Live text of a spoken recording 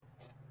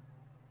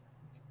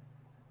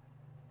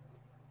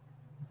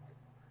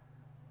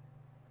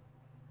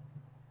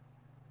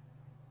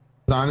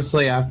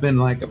Honestly, I've been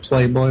like a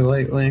playboy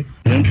lately.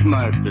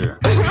 Lynchmeister.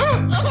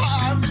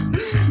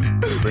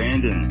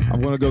 Brandon.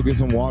 I'm gonna go get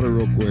some water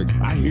real quick.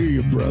 I hear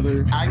you,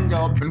 brother. I can go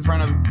up in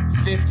front of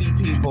 50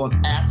 people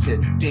and act a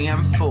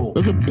damn fool.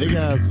 That's a big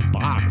ass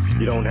box.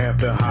 You don't have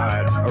to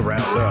hide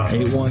around us.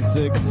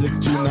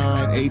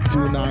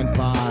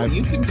 816-629-8295.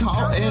 You can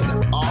call in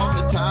all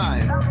the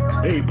time.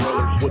 Hey,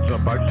 brothers, what's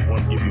up? I just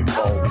want to give you a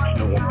call. Let you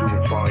know I'm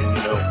doing fine,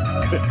 you know.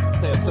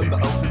 Some of the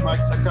open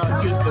mics I've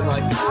gone to has been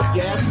like,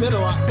 yeah, it's been a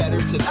lot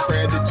better since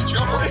Brandon's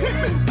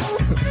joined.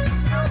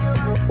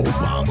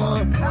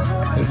 Obama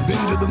has been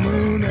to the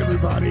moon,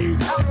 everybody.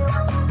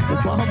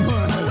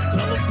 Obama has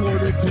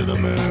teleported to the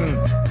moon.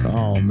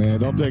 Oh, man,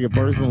 don't take it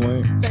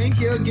personally. Thank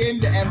you again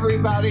to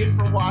everybody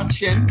for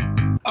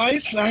watching. I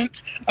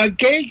sent a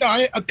gay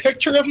guy a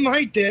picture of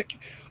my dick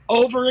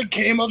over a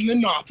game of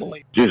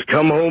Monopoly. Just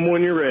come home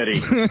when you're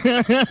ready. We'll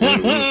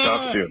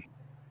talk soon.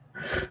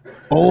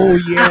 Oh,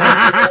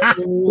 yeah.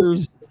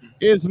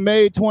 It's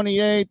May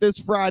 28th, this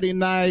Friday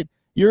night.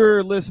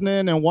 You're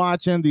listening and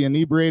watching the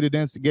Inebriated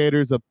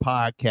Instigators of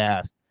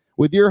Podcast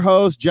with your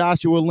host,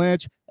 Joshua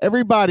Lynch.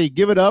 Everybody,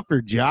 give it up for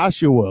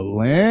Joshua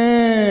Lynch.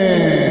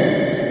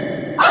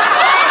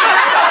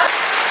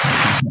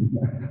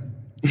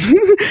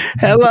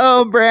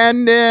 Hello,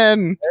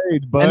 Brandon. Hey,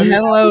 buddy. And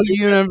hello,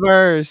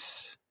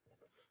 universe.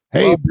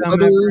 Hey, welcome,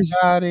 brothers.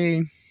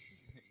 everybody.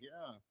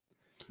 Yeah.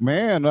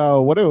 Man,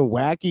 what a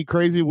wacky,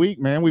 crazy week,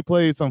 man. We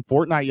played some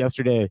Fortnite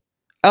yesterday.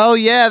 Oh,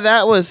 yeah,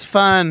 that was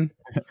fun.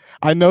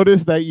 I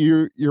noticed that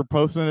you're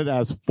posting it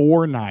as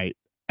Fortnite.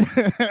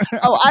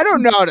 Oh, I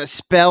don't know how to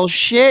spell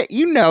shit.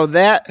 You know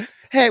that.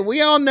 Hey,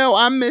 we all know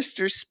I'm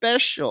Mr.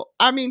 Special.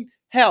 I mean,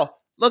 hell,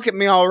 look at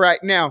me all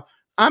right now.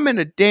 I'm in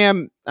a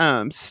damn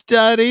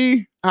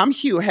study. I'm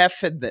Hugh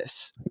Heffa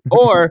this.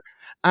 Or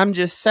I'm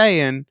just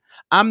saying,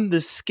 I'm the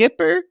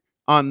skipper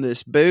on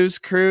this booze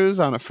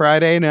cruise on a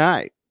Friday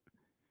night.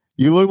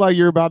 You look like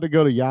you're about to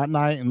go to yacht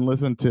night and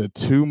listen to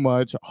too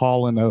much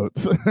Hall &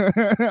 Oates.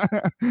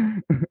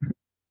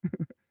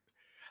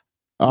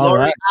 All Lori,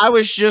 right. I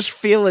was just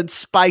feeling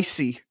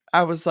spicy.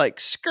 I was like,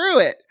 screw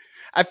it.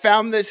 I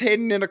found this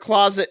hidden in a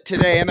closet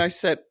today and I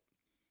said,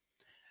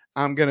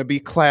 I'm going to be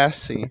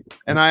classy.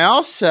 And I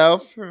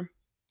also...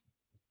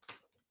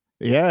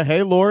 Yeah.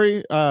 Hey,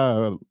 Lori,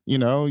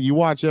 you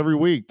watch every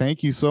week.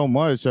 Thank you so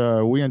much.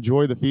 We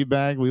enjoy the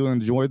feedback. We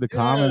enjoy the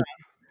comments.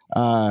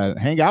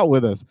 Hang out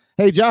with us.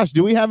 Hey, Josh,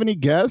 do we have any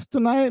guests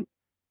tonight?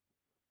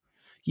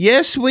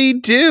 Yes, we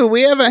do.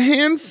 We have a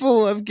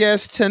handful of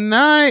guests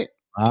tonight.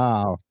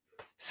 Wow.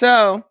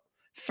 So,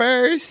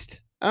 first,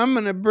 I'm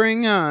going to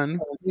bring on,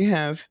 we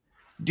have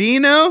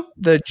Dino,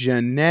 the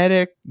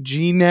genetic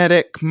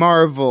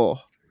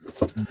marvel.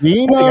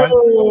 Dino!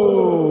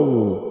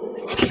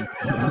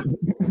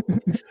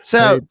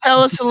 So, tell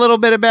us a little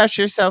bit about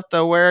yourself,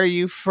 though. Where are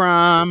you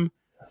from?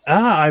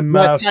 I'm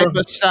what type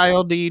of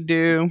style do you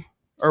do?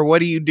 Or what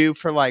do you do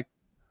for, like...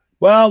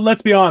 Well,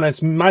 let's be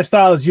honest. My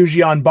style is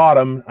usually on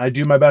bottom. I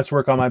do my best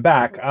work on my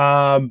back.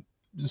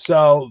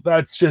 So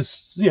that's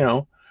just,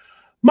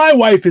 my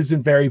wife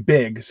isn't very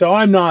big, so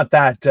I'm not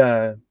that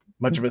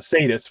much of a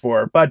sadist for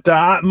her. But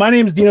my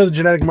name is Dino, the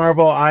Genetic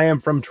Marvel. I am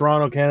from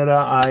Toronto,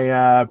 Canada.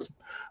 I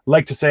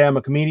like to say I'm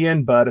a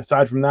comedian, but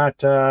aside from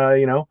that,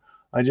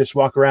 I just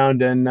walk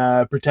around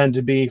and pretend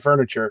to be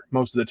furniture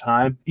most of the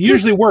time. It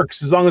usually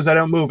works as long as I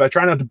don't move. I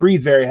try not to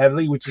breathe very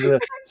heavily, which is a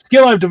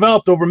skill I've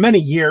developed over many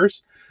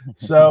years.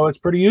 So it's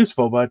pretty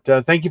useful. But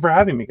thank you for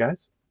having me,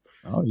 guys.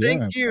 Oh, yeah.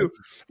 Thank you.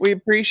 We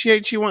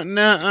appreciate you wanting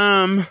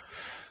to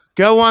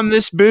go on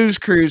this booze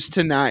cruise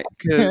tonight.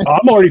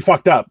 I'm already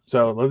fucked up.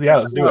 So yeah,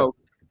 let's do it.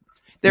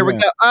 There we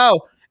go.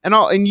 Oh,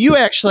 and you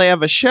actually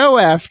have a show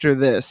after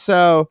this.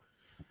 So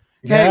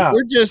hey,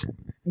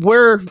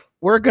 we're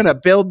gonna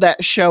build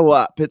that show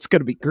up. It's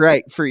gonna be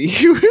great for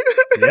you.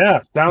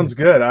 Yeah, sounds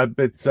good.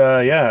 It's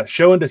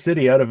Show Into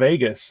City out of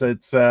Vegas.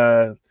 It's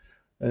gonna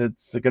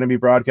be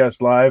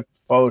broadcast live.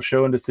 Follow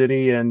Show Into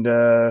City and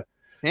or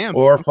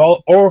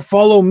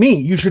follow me.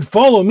 You should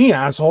follow me,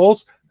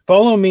 assholes.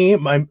 Follow me.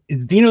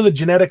 It's Dino the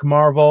Genetic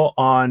Marvel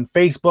on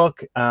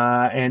Facebook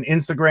and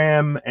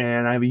Instagram,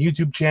 and I have a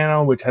YouTube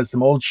channel which has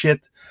some old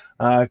shit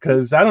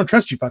because I don't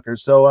trust you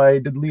fuckers, so I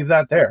did leave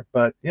that there.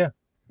 But yeah,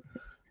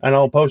 and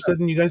I'll post it,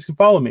 and you guys can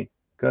follow me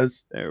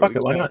because fuck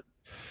it, why not?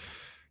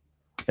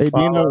 Hey,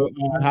 Dino,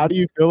 how do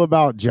you feel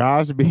about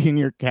Josh being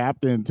your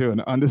captain to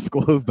an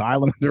undisclosed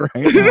island right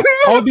now?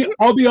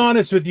 I'll be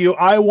honest with you.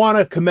 I want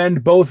to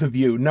commend both of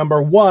you.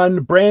 Number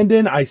one,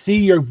 Brandon, I see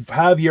you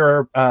have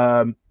your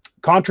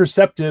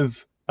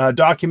contraceptive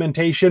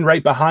documentation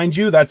right behind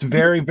you. That's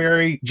very,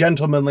 very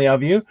gentlemanly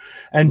of you.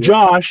 And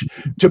Josh,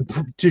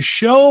 to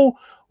show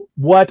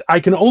what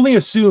I can only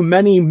assume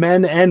many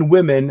men and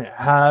women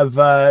have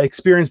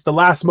experienced the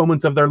last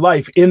moments of their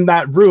life in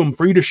that room,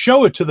 for you to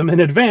show it to them in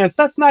advance,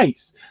 that's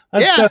nice.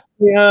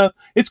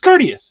 It's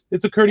courteous.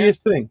 It's a courteous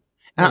thing.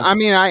 I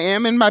mean, I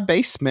am in my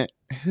basement.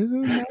 Who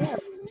knows?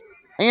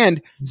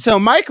 And so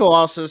Michael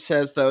also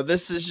says, though,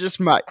 this is just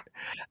my.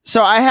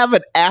 So I have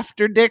an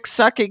after dick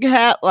sucking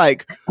hat.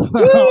 Like, woo,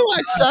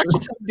 I suck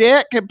some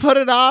dick and put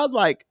it on.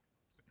 Like,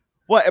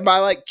 what am I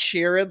like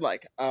cheering?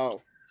 Like,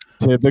 oh,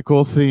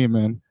 Typical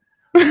semen.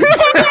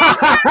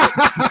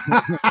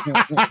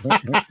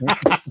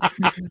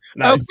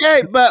 Nice.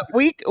 okay, but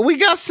we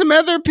got some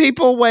other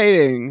people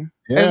waiting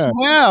as Yeah.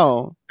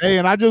 well. Hey,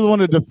 and I just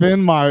want to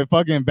defend my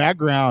fucking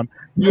background.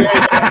 Yeah,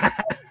 I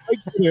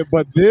get it,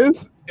 but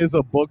this is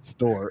a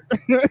bookstore.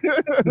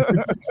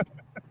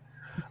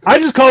 I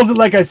just calls it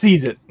like I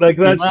sees it. Like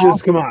that's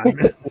just come on.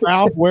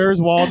 Ralph, where's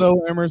Waldo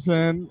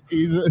Emerson?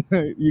 He's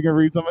you can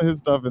read some of his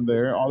stuff in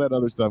there, all that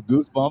other stuff.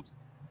 Goosebumps.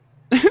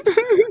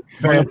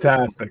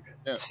 Fantastic.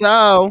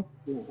 So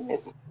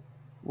Nice.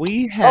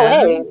 we Oh,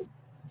 have hey.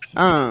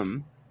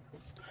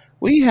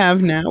 we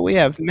have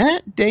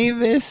Matt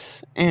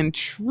Davis and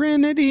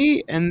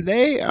Trinity, and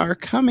they are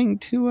coming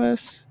to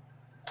us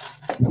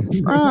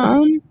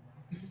from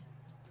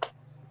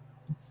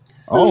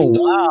Oh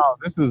wow,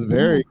 this is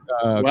very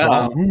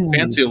Wow, cool.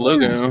 fancy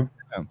logo.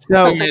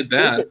 so Who made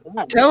that? Look at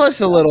that. tell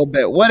us a little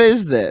bit. What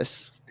is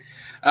this?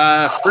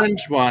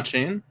 Fringe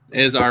Watching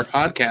is our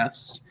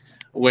podcast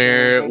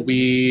where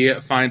we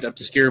find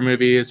obscure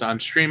movies on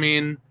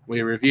streaming,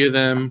 we review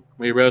them,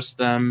 we roast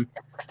them,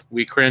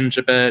 we cringe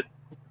a bit,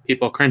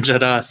 people cringe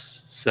at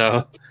us.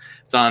 So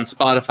it's on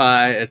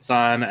Spotify, it's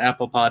on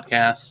Apple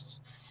Podcasts.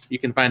 You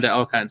can find it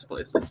all kinds of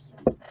places.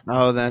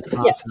 Oh, that's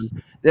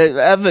awesome.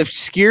 Of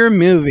obscure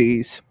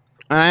movies,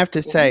 I have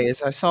to say,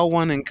 is I saw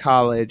one in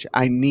college.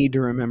 I need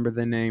to remember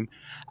the name.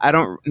 I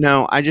don't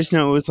know. I just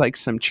know it was like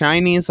some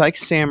Chinese, like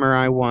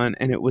samurai one,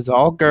 and it was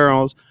all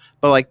girls.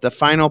 But like the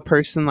final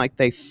person, like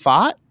they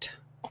fought.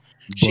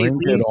 She Bring it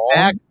leans on.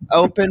 back,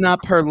 open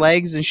up her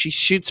legs, and she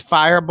shoots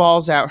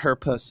fireballs out her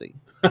pussy.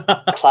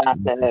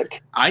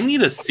 Classic. I need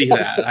to see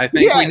that. I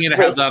think we need to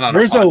have that on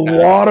There's our a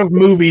podcast. lot of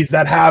movies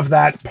that have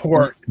that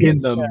port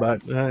in them,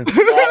 but Such a I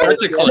don't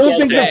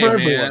think they're cliche, for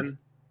everyone. man.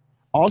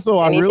 Also,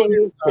 I really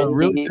Anything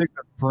really cringy. dig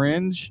the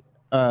Fringe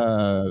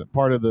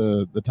part of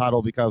the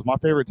title because my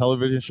favorite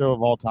television show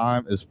of all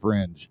time is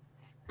Fringe.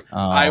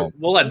 I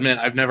will admit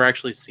I've never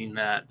actually seen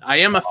that. I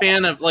am a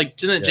fan of like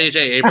didn't J.J.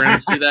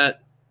 Abrams do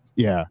that?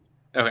 Yeah,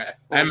 Okay.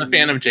 I'm a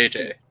fan of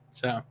JJ,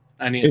 so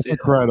I need to it's see it.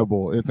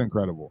 incredible. It's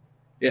incredible.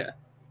 Yeah.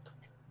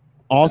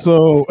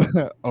 Also,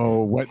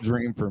 wet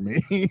dream for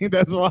me.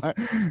 That's why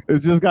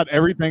it's just got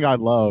everything I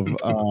love.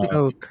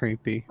 Oh,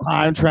 creepy.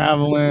 Time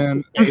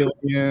traveling,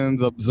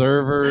 aliens,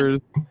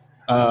 observers,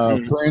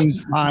 fringe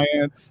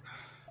science,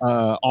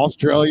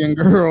 Australian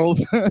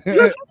girls,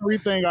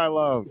 everything I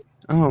love.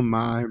 Oh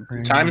my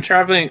brain. Time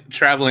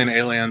traveling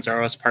aliens are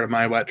always part of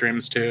my wet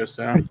dreams too,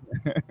 so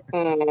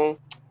Mm,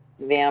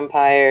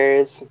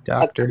 vampires.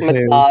 Doctor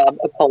Who. Macabre,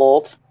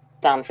 occult.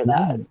 Down for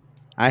that.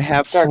 I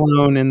have Dark.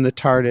 flown in the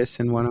TARDIS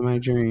in one of my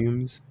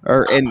dreams.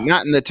 Not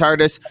in the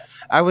TARDIS.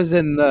 I was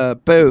in the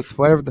booth,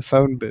 whatever the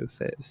phone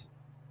booth is.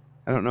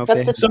 I don't know if That's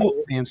they the have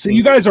So- fancy. so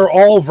you guys are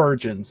all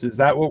virgins. Is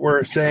that what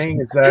we're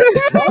saying? Is that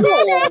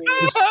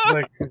just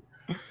like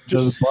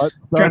Does just butt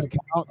trying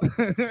stuff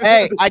count?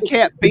 Hey, I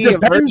can't be a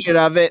depends. virgin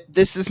of it.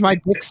 This is my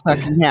dick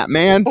sucking hat,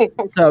 man.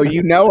 So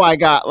you know I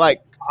got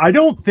like I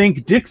don't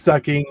think dick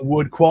sucking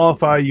would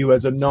qualify you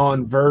as a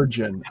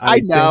non-virgin.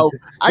 I know.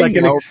 think I like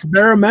an know.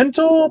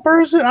 experimental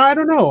person. I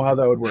don't know how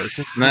that would work.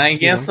 I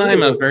guess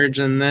I'm a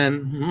virgin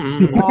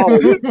then. Oh,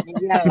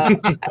 yeah.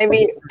 I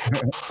mean,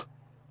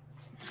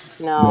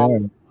 no.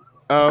 Yeah.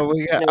 Oh,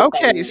 we got No,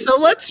 okay. thank you. So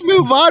let's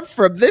move on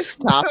from this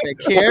topic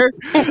here.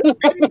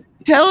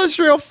 Tell us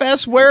real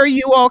fast, where are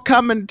you all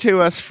coming to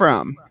us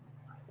from?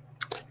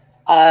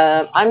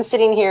 I'm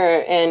sitting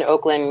here in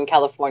Oakland,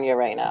 California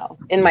right now,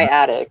 in my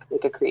attic,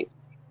 like a creep.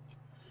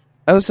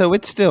 Oh, so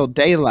it's still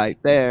daylight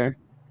there.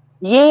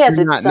 Yes,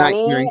 You're it's not night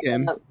sunny.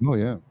 drinking. Oh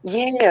yeah.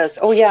 Yes.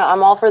 Oh, yeah.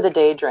 I'm all for the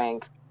day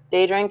drink.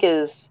 Day drink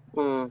is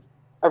a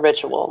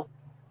ritual.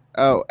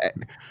 Oh,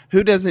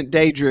 who doesn't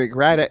day drink?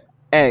 Right?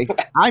 Hey,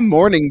 I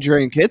morning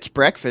drink. It's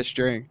breakfast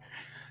drink.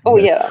 Oh,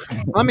 yeah.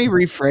 Let me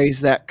rephrase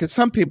that because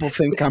some people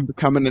think I'm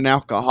becoming an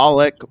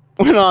alcoholic.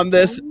 When on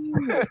this,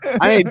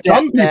 I ain't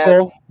Some that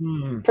bad.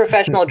 people.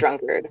 Professional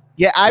drunkard.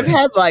 Yeah, I've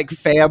had like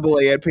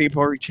family and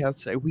people reach out and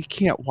say, "We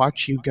can't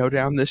watch you go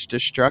down this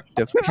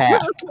destructive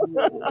path."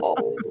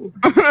 Oh.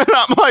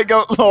 I'm like,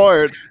 "Oh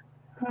Lord."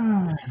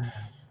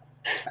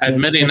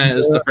 Admitting it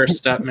is the first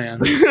step, man.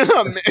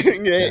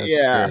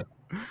 Yeah.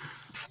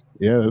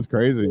 Yeah, that's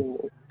crazy.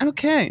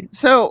 Okay,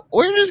 so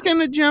we're just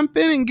gonna jump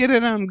in and get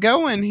it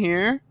going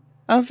here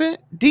of it.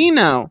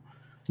 Dino,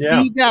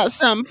 Yeah. you got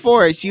something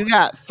for us. You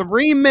got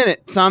 3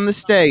 minutes on the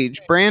stage.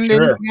 Brandon's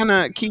Sure.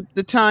 gonna keep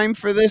the time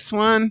for this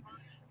one,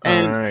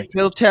 and All right.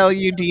 he'll tell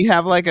you. Do you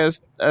have like a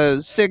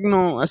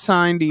signal, a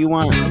sign? Do you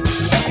want?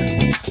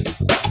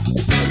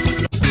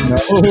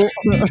 No.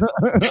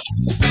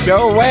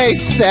 Go away,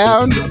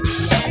 sound.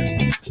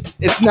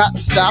 It's not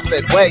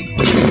stopping. Wait.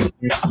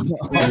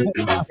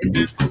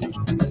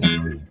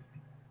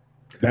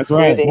 That's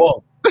right. Crazy.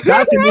 Well,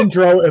 that's an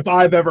intro if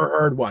I've ever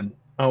heard one.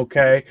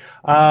 Okay.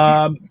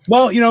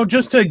 Well,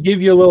 just to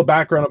give you a little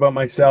background about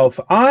myself,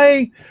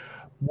 I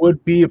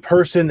would be a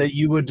person that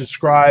you would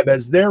describe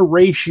as their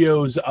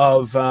ratios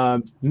of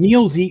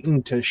meals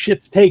eaten to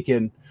shits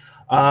taken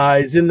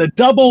is in the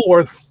double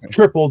or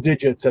triple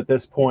digits at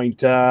this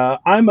point.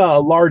 I'm a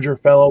larger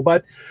fellow,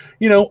 but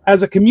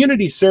as a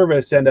community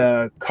service and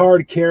a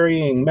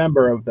card-carrying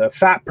member of the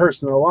Fat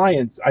Person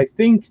Alliance, I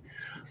think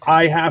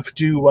I have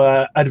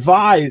to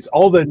advise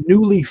all the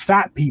newly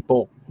fat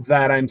people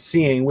that I'm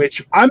seeing,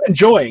 which I'm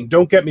enjoying.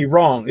 Don't get me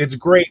wrong; it's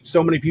great.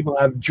 So many people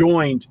have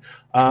joined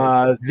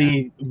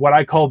what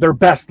I call their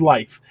best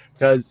life,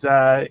 because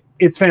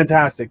it's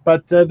fantastic.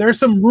 But there's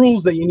some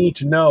rules that you need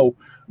to know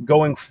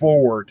going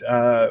forward.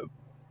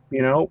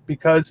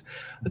 Because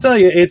I tell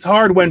you, it's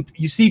hard when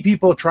you see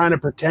people trying to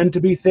pretend to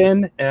be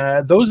thin.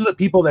 Those are the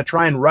people that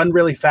try and run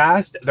really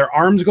fast. Their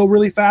arms go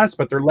really fast,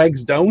 but their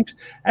legs don't.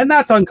 And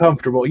that's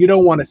uncomfortable. You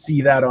don't want to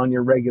see that on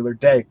your regular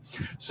day.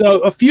 So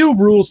a few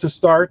rules to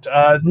start.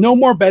 No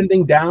more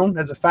bending down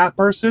as a fat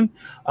person.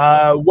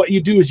 What you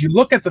do is you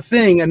look at the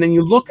thing, and then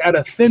you look at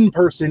a thin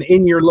person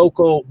in your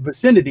local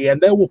vicinity,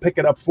 and they will pick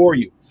it up for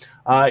you.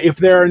 If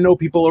there are no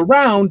people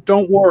around,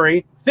 don't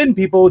worry. Thin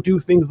people do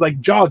things like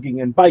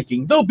jogging and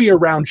biking. They'll be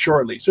around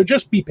shortly, so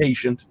just be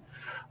patient.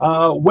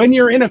 When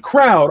you're in a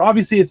crowd,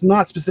 obviously it's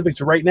not specific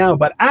to right now,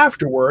 but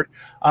afterward,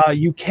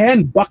 you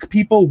can buck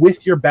people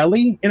with your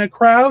belly in a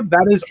crowd.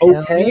 That is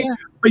okay,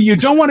 but you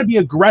don't want to be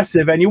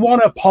aggressive, and you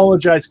want to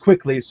apologize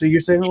quickly. So you're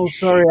saying, oh,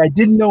 sorry, I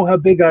didn't know how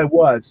big I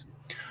was.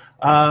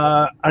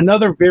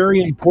 Another very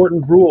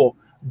important rule,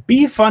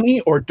 be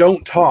funny or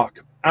don't talk.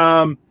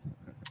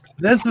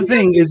 That's the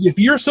thing, is if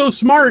you're so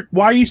smart,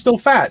 why are you still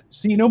fat?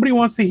 See, nobody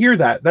wants to hear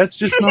that. That's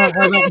just not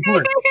how that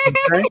works.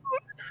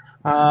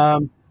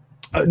 Okay?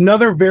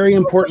 Another very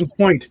important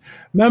point.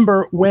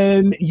 Remember,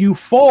 when you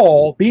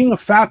fall, being a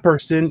fat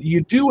person,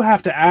 you do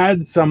have to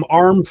add some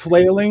arm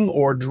flailing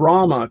or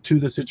drama to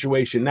the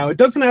situation. Now, it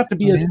doesn't have to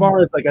be as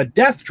far as like a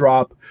death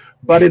drop,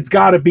 but it's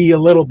got to be a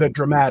little bit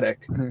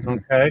dramatic.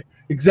 Okay?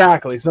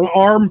 Exactly. Some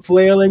arm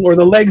flailing, or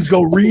the legs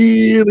go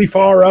really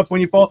far up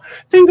when you fall.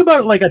 Think about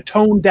it like a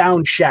toned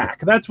down Shaq.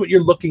 That's what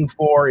you're looking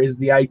for, is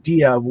the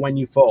idea of when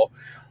you fall.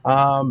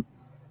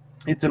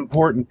 It's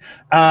important.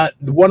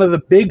 One of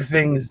the big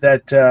things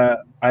that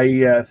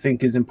I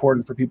think is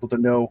important for people to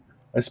know,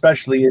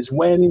 especially, is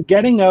when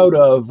getting out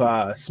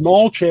of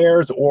small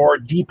chairs or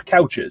deep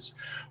couches,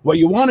 what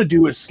you want to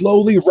do is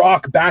slowly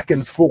rock back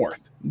and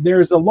forth.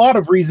 There's a lot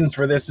of reasons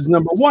for this. Is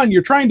number one,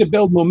 you're trying to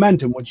build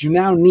momentum, which you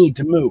now need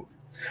to move.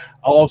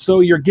 Also,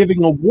 you're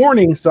giving a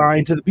warning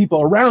sign to the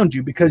people around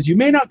you, because you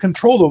may not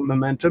control the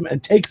momentum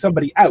and take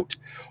somebody out.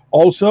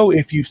 Also,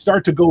 if you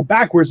start to go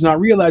backwards, not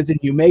realizing,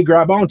 you may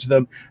grab onto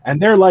them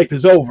and their life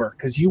is over,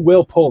 because you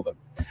will pull them.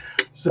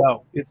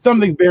 So it's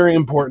something very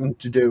important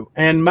to do.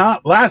 And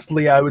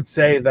lastly, I would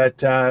say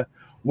that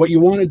what you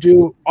want to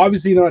do,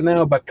 obviously not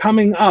now, but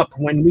coming up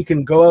when we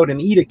can go out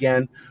and eat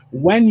again,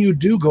 when you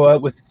do go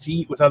out to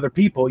eat with other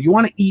people, you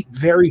want to eat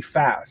very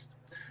fast.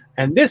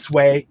 And this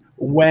way,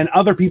 when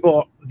other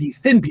people, these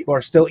thin people,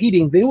 are still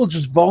eating, they will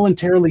just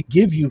voluntarily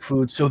give you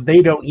food so they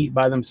don't eat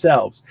by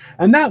themselves.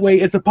 And that way,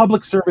 it's a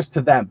public service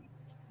to them.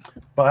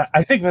 But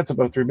I think that's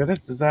about 3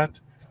 minutes. Is that?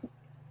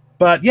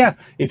 But yeah,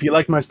 if you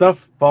like my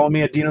stuff, follow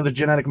me at Dino the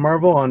Genetic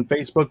Marvel on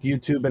Facebook,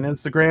 YouTube, and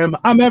Instagram.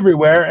 I'm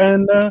everywhere,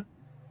 and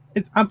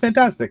I'm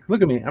fantastic.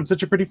 Look at me. I'm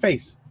such a pretty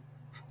face.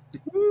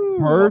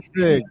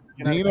 Perfect.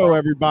 Dino,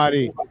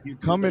 everybody,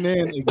 coming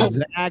in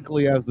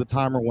exactly as the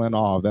timer went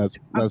off. That's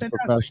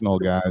professional,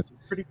 guys.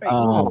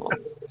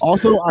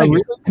 Also, I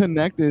really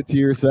connected to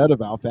your set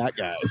about fat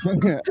guys.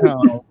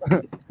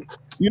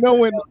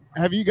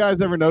 Have you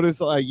guys ever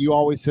noticed, like, you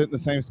always sit in the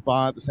same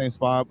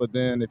spot, but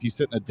then if you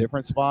sit in a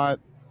different spot,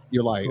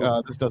 you're like,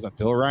 this doesn't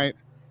feel right?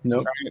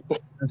 Nope. Right?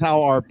 That's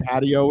how our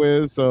patio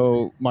is.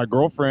 So my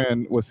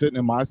girlfriend was sitting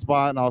in my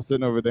spot, and I was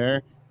sitting over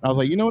there. I was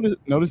like,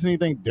 notice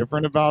anything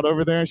different about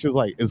over there? And she was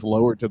like, it's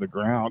lower to the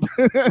ground.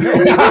 Hey,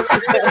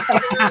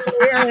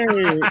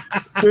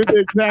 they're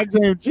the exact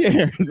same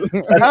chairs.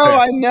 Oh,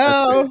 I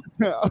know.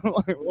 I'm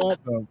like,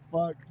 what the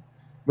fuck?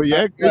 But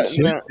yeah, good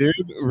shit, dude.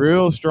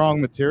 Real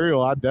strong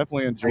material. I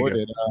definitely enjoyed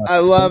it. I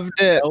loved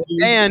it.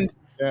 And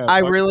I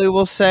really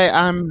will say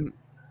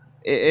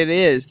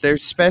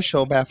there's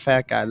special about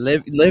fat guy.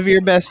 Live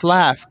your best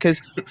life.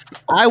 Because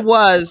I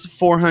was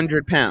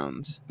 400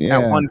 pounds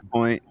at one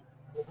point.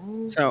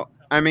 So,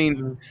 I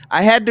mean,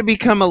 I had to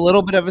become a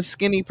little bit of a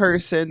skinny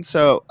person,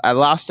 so I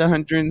lost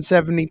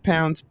 170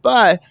 pounds.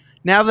 But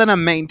now that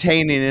I'm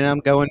maintaining it, I'm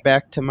going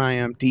back to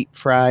my deep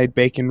fried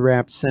bacon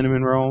wrapped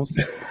cinnamon rolls.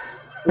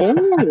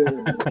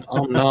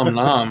 Oh, nom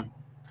nom.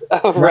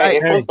 Oh,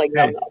 right. It was like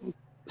nom nom.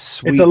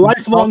 It's a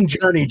lifelong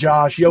journey,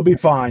 Josh. You'll be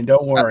fine.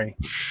 Don't worry.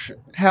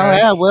 Hell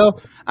yeah.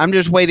 Well, I'm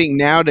just waiting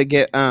now to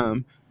get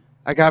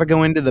I got to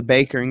go into the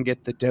baker and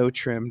get the dough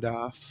trimmed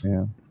off.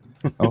 Yeah.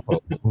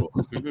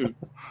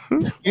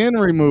 Skin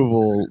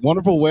removal.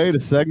 Wonderful way to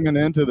segment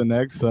into the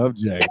next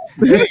subject.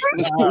 We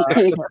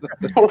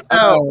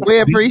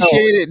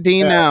appreciate it,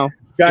 Dino.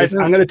 Guys,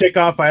 I'm going to take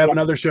off. I have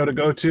another show to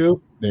go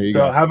to. There you So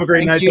go. have a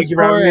great night. Thank you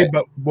for having me,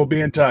 but we'll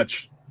be in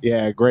touch.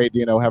 Yeah, great,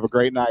 Dino. Have a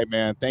great night,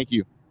 man. Thank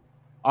you.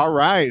 All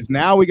right.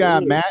 Now we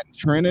got Matt and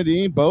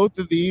Trinity. Both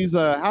of these,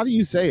 how do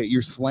you say it?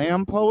 You're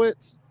slam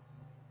poets?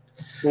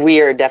 We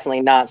are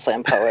definitely not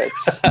slam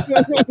poets.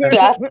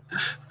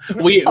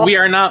 We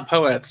are not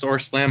poets or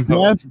slam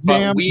poets, Yes, but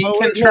damn we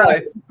poet. can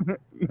try.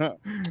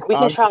 We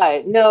can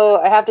try. No,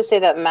 I have to say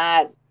that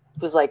Matt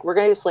was like, we're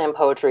going to do slam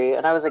poetry.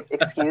 And I was like,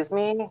 excuse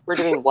me? We're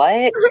doing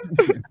what?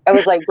 I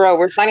was like, bro,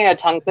 we're finding a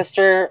tongue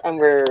twister and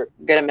we're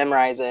going to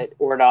memorize it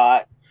or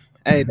not.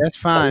 Hey, that's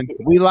fine.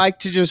 We like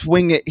to just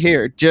wing it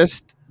here.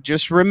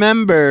 Just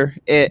remember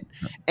it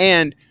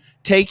and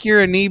take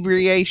your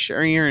inebriation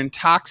or your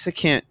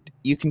intoxicant.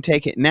 You can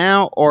take it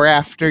now or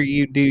after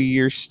you do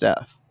your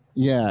stuff.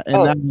 Yeah,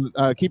 and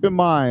now, keep in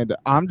mind,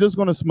 I'm just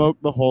going to smoke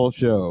the whole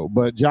show,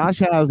 but Josh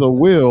has a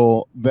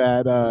wheel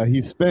that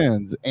he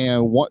spins,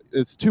 and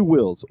it's 2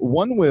 wheels.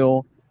 One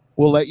wheel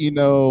will let you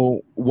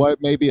know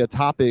what maybe a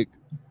topic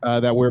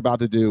that we're about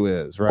to do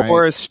is, right?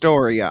 Or a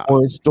story off.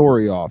 Or a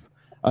story off.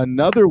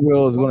 Another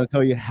wheel is going to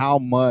tell you how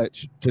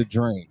much to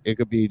drink. It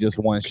could be just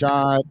 1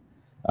 shot.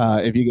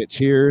 If you get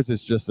cheers,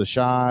 it's just a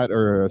shot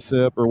or a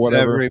sip or It's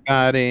whatever.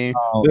 everybody.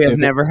 We have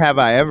never have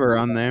I ever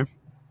on there.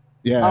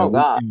 Yeah. Oh,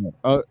 God.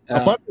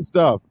 A bunch of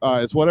stuff.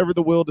 It's whatever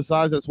the wheel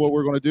decides. That's what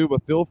we're going to do.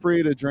 But feel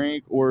free to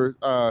drink or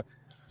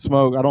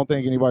smoke. I don't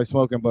think anybody's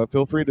smoking, but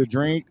feel free to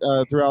drink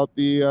throughout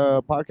the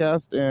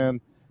podcast,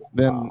 and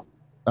then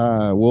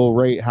we'll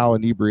rate how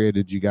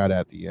inebriated you got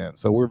at the end.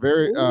 So we're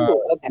very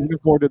looking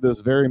forward to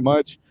this very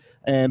much.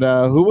 And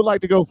who would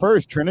like to go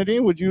first? Trinity,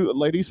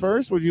 ladies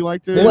first? Would you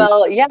like to?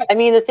 Well, yeah. I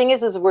mean, the thing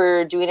is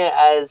we're doing it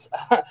as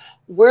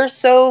we're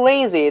so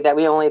lazy that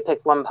we only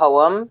pick 1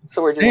 poem.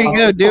 So we're doing. There you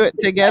go. Do it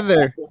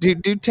together.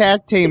 Do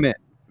tag team it.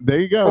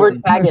 There you go. We're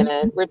tagging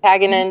it. We're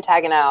tagging in,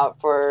 tagging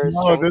out for.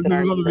 Oh, this is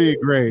going to be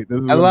great.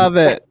 I love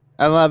it.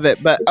 I love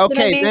it. But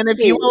okay, then if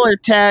you all are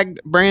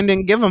tagged,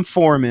 Brandon, give them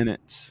 4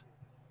 minutes.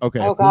 Okay.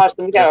 Oh gosh,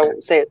 then we gotta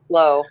say it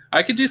slow.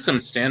 I could do some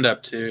stand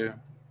up too.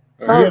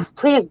 Oh,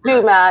 please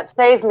do, Matt.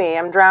 Save me.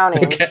 I'm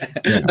drowning. Okay.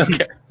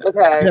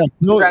 Okay. Yeah,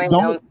 Drowning in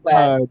my own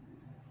sweat.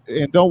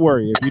 and don't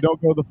worry, if you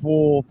don't go the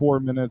full 4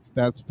 minutes,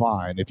 that's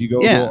fine. If you go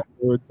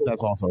over,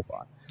 that's also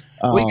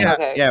fine. We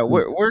got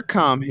we're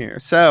calm here.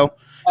 So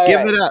All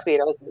give right, it up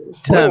sweet.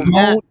 to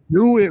Matt. Don't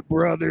do it,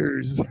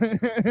 brothers.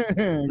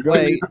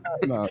 Wait.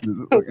 No,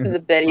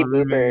 The Betty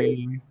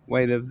Booper.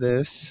 Weight of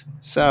this.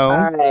 So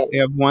All right. we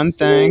have one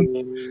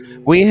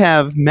thing. We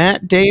have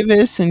Matt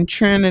Davis and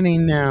Trinity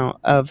now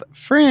of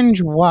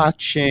Fringe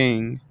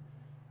Watching.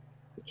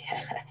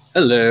 Yes.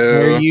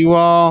 Hello. Are you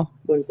all?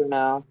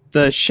 Now.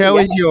 The show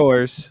is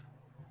yours.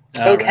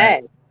 All Okay.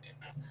 right.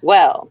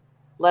 Well,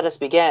 let us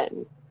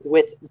begin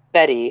with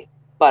Betty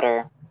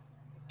Butter.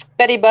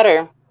 Betty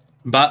Butter.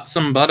 Bought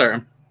some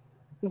butter.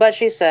 But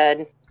she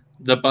said,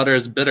 The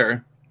butter's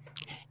bitter.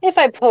 if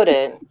I put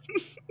it,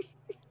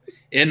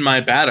 In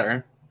my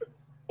batter.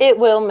 it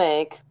will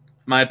make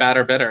My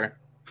batter bitter.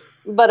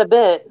 but a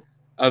bit,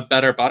 Of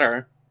better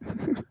butter.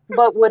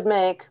 but would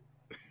make.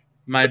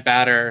 My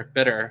batter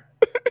bitter.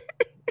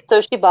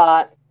 So she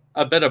bought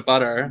A bit of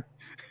butter.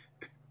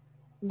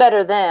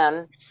 better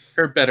than,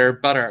 Her bitter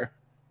butter.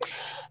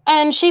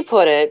 and she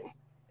put it,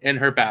 In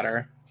her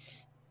batter.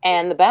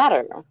 and the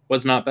batter.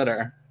 Was not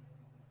bitter.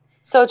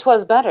 So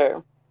 'twas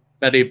better,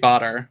 Betty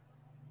bought her.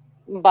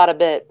 bought a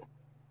bit.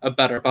 A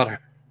better butter.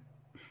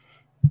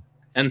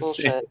 And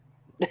see. Bullshit.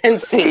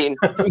 And scene.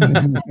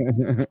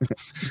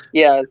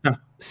 Yeah.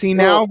 See,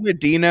 now with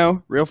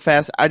Dino, real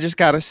fast, I just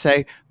got to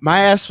say, my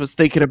ass was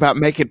thinking about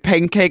making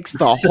pancakes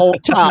the whole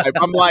time.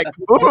 I'm like,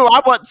 ooh,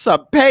 I want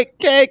some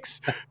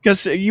pancakes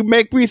because you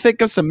make me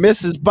think of some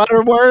Mrs.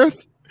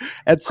 Butterworth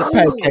and some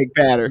pancake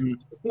batter.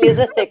 She is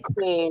a thick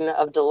queen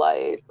of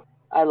delight.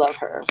 I love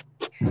her.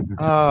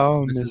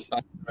 Oh, Mrs. Miss.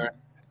 Butler.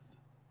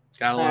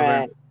 Gotta All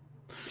love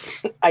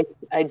right.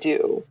 I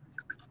do.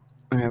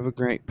 I have a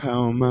great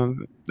poem of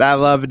it. I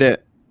loved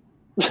it.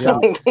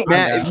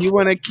 Matt, if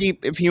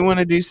you want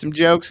to do some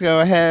jokes, go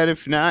ahead.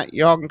 If not,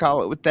 y'all can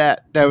call it with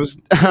that. That was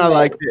I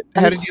liked it.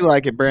 How did you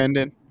like it,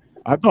 Brandon?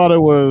 I thought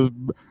it was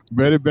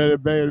better,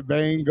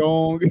 bang,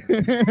 gong.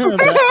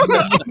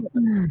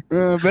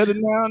 Better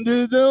now,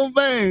 just don't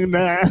bang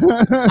now.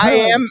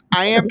 I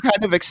am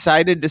kind of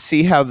excited to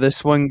see how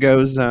this one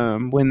goes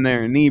when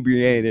they're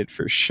inebriated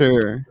for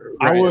sure.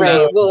 Right.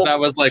 Right, well- That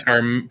was like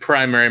our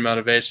primary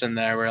motivation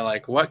there. We're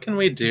like, what can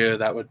we do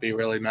that would be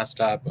really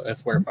messed up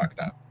if we're fucked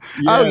up?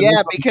 Oh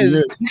yeah,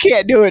 because you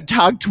can't do a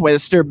tongue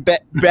twister.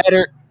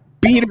 Better,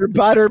 beater,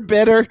 butter,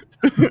 bitter.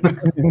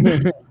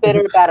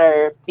 Bitter,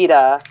 better,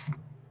 beta.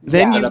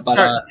 Then Yeah, you but,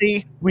 start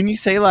see when you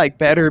say like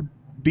better,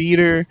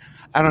 beater.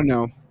 I don't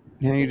know.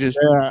 Now you just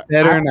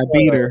better and a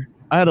beater.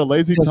 I had a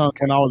lazy tongue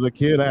when I was a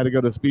kid. I had to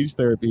go to speech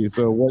therapy.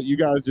 So what you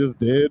guys just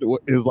did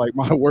is like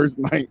my worst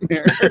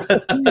nightmare.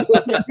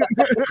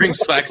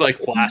 Brings back like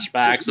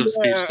flashbacks of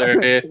speech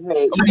therapy.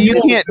 Right. So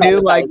you can't do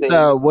like Traumatizing.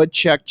 the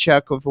woodchuck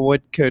chuck with a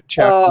woodchuck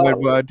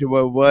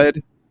Oh.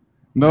 wood.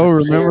 No,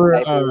 remember,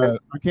 my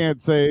favorite. I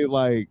can't say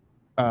like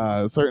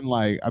certain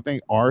like I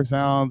think R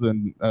sounds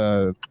and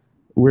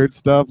weird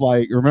stuff.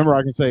 Like remember,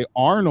 I can say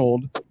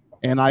Arnold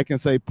and I can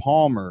say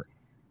Palmer,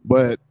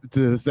 but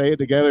to say it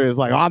together is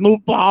like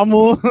Arnold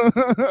Palmer. I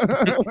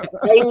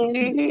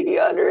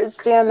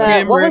understand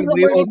that. What was Cameron, the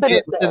we word will you could get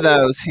have to said?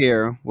 those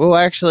here. We'll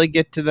actually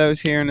get to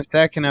those here in a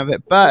second of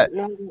it, but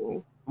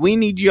we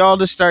need y'all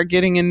to start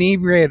getting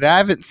inebriated. I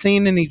haven't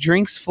seen any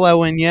drinks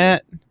flowing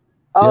yet.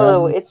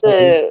 Oh, Yeah, it's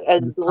a it's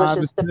time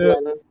delicious to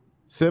sibling.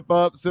 Sip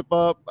up, sip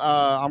up.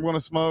 I'm gonna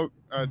smoke.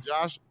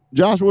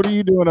 Josh, what are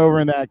you doing over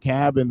in that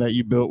cabin that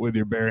you built with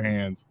your bare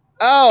hands?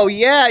 Oh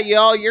yeah,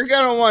 y'all, you're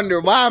gonna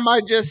wonder why am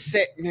I just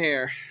sitting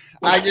here?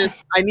 I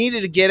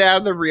needed to get out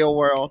of the real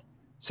world.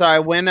 So I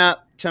went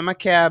up to my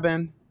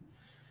cabin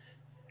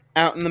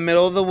out in the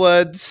middle of the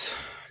woods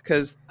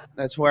because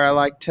that's where I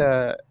like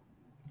to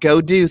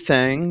go do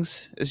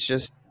things. It's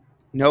just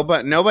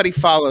nobody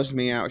follows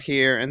me out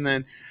here, and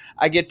then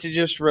I get to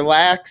just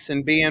relax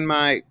and be in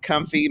my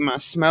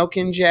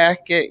smoking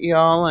jacket,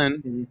 y'all,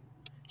 and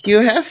Hugh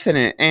Hefner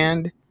it.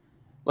 And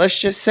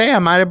let's just say I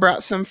might have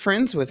brought some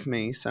friends with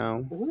me.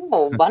 So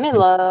Ooh, bunny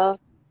love.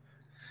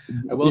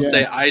 I will Yeah.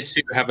 say I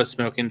too have a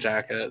smoking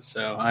jacket,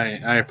 so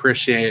I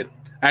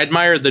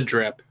admire the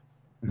drip.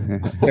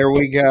 there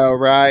we go.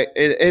 Right,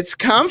 it's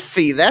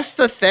comfy. That's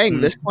the thing.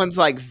 Mm. This one's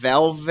like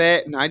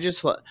velvet, and I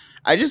just like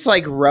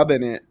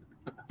rubbing it.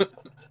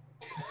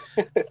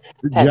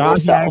 Josh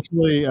yourself.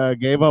 actually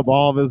gave up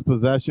all of his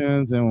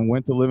possessions and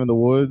went to live in the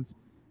woods.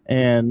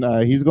 And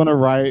he's going to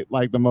write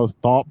like the most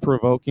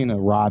thought-provoking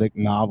erotic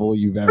novel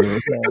you've ever read.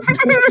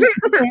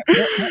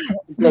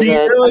 Do you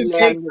really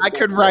think I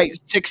could write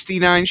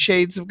 69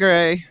 Shades of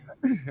Grey?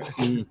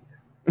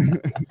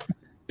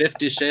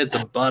 50 Shades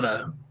of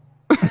Butter.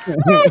 50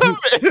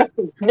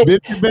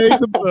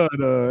 Shades of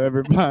Butter,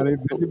 everybody.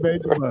 50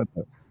 Shades of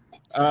Butter.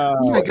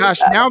 Oh my gosh!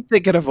 Now I'm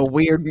thinking of a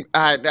weird.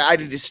 I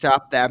need to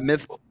stop that.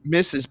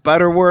 Mrs.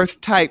 Butterworth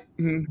type.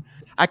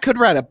 I could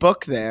write a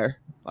book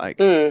there. Like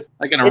an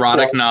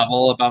erotic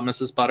novel about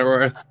Mrs.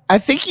 Butterworth. I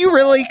think you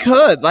really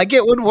could. Like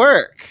it would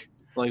work.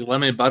 Like, let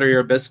me butter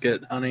your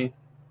biscuit, honey.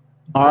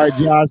 All right,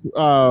 Josh.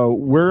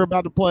 We're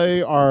about to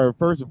play our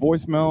first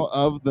voicemail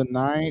of the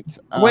night.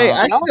 Wait,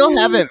 I still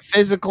haven't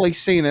physically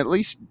seen. At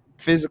least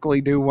physically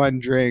do one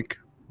drink.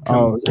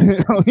 Oh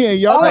yeah,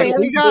 y'all. Like,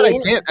 we gotta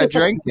get a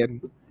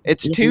drinking.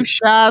 It's 2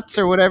 shots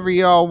or whatever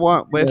y'all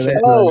want with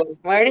it. Oh,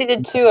 I already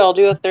did 2. I'll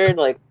do a third.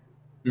 Like,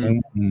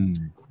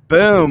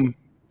 boom.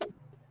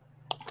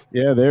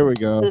 Yeah, there we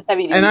go.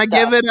 And I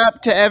give it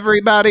up to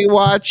everybody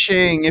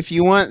watching. If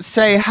you want,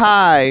 say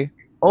hi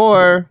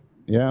or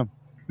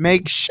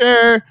make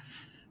sure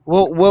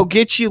we'll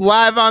get you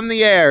live on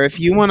the air. If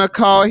you want to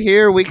call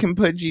here, we can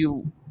put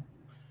you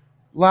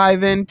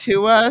live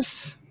into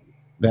us.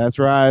 That's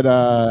right.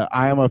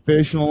 I am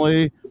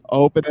officially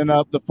opening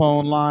up the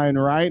phone line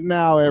right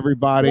now,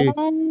 everybody.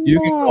 You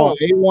can call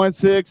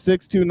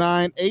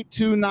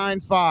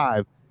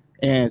 816-629-8295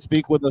 and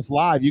speak with us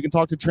live. You can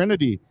talk to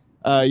Trinity.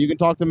 You can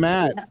talk to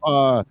Matt.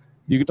 You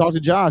can talk to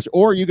Josh.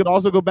 Or you could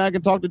also go back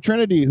and talk to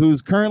Trinity,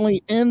 who's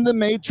currently in the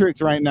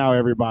Matrix right now,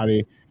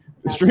 everybody.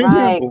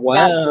 Right.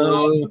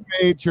 Wow.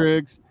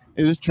 Matrix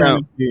is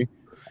Trinity.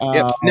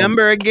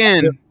 Number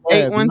again,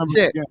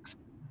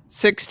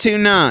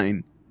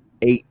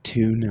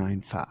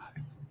 816-629-8295.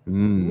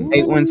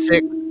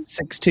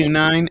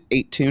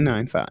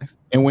 816-629-8295.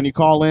 And when you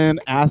call in,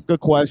 ask a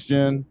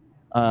question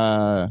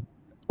or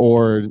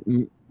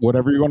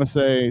whatever you're going to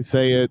say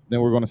it.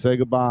 Then we're going to say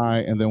goodbye,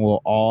 and then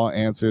we'll all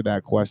answer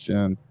that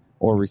question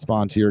or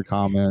respond to your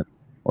comment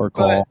or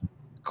call.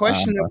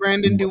 Question though,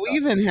 Brandon, do we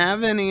even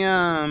have any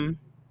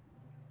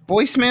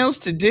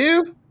voicemails to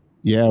do?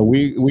 Yeah,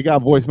 we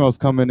got voicemails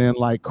coming in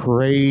like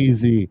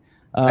crazy.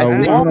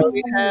 We're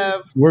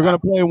gonna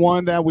play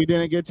one that we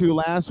didn't get to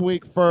last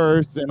week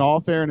first. In all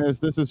fairness,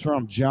 this is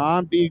from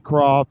John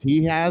Beecroft.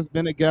 He has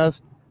been a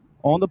guest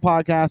on the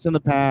podcast in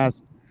the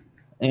past,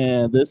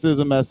 and this is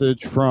a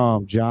message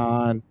from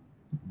John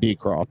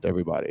Beecroft.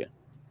 Everybody.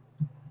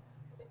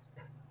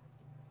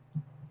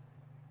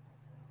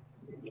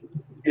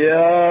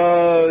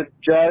 Yo,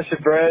 Josh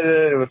and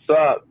Brandon, what's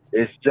up?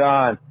 It's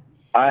John.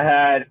 I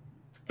had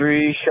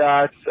 3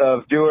 shots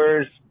of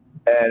Doers,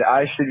 and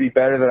I should be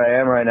better than I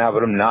am right now,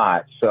 but I'm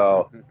not.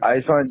 So I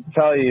just wanted to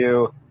tell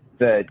you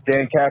that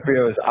Dan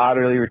Caprio is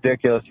utterly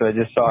ridiculous, so I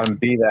just saw him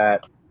be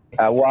that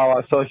at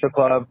Wawa Social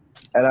Club,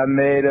 and I'm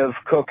made of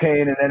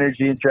cocaine and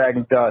energy and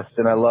dragon dust,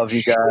 and I love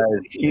you guys.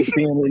 Keep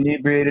being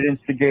inebriated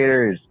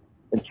instigators,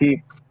 and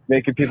keep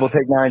making people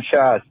take 9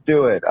 shots.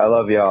 Do it. I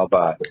love y'all.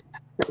 Bye.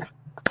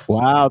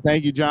 Wow,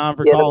 thank you, John,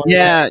 for calling.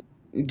 Yeah,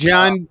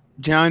 John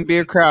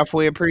Beercroft,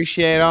 we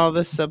appreciate all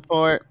the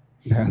support.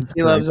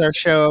 He loves our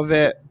show of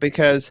it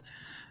because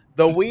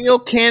the wheel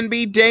can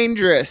be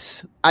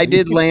dangerous. I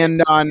did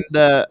land on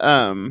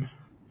the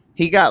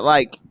he got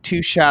like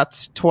 2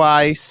 shots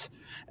twice.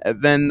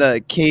 Then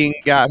the king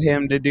got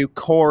him to do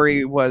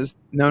Corey was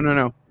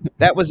no.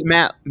 That was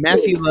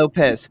Matthew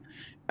Lopez.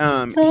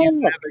 He's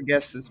another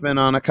guest that's been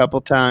on a couple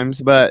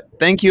times. But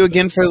thank you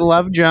again for the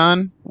love,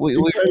 John. We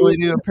really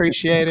do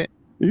appreciate it.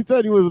 He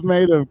said he was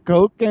made of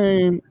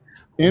cocaine,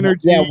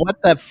 energy. Yeah,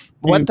 what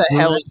the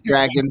hell is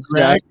dragon's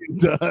dust?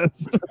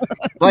 dust?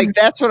 Like,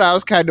 that's what I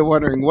was kind of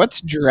wondering.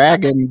 What's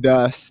dragon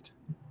dust?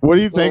 What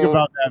do you think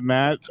about that,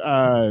 Matt?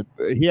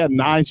 He had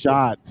 9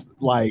 shots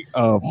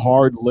of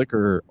hard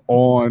liquor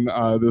on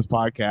this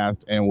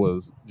podcast and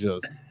was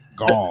just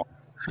gone.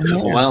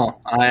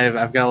 Well,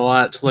 I've got a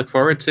lot to look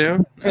forward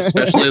to,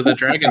 especially the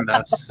dragon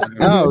dust. So.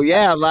 Oh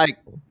yeah, like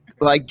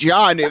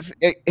John, if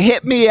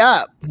hit me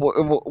up.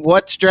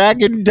 What's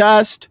dragon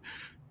dust?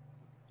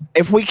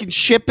 If we can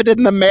ship it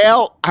in the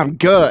mail, I'm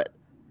good.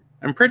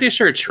 I'm pretty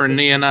sure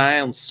Trinity and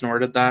I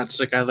snorted that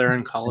together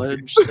in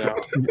college. So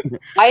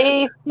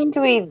I think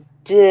we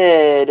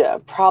did,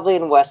 probably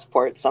in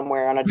Westport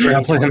somewhere on a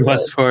drink. probably in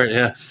Westport,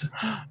 yes.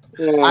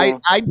 Yeah.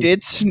 I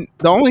did.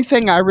 The only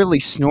thing I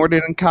really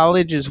snorted in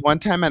college is one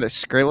time at a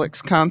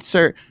Skrillex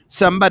concert.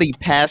 Somebody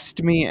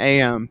passed me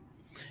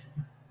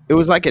it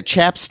was like a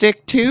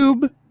chapstick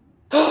tube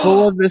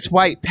full of this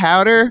white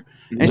powder,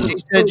 and she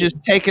said,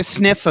 "Just take a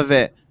sniff of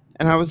it."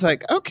 And I was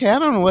like, "Okay, I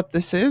don't know what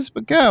this is,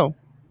 but go."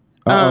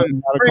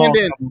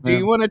 Brandon, do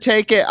you want to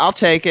take it? I'll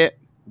take it.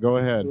 Go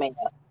ahead.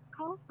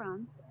 Call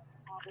from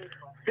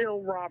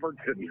Phil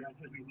Robertson.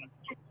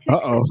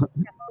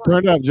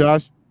 Turn it up,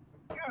 Josh.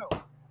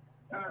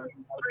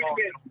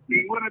 Do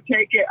you want to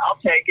take it? I'll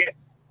take it.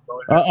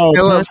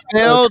 Hello,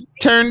 Phil.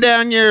 Turn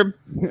down your.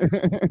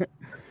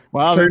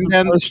 Wow, turn this is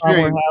down the the first time we're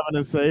stream.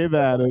 having to say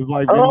that. It's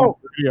like being on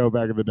the radio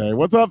back in the day.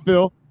 What's up,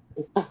 Phil?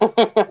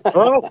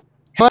 Oh,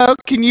 Hello,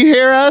 can you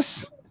hear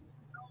us?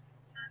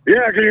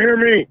 yeah, can you hear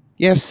me?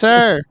 Yes,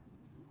 sir.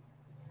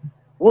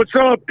 What's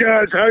up,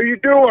 guys? How you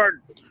doing?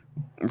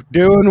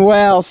 Doing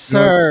well,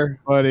 sir.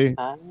 Buddy.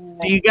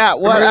 Do you got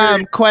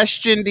what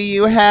question do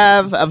you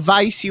have?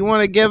 Advice you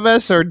want to give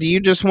us, or do you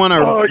just want to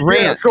Yeah,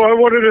 rant? so I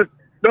wanted to.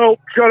 No,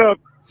 shut up.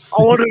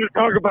 I wanted to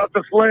talk about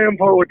the slam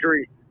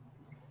poetry.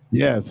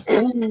 Yes.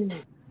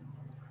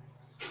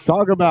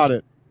 Talk about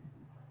it.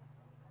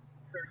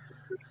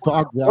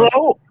 Talk, Josh.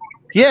 Hello?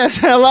 Yes,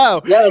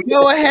 hello. Yeah.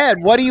 Go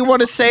ahead. What do you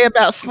want to say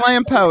about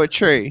slam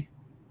poetry?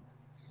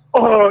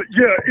 Yeah,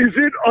 is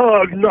it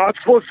not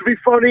supposed to be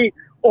funny,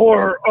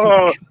 or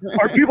are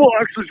people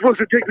actually supposed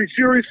to take me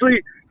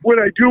seriously when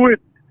I do it?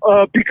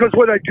 Because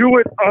when I do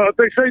it,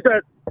 they say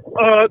that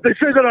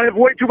I have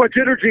way too much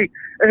energy,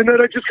 and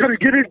then I just kind of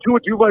get into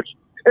it too much,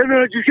 and then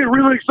I just get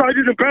really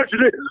excited and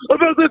passionate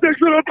about the things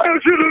that I'm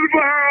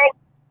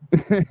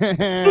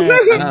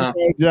passionate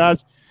about. Josh.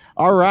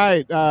 All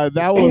right.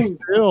 That was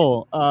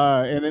Phil.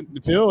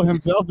 Phil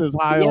himself is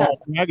high on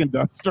dragon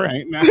dust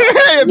right now.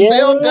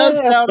 Phil does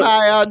sound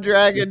high on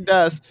dragon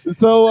dust.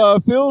 So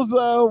Phil's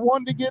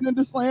wanting to get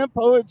into slam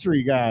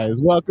poetry, guys.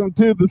 Welcome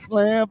to the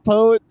slam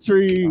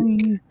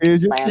poetry.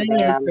 Here's your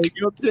chance. Take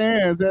your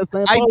chance. That's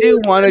slam I poetry. do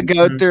want to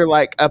go through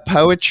like a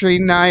poetry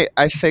night.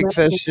 I think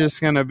that's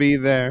just gonna be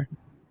there.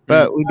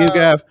 But we do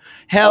have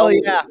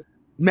yeah.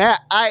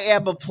 Matt, I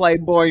am a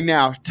playboy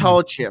now.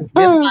 Told you.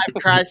 Midlife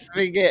crisis.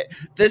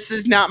 This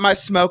is not my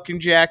smoking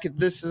jacket.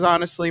 This is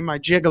honestly my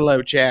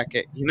gigolo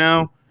jacket, you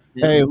know?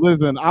 Hey,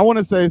 listen, I want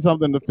to say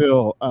something to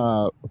Phil.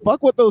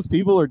 Fuck what those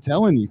people are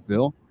telling you,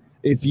 Phil.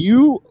 If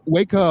you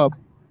wake up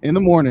in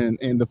the morning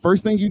and the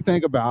first thing you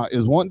think about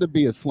is wanting to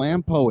be a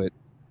slam poet,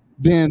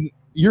 then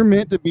you're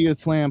meant to be a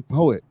slam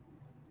poet.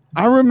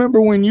 I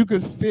remember when you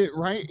could fit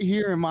right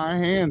here in my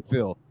hand,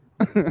 Phil.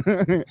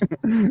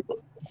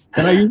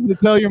 And I used to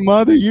tell your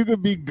mother, you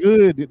could be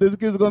good. This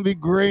kid's going to be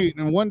great.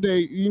 And one day,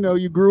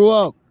 you grew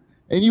up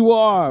and you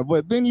are,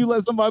 but then you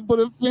let somebody put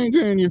a finger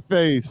in your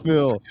face,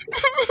 Phil.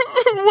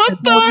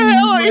 What the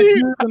hell are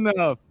you?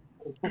 Enough.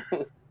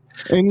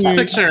 And you're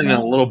picturing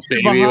a little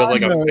baby with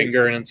like a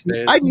finger in its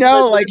face. I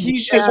know, like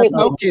he's just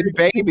poking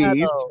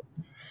babies.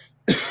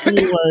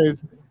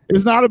 Anyways,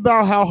 it's not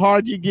about how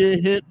hard you get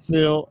hit,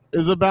 Phil.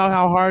 It's about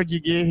how hard you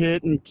get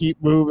hit and keep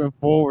moving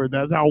forward.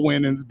 That's how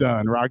winning's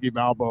done. Rocky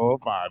Balboa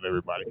 5,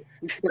 everybody.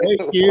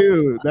 Thank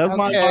you. That's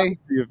my advice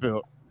for you,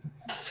 Phil.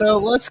 So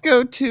let's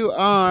go to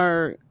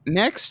our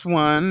next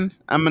one.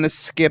 I'm gonna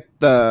skip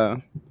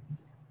that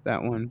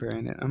one,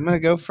 Brandon. I'm gonna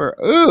go for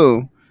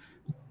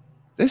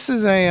this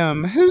is a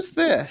who's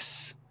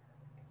this?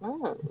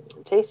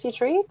 Tasty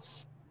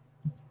Treats.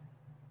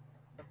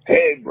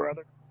 Hey,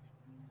 brother.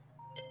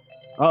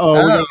 We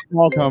got a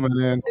call coming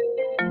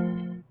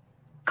in.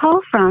 Call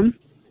from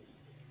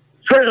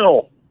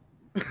Phil.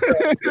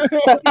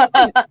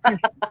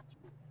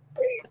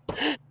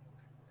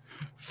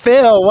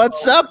 Phil,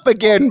 what's up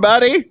again,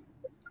 buddy?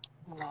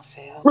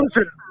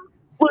 Listen.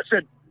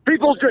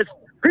 People just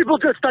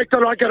think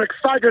that I get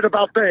excited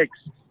about things,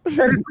 and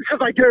it's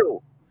because I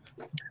do,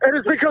 and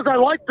it's because I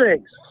like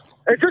things.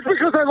 And just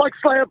because I like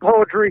slam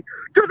poetry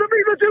doesn't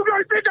mean that you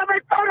guys think I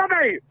make fun of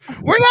me.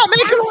 We're not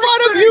making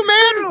fun of you,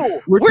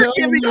 man. We're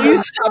giving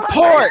you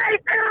support.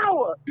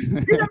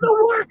 You have the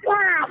worst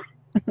laugh.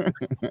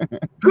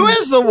 Who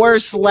has the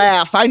worst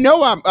laugh? I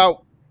know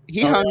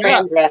he hung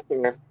up.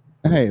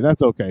 Hey,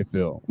 that's okay,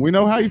 Phil. We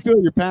know how you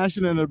feel. You're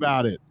passionate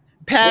about it.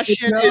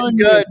 Passion We're is telling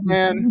good, you,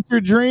 man. chase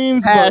your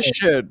dreams, bro.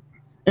 Passion.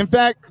 In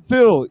fact,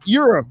 Phil,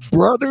 you're a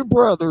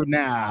brother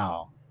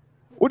now.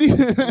 What do you,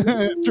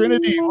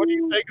 Trinity? What do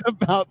you think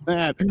about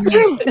that?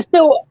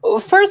 So,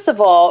 first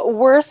of all,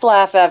 worst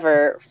laugh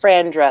ever,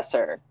 Fran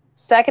Dresser.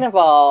 Second of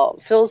all,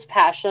 Phil's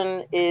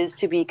passion is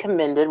to be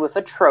commended with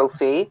a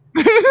trophy.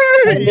 And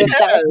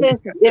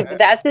if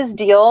that's his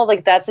deal,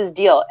 like that's his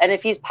deal. And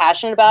if he's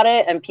passionate about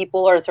it and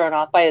people are thrown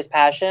off by his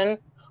passion,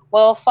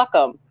 well, fuck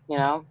him, you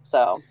know?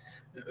 So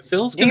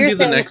Phil's do gonna your be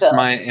the thing, next Phil.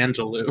 Maya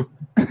Angelou.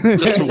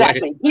 Just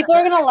Exactly. People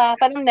are gonna laugh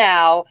at him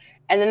now,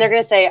 and then they're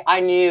gonna say, "I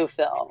knew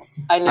Phil.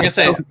 I knew." I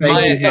say Phil.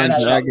 Maya He's on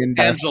Dragon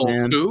Dust, Angel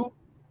man. who?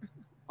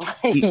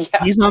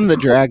 He's on the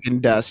Dragon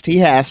Dust. He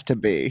has to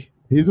be.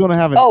 He's going to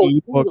have an Oh,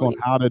 ebook on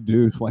how to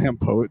do slam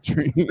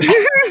poetry. But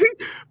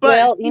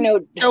Well, you know,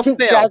 so Phil,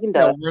 Dragon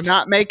Dust. we're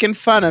not making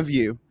fun of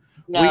you.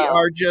 We No.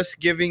 are just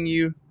giving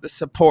you the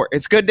support.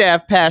 It's good to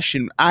have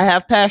passion. I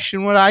have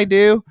passion what I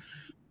do.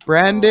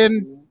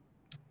 Brandon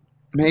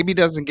maybe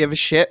doesn't give a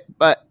shit,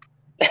 but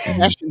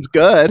passion's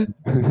good.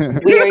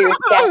 We are your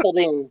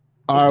scaffolding.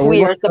 All right,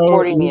 We we're are gonna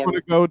supporting we're you. going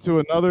to go to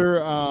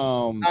another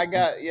I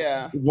got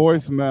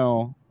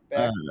voicemail.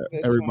 Back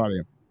this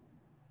Everybody.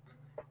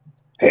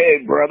 Hey,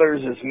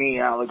 brothers, it's me,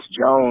 Alex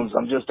Jones.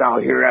 I'm just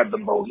out here at the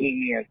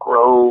Bohemian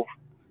Grove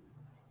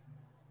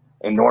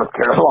in North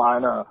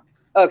Carolina.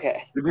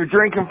 Okay. If you're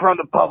drinking from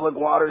the public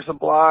water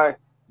supply,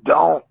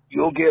 don't.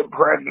 You'll get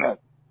pregnant.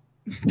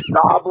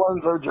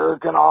 Goblins are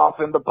jerking off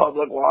in the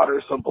public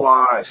water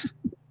supply.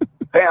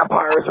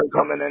 Vampires are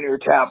coming in your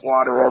tap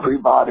water,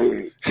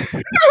 everybody.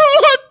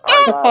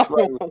 All right,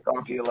 guys,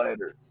 talk to you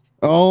later.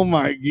 Oh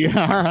my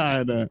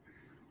God.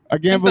 I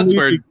can't that's believe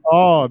where- he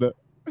called.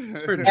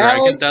 where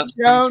Dragon Dust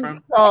comes from.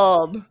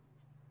 called.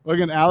 Look,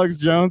 and Alex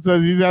Jones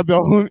says he's at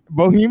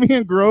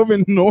Bohemian Grove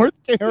in North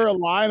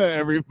Carolina,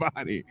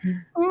 everybody.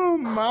 Oh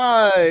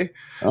my.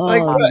 Oh,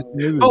 Like,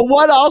 but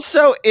what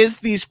also is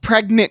these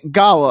pregnant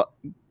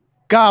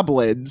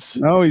goblins?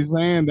 No, he's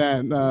saying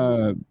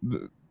that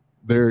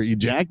they're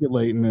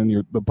ejaculating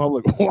in the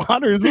public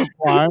water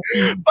supply.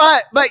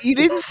 But you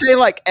didn't say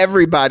like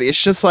everybody.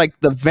 It's just like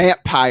the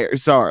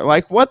vampires are.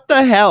 Like what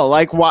the hell?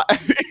 Like what?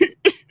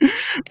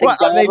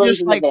 What are they goblins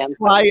just and like the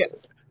flying?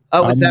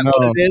 Oh, is I that know.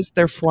 what it is?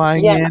 They're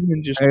flying Yeah. in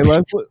and just. Hey,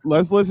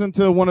 let's listen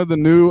to one of the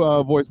new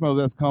voicemails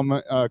that's come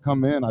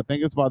in. I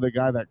think it's by the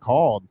guy that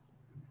called.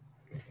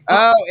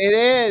 Oh, it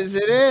is.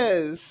 It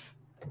is.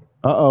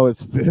 Uh-oh,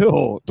 it's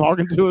Phil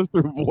talking to us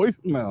through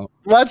voicemail.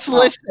 Let's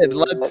listen.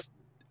 Let's.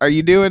 Are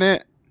you doing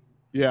it?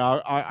 Yeah,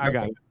 I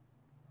got it.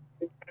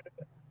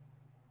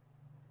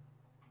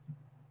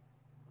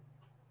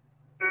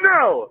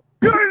 No,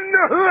 you don't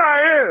know who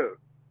I am.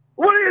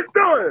 What are you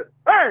doing?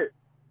 Hey,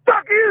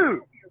 fuck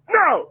you.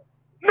 No,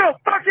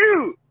 fuck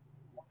you.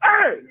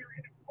 Hey,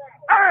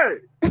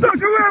 don't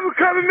you ever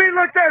come at me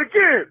like that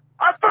again.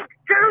 I'll fucking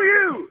kill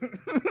you.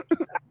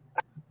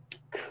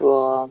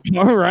 Cool.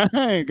 All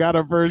right, got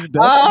our first.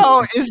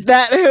 Oh, is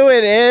that who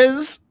it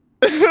is?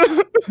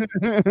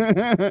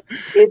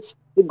 It's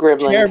the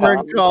Gremlin. Cameron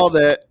Tom. called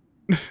it.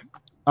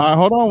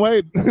 Hold on,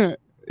 wait.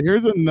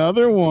 Here's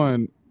another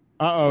one.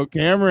 Uh-oh,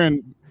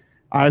 Cameron.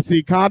 I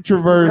see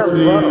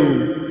controversy.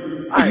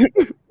 I'm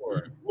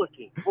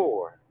looking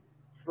for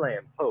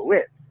slam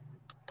poets,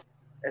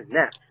 and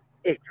that's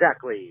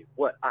exactly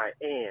what I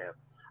am.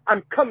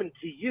 I'm coming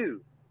to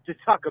you to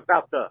talk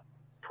about the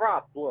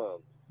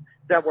problems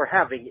that we're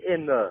having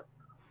in the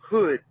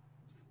hood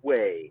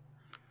way.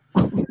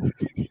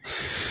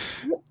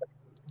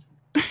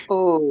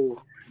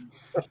 Oh.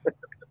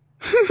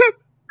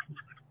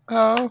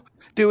 Oh,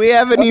 do we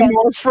have any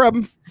more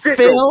from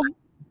Phil?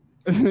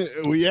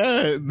 Well,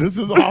 yeah, this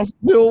is all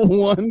still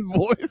one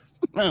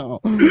voicemail.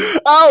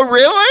 Oh,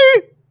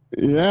 really?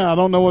 Yeah, I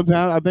don't know what's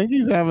happening. I think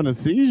he's having a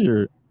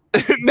seizure.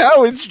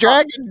 No, it's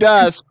Dragon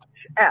Dust.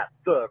 At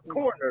the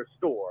corner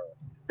store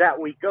that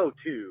we go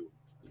to.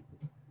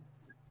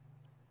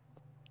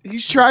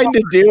 He's trying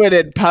to do it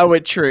in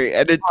poetry,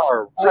 and it's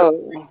Our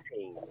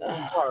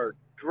our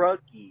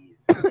druggies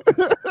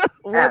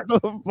What at the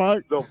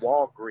fuck? the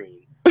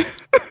Walgreens.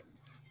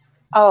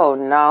 Oh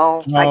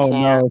no, I Oh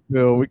can't. no,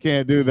 Phil, we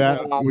can't do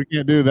that. No. We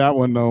can't do that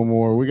one no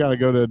more. We got to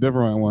go to a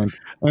different one.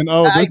 And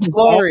this is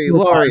Lori,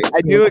 also by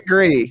I do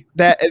agree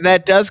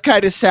that does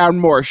kind of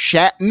sound more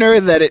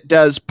Shatner than it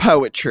does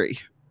poetry.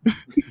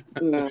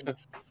 Mm.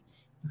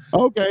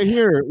 Okay,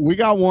 here we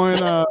got one.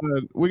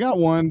 We got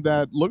one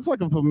that looks like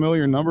a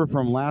familiar number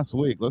from last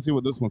week. Let's see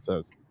what this one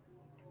says.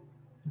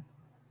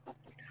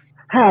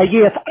 Hi,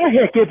 yes, I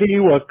had given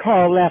you a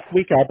call last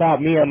week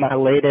about me and my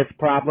latest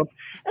problem,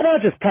 and I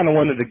just kind of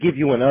wanted to give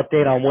you an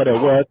update on what it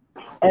was.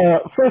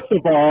 First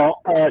of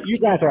all, you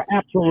guys are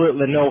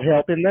absolutely no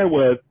help, and there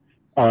was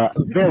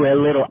very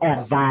little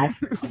advice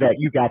that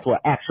you guys were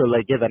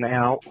actually giving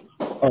out.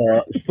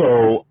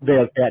 So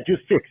there's that.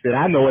 Just fix it.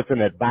 I know it's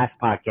an advice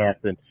podcast,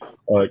 and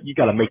you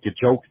got to make your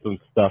jokes and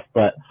stuff,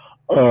 but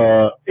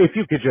if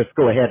you could just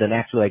go ahead and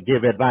actually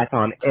give advice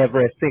on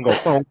every single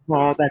phone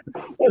call that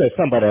if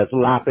somebody's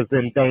life is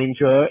in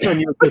danger, and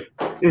you're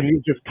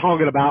just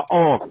talking about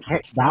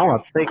cake. Now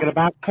I'm thinking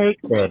about cake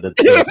there.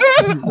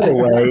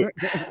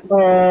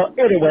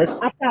 Anyways,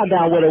 I found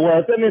out what it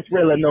was, and it's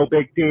really no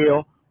big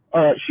deal.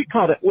 She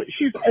called it.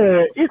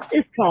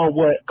 It's called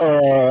what?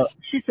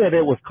 She said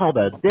it was called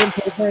a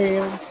dental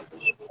van.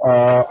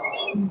 I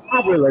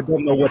really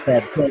don't know what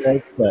that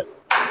does, but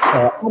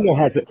I know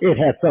it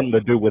has something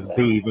to do with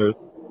beavers.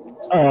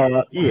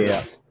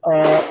 Yeah.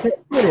 But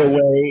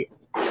anyway,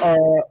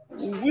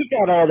 we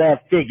got all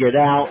that figured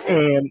out,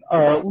 and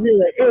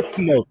really, it's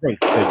no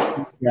thanks to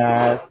you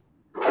guys.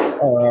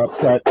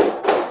 But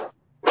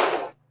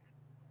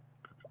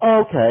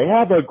okay,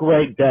 have a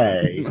great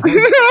day.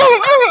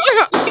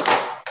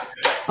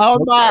 Oh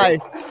my.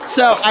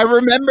 So I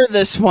remember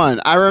this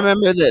one. I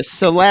remember this.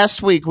 So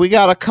last week we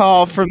got a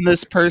call from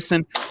this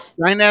person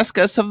trying to ask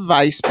us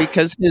advice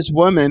because his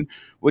woman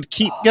would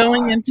keep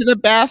going into the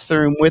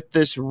bathroom with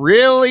this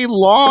really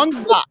long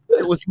box.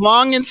 It was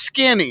long and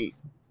skinny.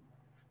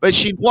 But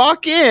she'd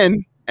walk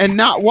in and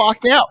not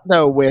walk out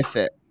though with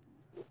it.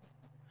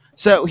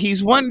 So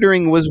he's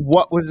wondering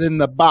what was in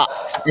the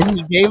box. And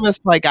he gave us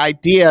like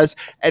ideas,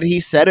 and he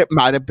said it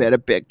might have been a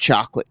big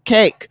chocolate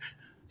cake.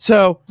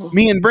 So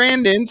me and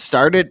Brandon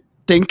started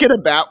thinking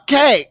about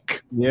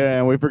cake. Yeah,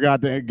 and we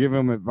forgot to give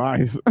him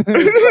advice. What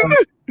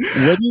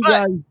do you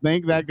guys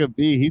think that could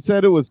be? He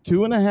said it was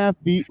 2.5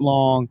 feet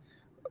long,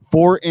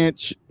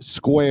 4-inch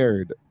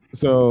squared.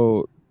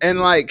 So,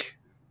 and like,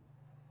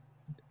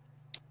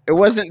 it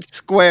wasn't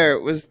square,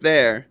 it was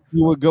there.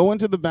 You would go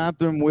into the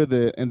bathroom with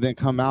it and then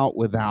come out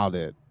without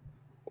it.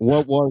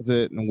 What was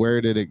it and where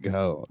did it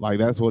go? Like,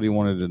 that's what he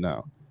wanted to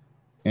know.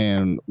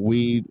 And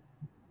we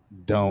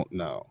don't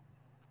know.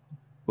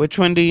 Which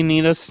one do you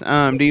need us?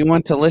 Do you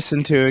want to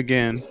listen to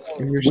again?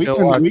 We can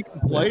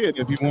play it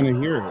if you want to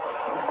hear it.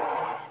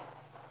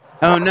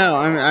 Oh no,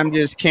 I'm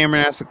just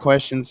Cameron asked a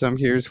question, so I'm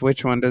curious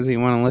which one does he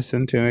want to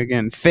listen to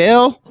again?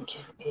 Phil,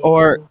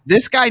 or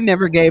this guy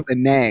never gave a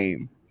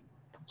name.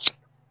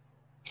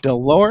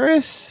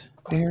 Dolores,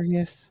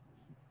 Darius.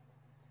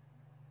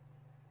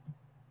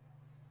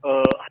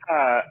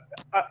 Hi.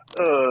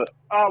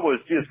 I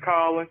was just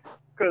calling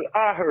because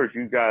I heard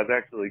you guys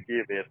actually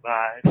give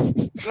advice,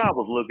 and I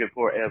was looking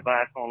for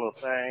advice on a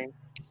thing.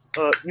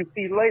 You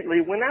see,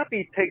 lately, when I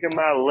be taking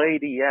my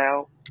lady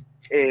out,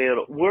 and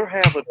we're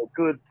having a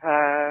good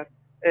time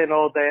and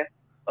all that,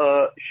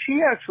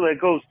 she actually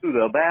goes to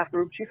the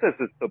bathroom. She says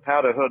it's to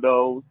powder her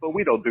nose, but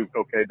we don't do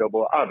cocaine no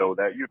more. I know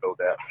that. You know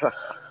that.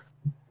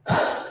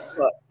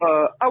 But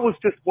I was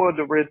just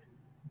wondering,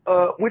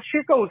 when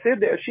she goes in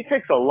there, she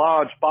takes a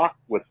large box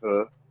with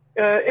her.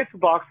 It's a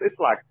box, it's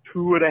like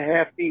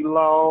 2.5 feet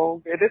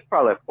long, and it's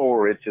probably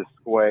 4 inches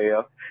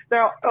square.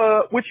 Now,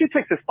 when she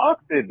takes this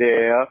box in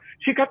there,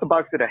 she got the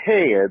box in her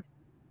hand,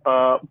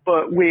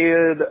 but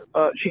when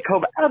she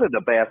come out of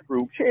the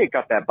bathroom, she ain't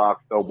got that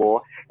box no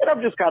more. And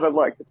I'm just kind of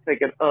like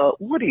thinking,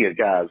 what do you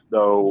guys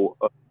know?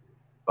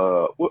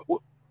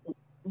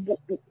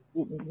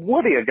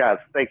 What are you guys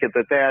thinking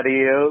that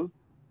is?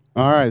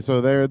 All right,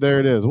 so there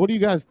it is. What do you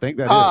guys think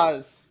that is?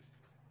 Pause.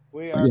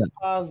 We are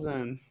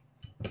pausing.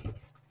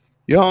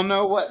 Y'all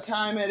know what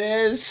time it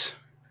is?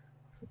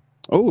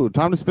 Oh,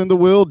 time to spin the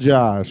wheel,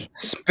 Josh.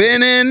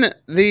 Spinning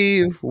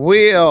the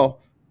wheel.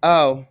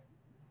 Oh.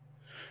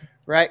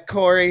 Right,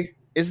 Corey?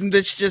 Isn't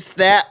this just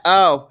that?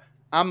 Oh.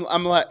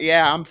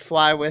 I'm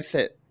fly with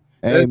it.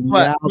 That's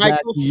what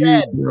Michael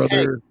said.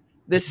 Hey,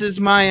 this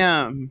is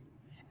my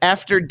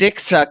after dick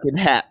sucking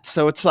hat.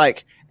 So it's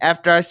like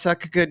after I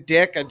suck a good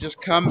dick, I just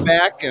come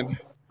back and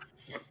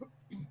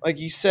like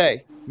you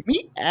say,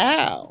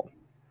 meow.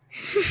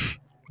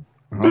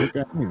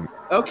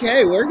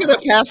 Okay, we're gonna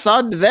pass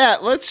on to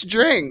that. Let's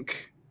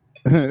drink.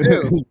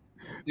 Did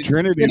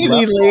Trinity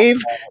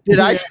leave? Did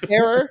I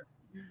scare her?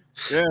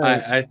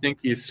 Yeah, I think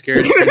you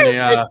scared Trinity.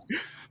 I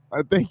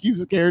think you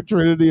scared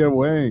Trinity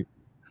away.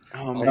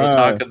 Oh man,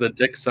 talk of the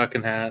dick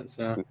sucking hat.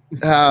 So,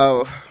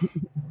 oh,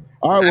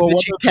 all right. Well,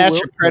 what Catch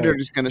a Predator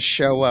is gonna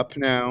show up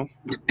now.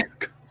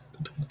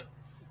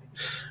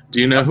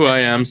 Do you know who I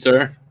am,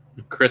 sir?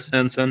 Chris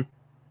Henson.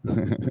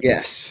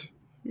 Yes.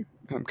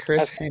 I'm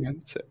Chris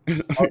Hansen.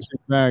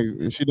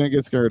 She didn't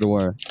get scared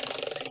away.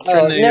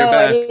 Oh, no,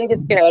 I didn't get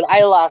scared.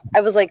 I lost.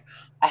 I was like,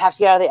 I have to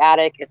get out of the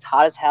attic. It's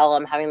hot as hell.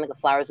 I'm having like a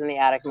flowers in the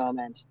attic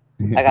moment.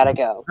 I gotta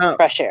go. Oh.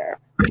 Fresh air.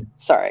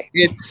 Sorry.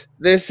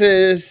 This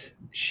is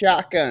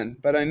shotgun,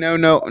 but I know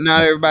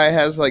not everybody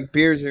has like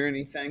beers or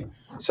anything.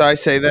 So I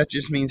say that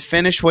just means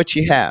finish what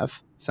you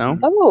have.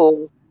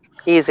 So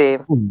easy.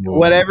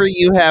 Whatever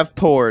you have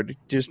poured,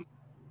 just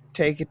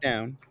take it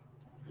down.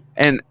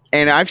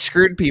 And I've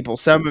screwed people.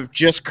 Some have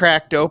just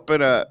cracked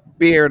open a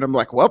beer, and I'm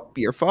like, well,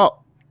 your fault.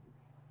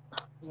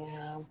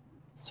 Yeah,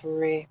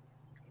 sorry.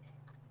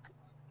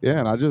 Yeah,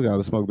 and I just got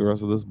to smoke the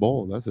rest of this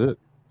bowl. That's it.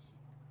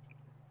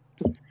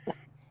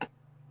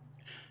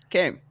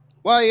 Okay.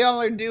 While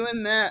y'all are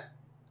doing that,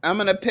 I'm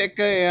gonna pick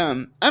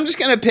I'm just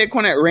gonna pick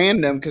one at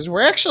random because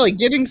we're actually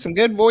getting some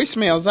good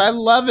voicemails. I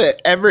love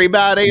it,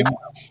 everybody.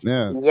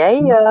 Yeah.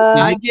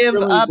 I give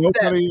Really, up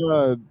that.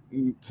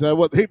 nobody said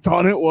what they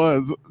thought it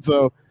was.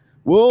 So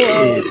we'll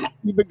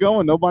keep it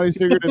going. Nobody's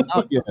figured it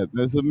out yet.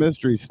 There's a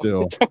mystery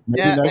still. Maybe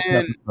Yeah, next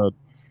and episode.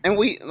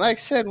 we, like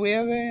I said, we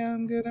have a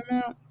good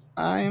amount.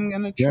 I am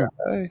gonna try.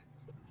 Yeah.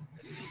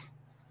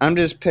 I'm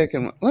just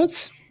picking one.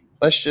 Let's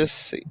just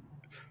see.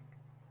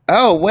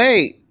 Oh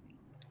wait.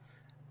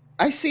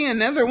 I see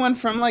another one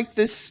from like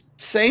this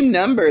same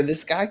number.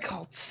 This guy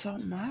called so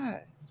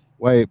much.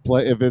 Wait,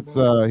 play if it's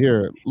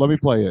here. Let me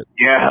play it.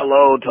 Yeah,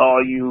 hello to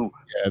all you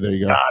Yeah, there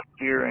you go.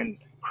 God-fearing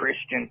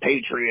Christian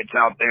patriots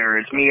out there.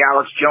 It's me,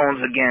 Alex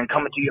Jones, again,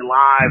 coming to you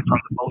live from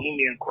the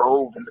Bohemian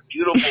Grove in the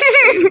beautiful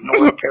state of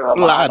North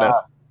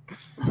Carolina.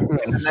 In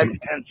the next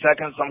 10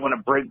 seconds, I'm going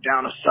to break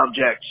down a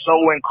subject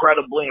so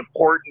incredibly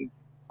important,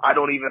 I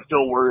don't even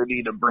feel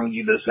worthy to bring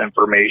you this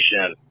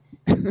information.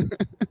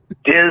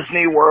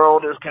 Disney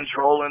World is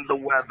controlling the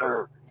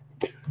weather.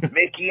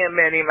 Mickey and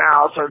Minnie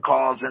Mouse are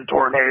causing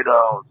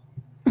tornadoes.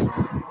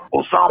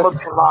 Osama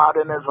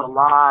bin Laden is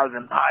alive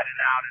and hiding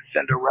out in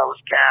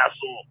Cinderella's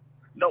castle.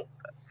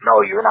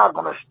 No, you're not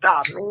going to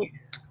stop me.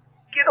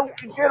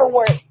 Get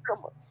away.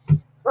 Come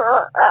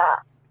on.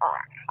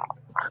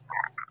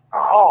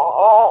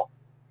 Oh.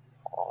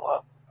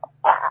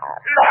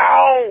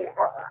 No.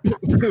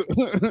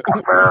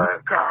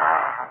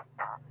 America.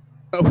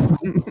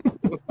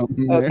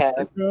 Okay.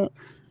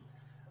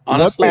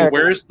 Honestly, What the-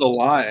 where's the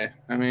lie?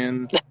 I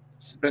mean,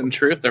 spitting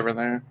truth over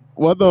there.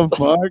 What the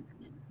fuck?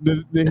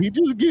 Did he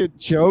just get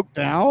choked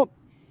out?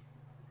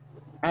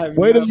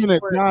 Wait a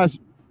minute, gosh.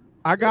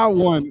 I got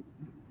one.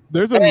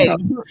 There's Hey,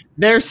 another.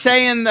 they're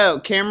saying though,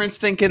 Cameron's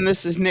thinking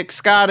this is Nick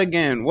Scott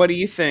again. What do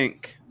you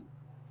think?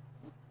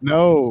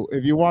 No,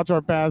 if you watch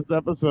our past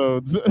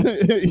episodes,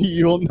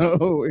 you'll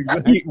know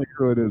exactly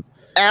who it is.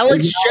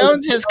 Alex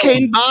Jones has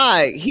came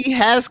by. He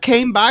has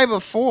came by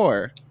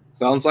before.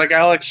 Sounds like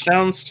Alex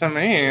Jones to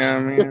me. I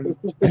mean,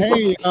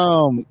 Hey,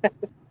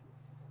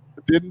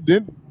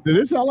 did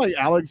it sound like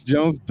Alex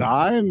Jones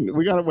dying?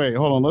 We gotta wait.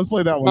 Hold on. Let's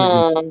play that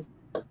one again.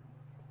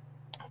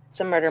 It's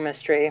a murder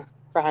mystery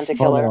for Hunt a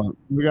Hold Killer. on.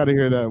 We gotta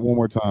hear that one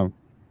more time.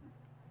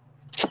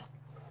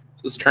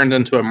 this turned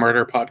into a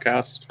murder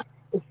podcast.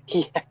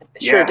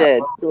 Sure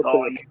did. To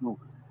all you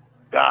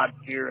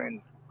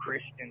God-fearing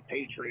Christian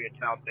patriots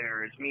out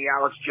there. It's me,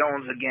 Alex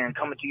Jones, again,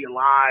 coming to you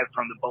live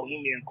from the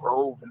Bohemian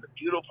Grove in the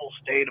beautiful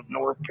state of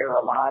North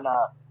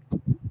Carolina.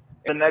 In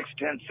the next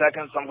 10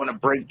 seconds, I'm going to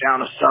break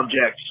down a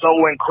subject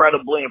so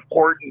incredibly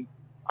important,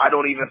 I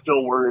don't even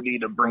feel worthy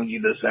to bring you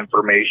this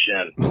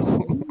information.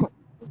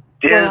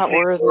 Disney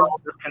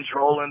World is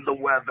controlling the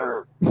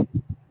weather.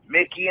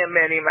 Mickey and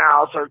Minnie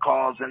Mouse are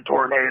causing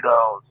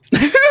tornadoes.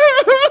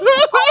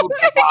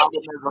 Osama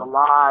is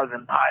alive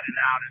and hiding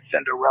out in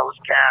Cinderella's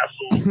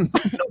castle.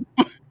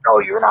 No,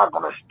 you're not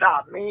going to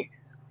stop me.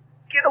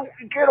 Get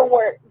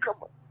away. Come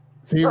on.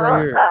 See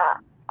right here.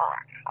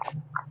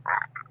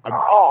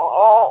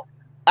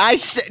 I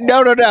said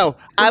no.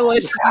 I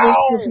listened to this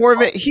before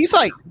of it. He's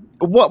like,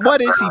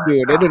 what is he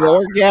doing? An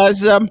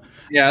orgasm?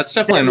 Yeah, it's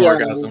definitely an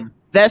orgasm.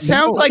 That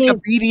sounds like a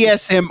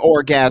BDSM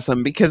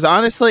orgasm because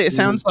honestly, it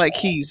sounds like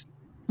he's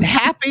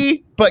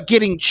happy but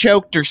getting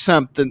choked or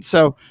something.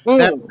 So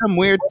that's some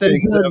weird thing.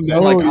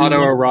 Like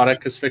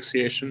autoerotic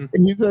asphyxiation.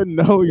 He said,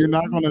 "No, you're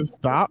not going to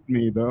stop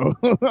me, though."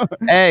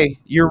 Hey,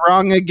 you're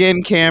wrong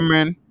again,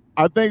 Cameron.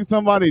 I think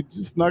somebody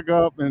just snuck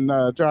up and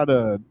tried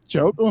to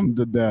choke him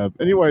to death.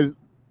 Anyways,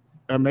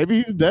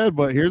 maybe he's dead,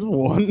 but here's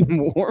one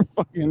more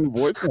fucking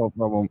voicemail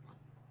from him.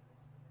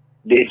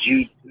 Did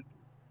you?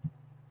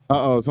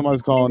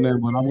 Somebody's calling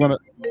in, but I'm gonna.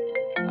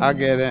 I'll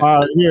get it.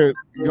 Here,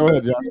 go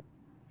ahead, Josh.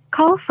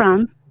 Call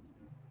from.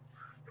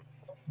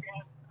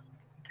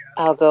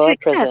 I'll go to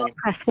prison.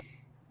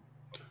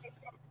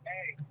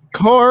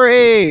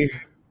 Corey.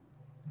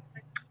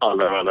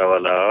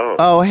 Hello.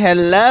 Oh,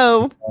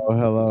 hello.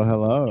 Oh,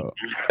 hello.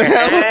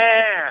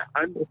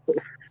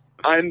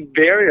 I'm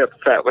very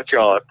upset with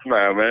y'all at the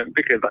moment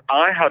because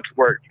I had to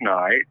work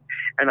tonight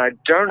and I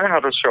don't know how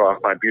to show off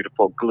my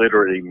beautiful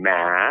glittery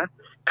mask.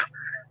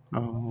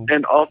 Oh.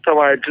 And also,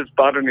 I just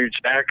bought a new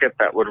jacket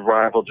that would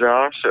rival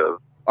Josh's.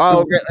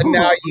 Oh,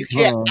 no, you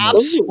can't. I'm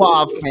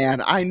suave,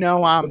 man. I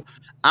know I'm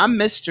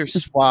Mr.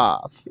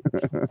 Suave.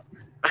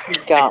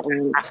 Got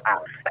me.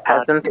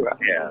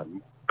 Yeah.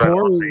 But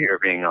also you're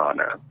being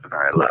honest, and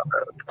I love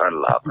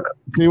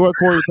it. See what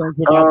Corey thinks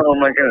about. Oh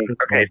my goodness.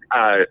 Okay.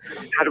 How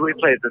do we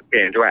play this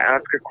game? Do I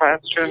ask a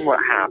question? What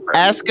happens?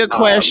 Ask a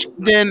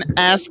question,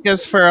 ask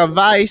us for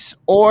advice,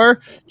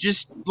 or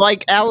just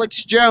like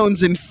Alex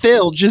Jones and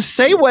Phil, just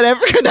say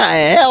whatever the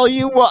hell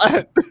you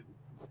want.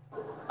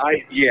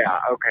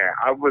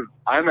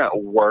 I'm at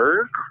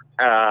work,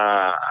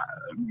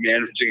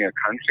 managing a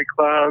country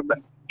club,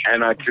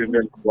 and I tuned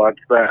in to watch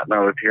that, and I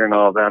was hearing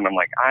all that, and I'm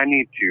like, I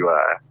need to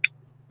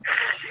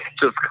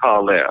just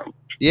call in.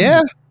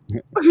 Yeah.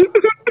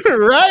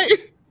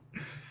 Right.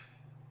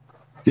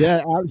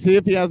 Yeah, see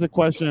if he has a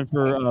question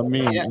for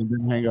me, Yeah. and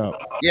then hang up.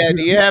 Yeah,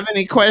 do you have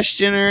any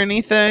question or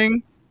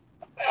anything?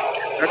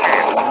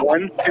 Okay,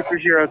 one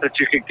superhero that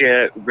you could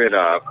get rid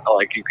of,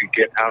 like you could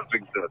get out of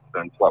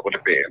existence, what would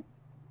it be?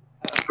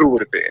 Who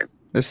would it be?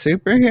 The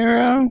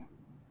superhero?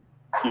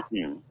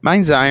 Mm-hmm.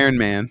 Mine's Iron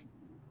Man.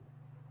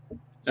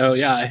 Oh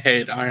yeah, I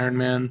hate Iron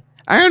Man.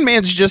 Iron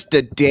Man's just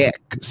a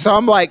dick. So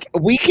I'm like,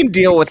 we can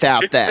deal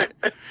without that.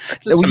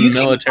 Just some You can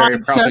military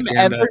find some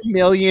propaganda. other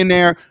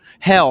millionaire.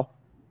 Hell,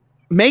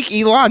 make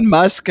Elon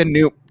Musk a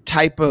new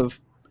type of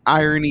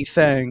irony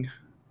thing.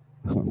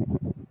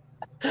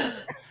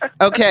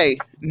 Okay,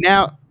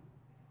 now.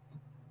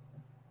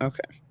 Okay.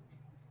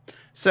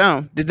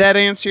 So, did that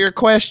answer your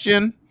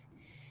question?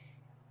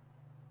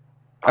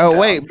 Oh,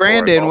 wait,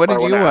 Brandon, what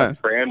did you want?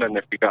 Brandon,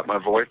 if you got my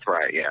voice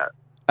right yet.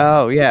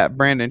 Oh, yeah,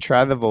 Brandon,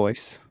 try the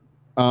voice.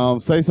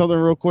 Say something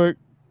real quick.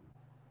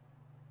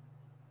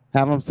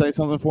 Have him say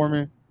something for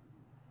me.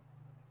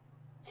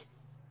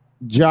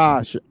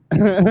 Josh,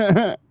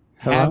 have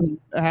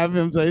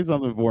him say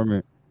something for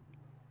me.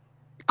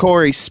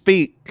 Corey,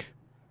 speak.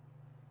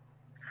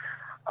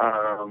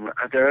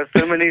 There are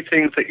so many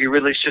things that you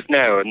really should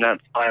know, and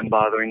that's why I'm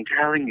bothering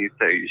telling you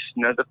so. You should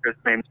know the first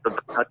names of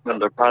the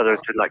Putmiller brothers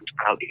who like to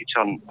pile each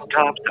on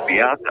top of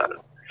the other.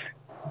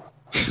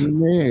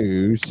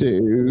 No, so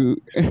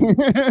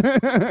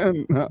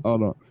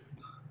hold on.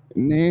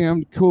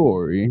 Named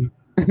Corey.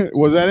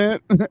 Was that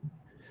it?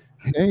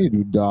 Hey,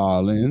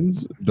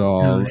 darlings.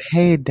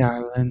 Hey,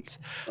 darlings.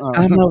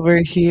 I'm over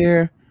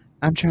here.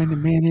 I'm trying to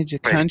manage a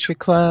country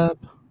club.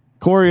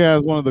 Corey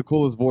has one of the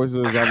coolest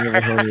voices I've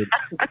ever heard.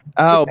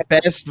 Oh,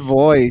 best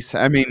voice.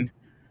 I mean,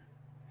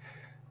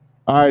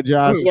 all right,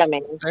 Josh. Yeah,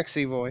 man.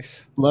 Sexy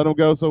voice. Let him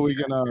go so we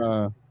can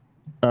answer.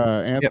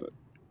 Yep.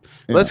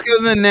 Let's go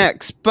to the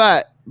next.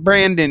 But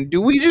Brandon, do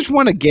we just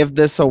want to give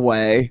this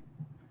away?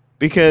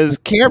 Because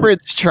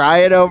Cameron's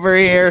trying over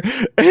here,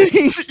 and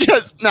he's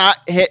just not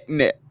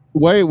hitting it.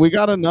 Wait, we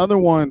got another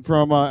one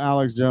from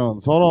Alex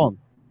Jones. Hold on.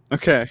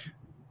 Okay.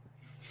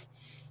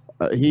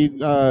 He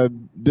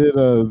did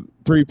a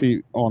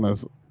three-peat on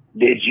us.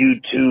 Did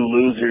you two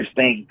losers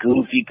think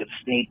Goofy could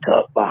sneak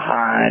up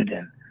behind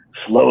and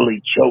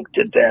slowly choke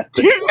to death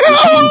in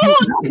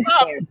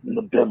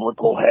the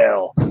biblical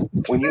hell?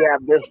 When you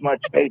have this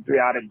much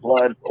patriotic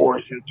blood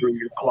coursing through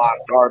your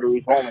clogged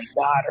arteries, only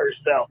God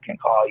herself can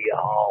call you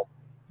home.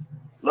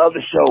 Love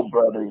the show,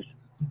 brothers.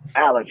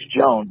 Alex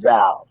Jones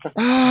out.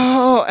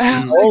 Oh,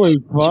 Alex Holy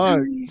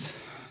fuck.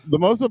 The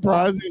most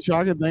surprising,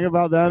 shocking thing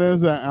about that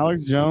is that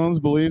Alex Jones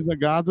believes that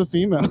God's a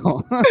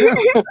female.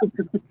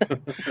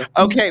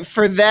 Okay,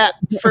 for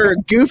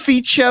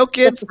Goofy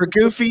choking,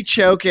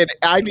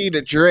 I need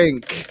a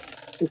drink.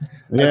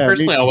 Yeah,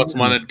 Personally, I me always too.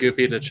 wanted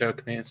Goofy to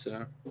choke me.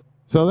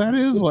 So that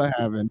is what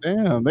happened.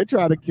 Damn, they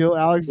tried to kill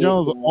Alex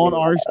Jones on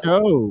our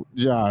show,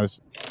 Josh.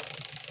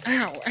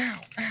 Ow, ow,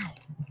 ow.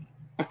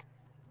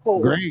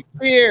 Great.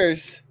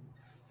 Cheers.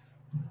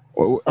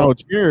 Oh,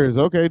 cheers.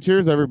 Okay,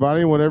 cheers,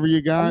 everybody. Whatever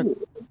you got.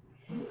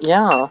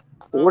 Yeah.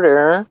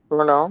 Order.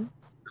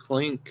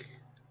 Clink.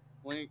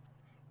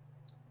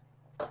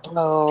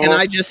 Oh.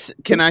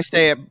 Can I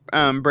say it,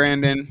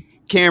 Brandon?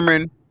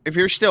 Cameron, if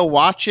you're still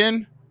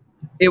watching,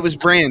 it was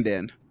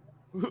Brandon.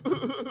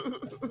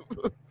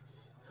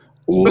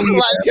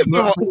 Ooh, yeah,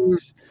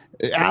 brothers.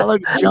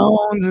 Alex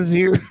Jones is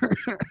here.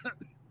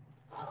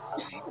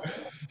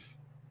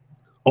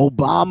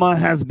 Obama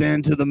has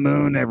been to the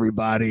moon,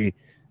 everybody.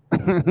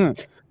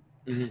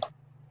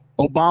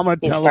 Obama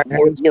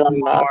teleports to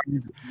Mars.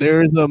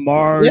 There is a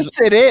Mars.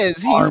 Yes, it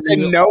is. He army said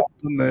no. on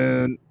the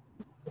moon.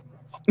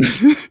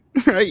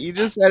 Right, you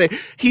just said it.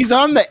 He's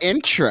on the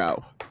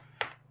intro.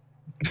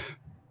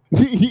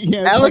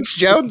 Yeah, Alex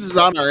Jones is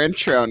on our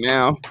intro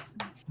now.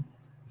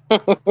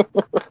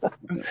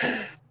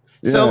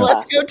 So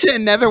let's go to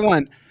another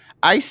one.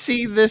 I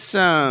see this.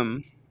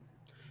 There's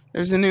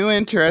a new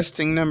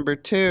interesting number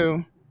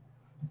 2.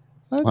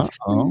 Let's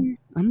see.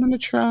 I'm gonna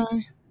try.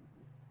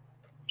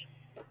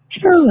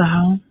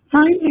 Hello,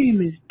 my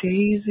name is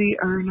Daisy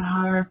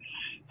Earnhardt,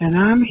 and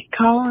I'm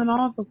calling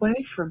all the way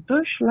from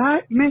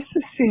Bushlight,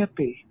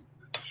 Mississippi.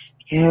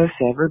 Yes,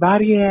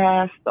 everybody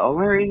asked. The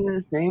only reason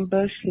it's named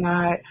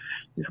Bushlight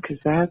is because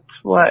that's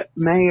what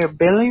Mayor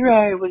Billy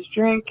Ray was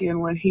drinking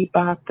when he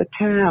bought the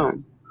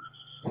town.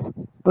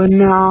 But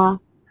no,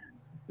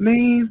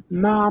 me,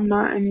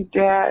 Mama, and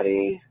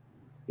Daddy,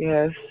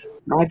 yes,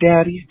 my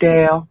daddy's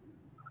Dale,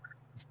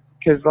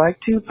 because like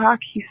Tupac,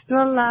 he's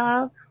still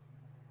alive.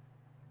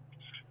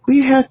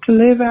 We had to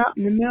live out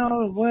in the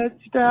middle of the woods,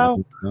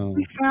 though.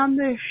 We found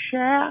this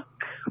shack,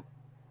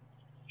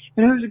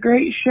 and it was a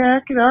great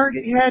shack. It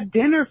already had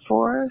dinner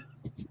for us.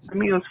 I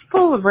mean, it was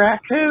full of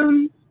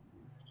raccoons.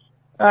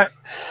 But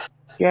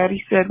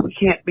Daddy said we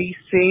can't be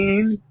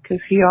seen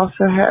because he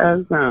also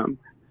has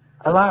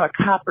a lot of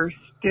copper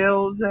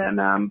stills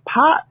and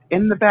pot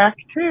in the back,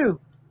 too.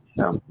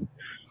 So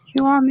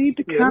you all need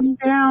to come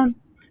down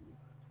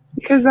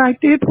because I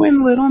did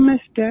win Little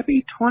Miss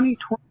Debbie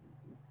 2020.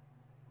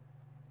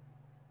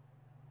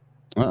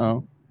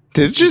 Uh-oh.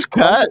 Did it just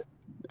cut?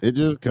 It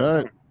just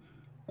cut.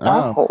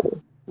 Oh,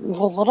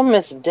 well, little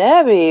Miss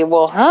Debbie.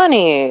 Well,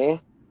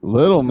 honey.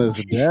 Little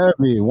Miss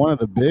Debbie, one of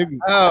the big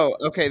Oh,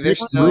 okay. There's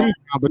big still. three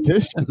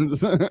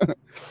competitions.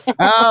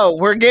 Oh,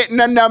 we're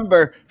getting a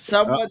number.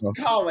 Someone's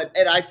calling,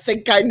 and I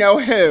think I know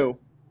who.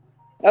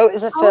 Oh,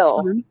 is it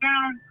Phil?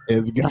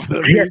 It's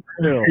gotta be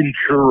Phil.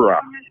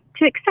 Ventura.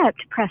 To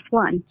accept, press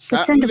 1. To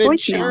Something send a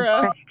Ventura. voicemail,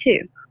 press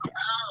 2.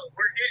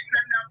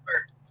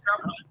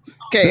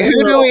 Okay,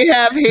 who do we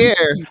have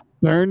here?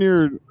 Turn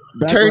your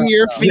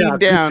feed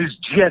down. This is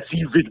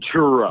Jesse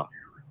Ventura.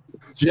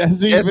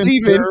 Jesse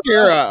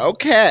Ventura.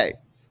 Okay.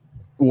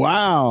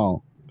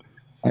 Wow.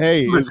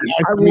 Hey, it's Listen,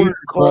 nice I to meet want you,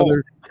 to call brother.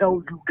 and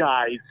tell you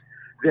guys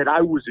that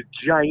I was a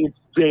giant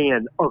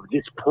fan of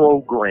this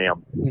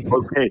program.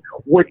 Okay,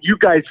 what you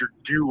guys are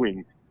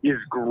doing is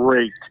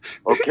great.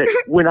 Okay,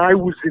 when I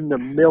was in the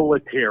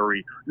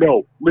military,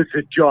 no,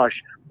 listen, Josh.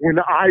 When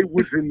I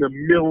was in the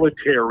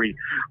military,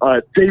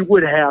 they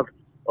would have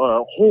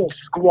whole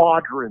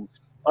squadrons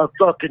of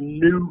fucking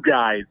new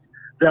guys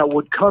that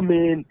would come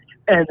in,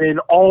 and then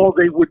all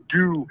they would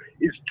do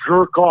is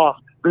jerk off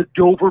the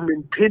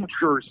Doberman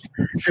pinchers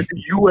that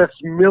the U.S.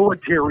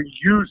 military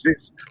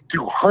uses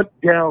to hunt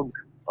down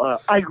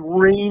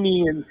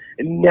Iranian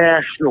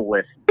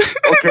nationalists.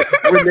 Okay,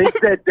 when they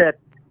said that,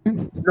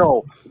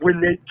 no,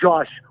 when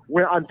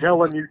I'm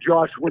telling you,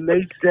 Josh, when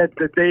they said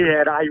that they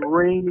had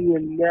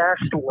Iranian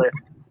nationalists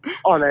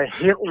on a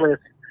hit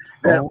list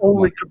that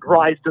only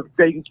comprised of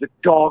things that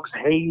dogs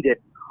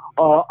hated,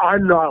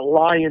 I'm not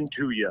lying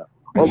to you.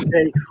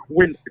 Okay,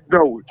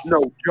 no,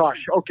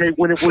 Josh. Okay,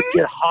 when it would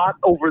get hot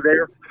over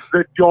there,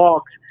 the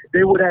dogs,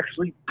 they would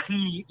actually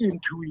pee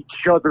into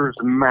each other's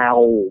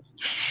mouths.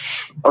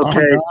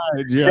 Okay,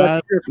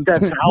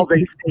 that's how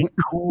they stay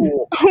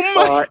cool.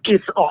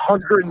 It's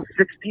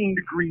 116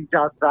 degrees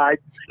outside.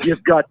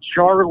 You've got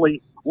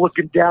Charlie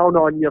looking down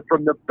on you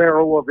from the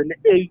barrel of an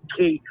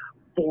AK-47.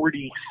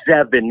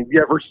 Have you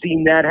ever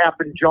seen that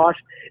happen,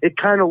 Josh? It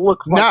kind of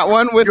looks like Not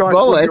one with Josh,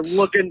 bullets.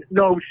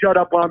 No, shut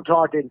up! I'm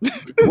talking.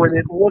 When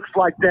it looks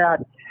like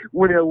that,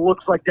 it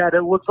looks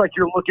like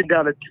you're looking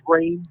down a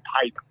drain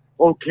pipe.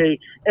 Okay,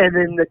 and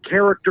then the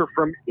character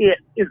from It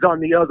is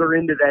on the other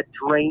end of that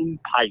drain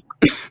pipe.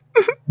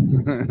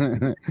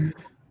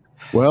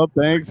 Well,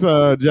 thanks,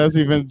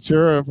 Jesse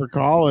Ventura, for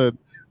calling.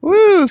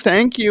 Woo!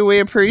 Thank you. We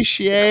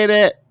appreciate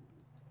it.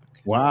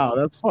 Wow,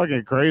 that's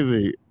fucking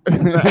crazy.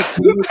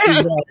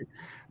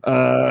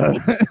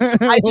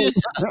 I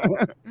just.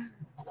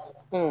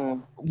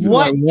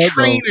 What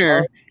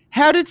trainer?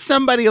 How did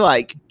somebody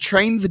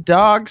train the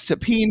dogs to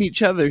pee in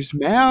each other's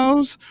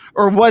mouths,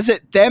 or was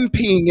it them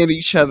peeing in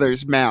each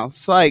other's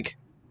mouths? I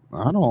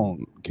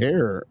don't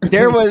care.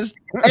 There was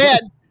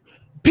Ed.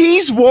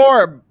 Pee's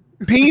warm.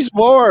 Pee's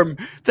warm.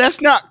 That's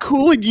not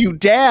cooling you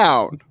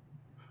down.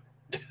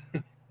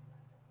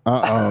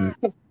 I'm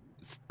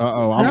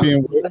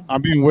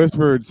being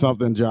whispered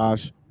something,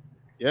 Josh.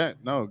 Yeah,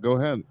 no, go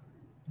ahead.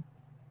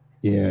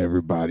 Yeah,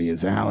 everybody,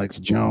 it's Alex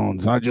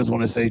Jones. I just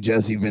want to say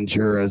Jesse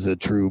Ventura is a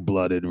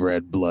true-blooded,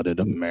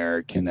 red-blooded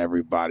American.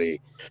 Everybody,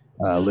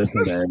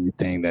 listen to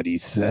everything that he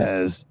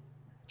says.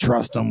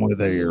 Trust him with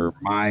your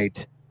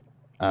might.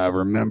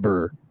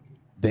 Remember,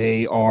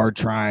 they are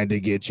trying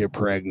to get you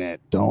pregnant.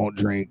 Don't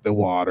drink the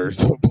water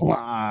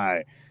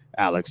supply.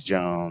 Alex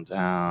Jones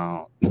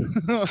out.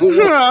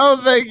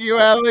 Oh, thank you,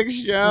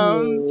 Alex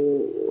Jones.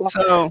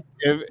 So,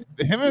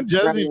 him and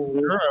Jesse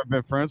Ventura have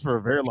been friends for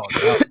a very long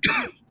time.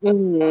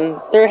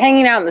 They're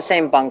hanging out in the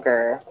same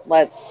bunker.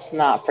 Let's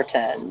not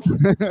pretend.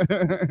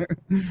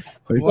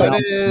 What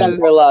is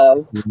bunker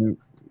love?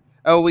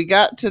 Oh, we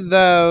got to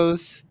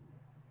those.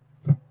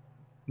 I'm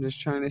just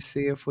trying to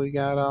see if we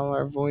got all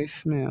our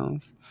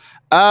voicemails.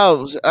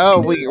 Oh,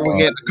 we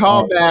get the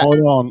call back.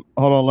 Hold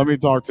on. Let me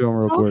talk to him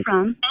real quick.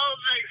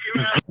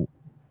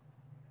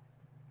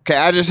 Okay,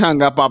 I just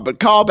hung up on, but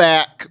call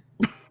back.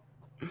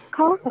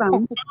 Call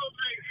from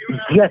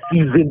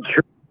Jesse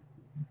Ventura.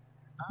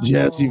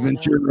 Jesse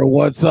Ventura,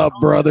 what's up,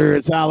 brother?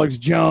 It's Alex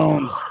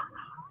Jones.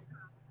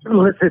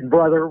 Listen,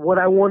 brother, what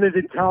I wanted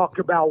to talk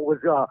about was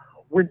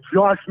when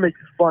Josh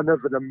makes fun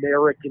of an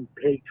American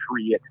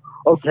patriot,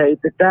 okay,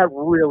 that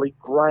really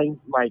grinds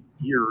my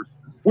gears.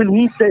 When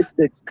he says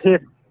that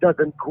piss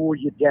doesn't cool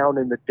you down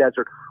in the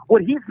desert,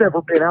 what he's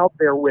never been out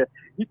there with,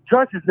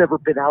 Josh has never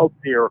been out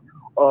there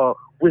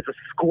with a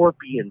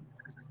scorpion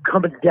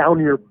coming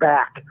down your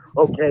back,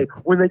 okay?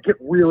 When they get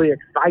really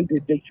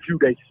excited, they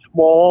shoot a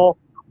small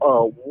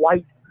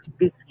white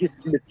viscous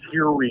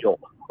material,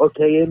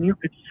 okay, and you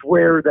could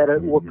swear that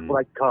it looks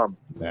like cum.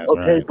 That's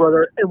okay, right.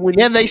 brother. And when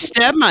they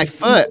stabbed my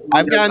foot.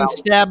 I've gotten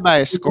stabbed by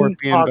a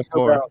scorpion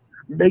before.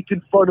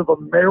 Making fun of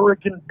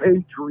American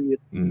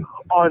patriots in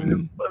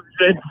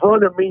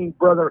front of me,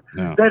 brother.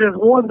 No. That is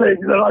one thing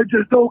that I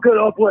just don't get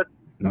up with,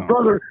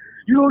 brother.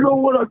 You don't know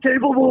what I'm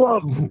capable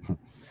of.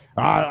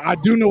 I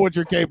do know what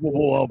you're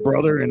capable of,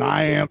 brother, and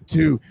I am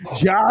too.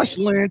 Josh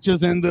Lynch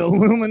is in the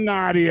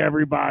Illuminati,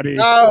 everybody.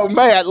 Oh,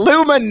 man.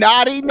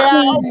 Illuminati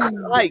now?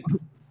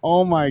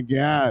 Oh, my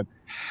God.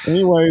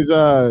 Anyways,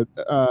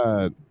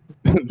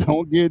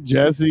 don't get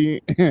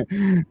Jesse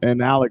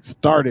and Alex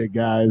started,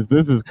 guys.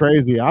 This is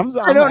crazy. I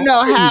don't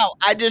know how.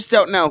 I just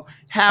don't know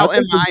how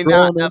am I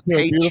not a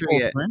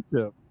patriot?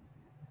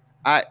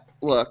 I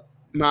look,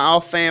 my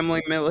all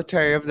family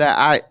military of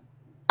that.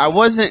 I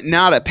wasn't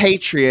not a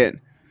patriot.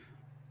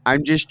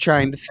 I'm just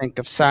trying to think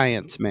of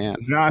science, man.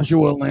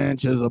 Joshua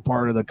Lynch is a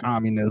part of the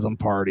Communism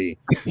Party.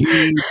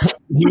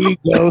 He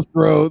goes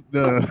through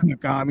the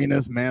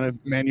Communist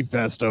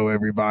Manifesto,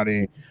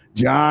 everybody.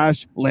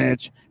 Josh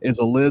Lynch is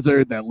a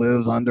lizard that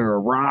lives under a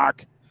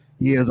rock.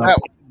 He is a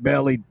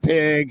bellied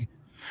pig.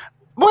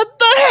 What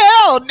the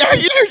hell? Now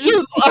you're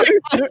just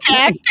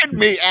attacking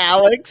me,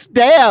 Alex.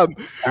 Damn.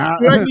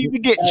 Do I need to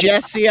get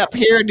Jesse up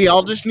here? Do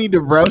y'all just need to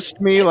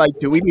roast me? Like,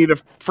 do we need a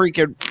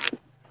freaking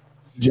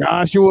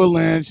Joshua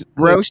Lynch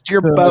roast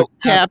your boat,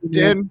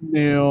 Captain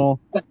Neil?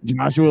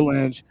 Joshua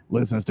Lynch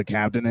listens to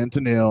Captain and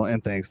Tennille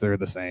and thinks they're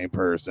the same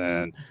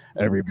person.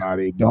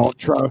 Everybody, don't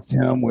trust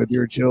him with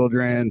your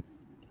children.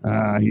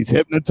 He's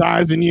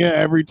hypnotizing you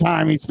every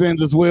time he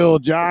spins his wheel.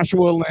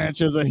 Joshua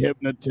Lynch is a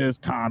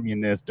hypnotist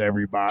communist,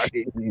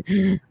 everybody.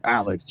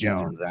 Alex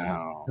Jones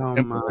out. Oh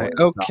my.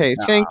 Okay,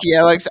 thank you,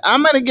 Alex.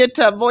 I'm going to get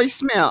to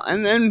voicemail,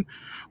 and then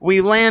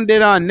we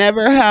landed on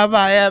Never Have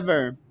I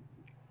Ever.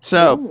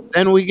 So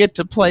then we get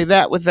to play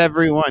that with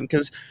everyone,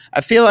 because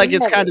I feel like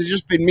it's kind of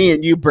just been me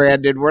and you,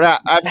 Brandon.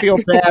 I feel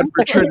bad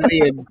for Trinity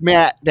and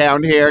Matt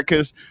down here,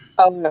 because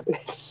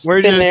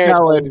we're just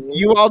telling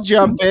you all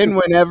jump in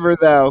whenever,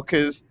 though,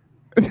 because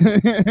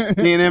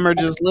me and him are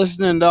just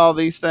listening to all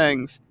these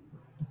things.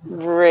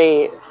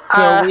 Great.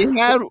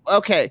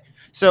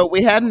 So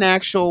we had an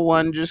actual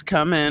one just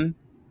come in.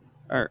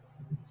 Or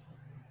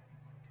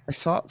I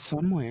saw it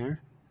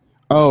somewhere.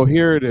 Oh,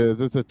 here it is.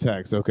 It's a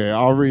text. Okay,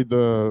 I'll read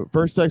the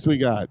first text we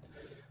got.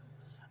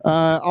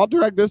 I'll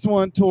direct this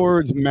one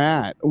towards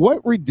Matt.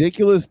 What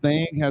ridiculous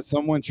thing has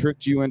someone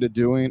tricked you into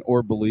doing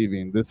or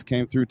believing? This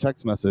came through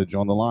text message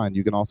on the line.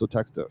 You can also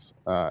text us,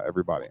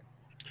 everybody.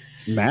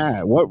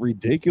 Matt, what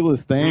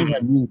ridiculous thing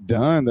have you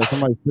done that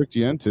somebody tricked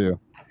you into?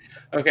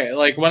 Okay,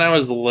 like when I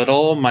was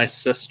little, my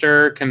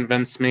sister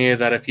convinced me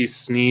that if you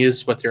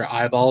sneeze with your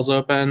eyeballs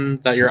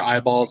open, that your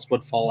eyeballs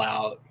would fall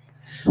out.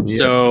 Yeah.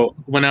 So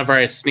whenever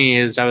I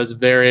sneezed, I was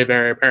very,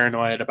 very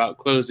paranoid about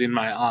closing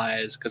my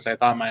eyes because I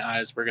thought my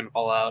eyes were going to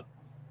fall out.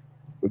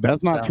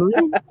 That's not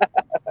true?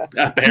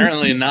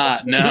 Apparently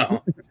not,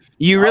 no.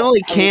 You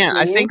really can't.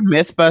 I think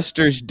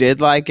Mythbusters did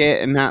like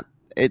it, and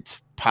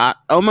it's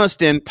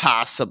almost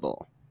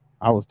impossible.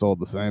 I was told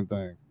the same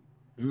thing.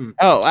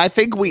 Oh, I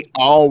think we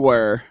all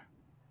were.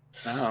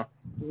 Oh.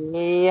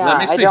 Yeah, That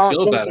makes me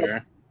feel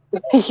better.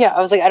 Yeah,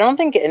 I was like, I don't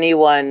think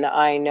anyone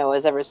I know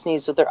has ever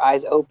sneezed with their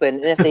eyes open.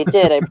 And if they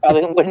did, I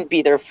probably wouldn't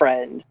be their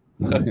friend.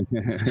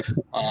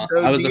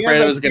 I was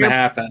afraid it was going to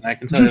happen. I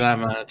can tell you that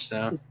much.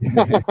 So,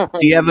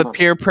 do you have a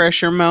peer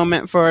pressure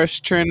moment for us,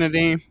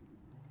 Trinity?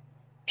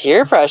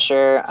 Peer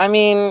pressure? I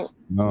mean,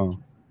 no.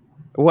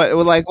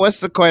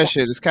 What's the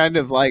question? It's kind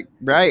of like,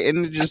 right?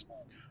 And just,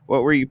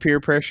 what were you peer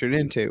pressured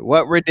into?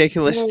 What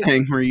ridiculous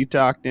thing were you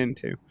talked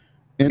into?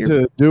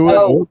 Into doing?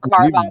 Oh,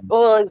 car hop.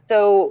 Well,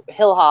 so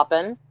hill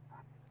hopping.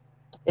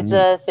 It's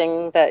a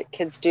thing that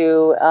kids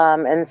do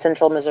in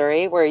central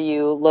Missouri, where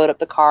you load up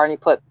the car and you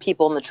put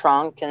people in the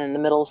trunk and in the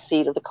middle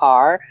seat of the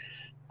car,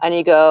 and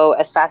you go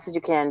as fast as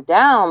you can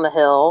down the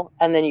hill,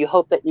 and then you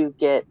hope that you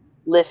get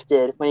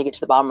lifted when you get to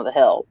the bottom of the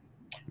hill.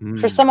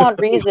 For some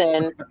odd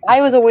reason, I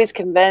was always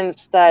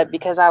convinced that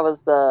because I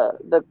was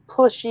the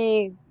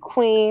pushy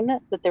queen,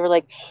 that they were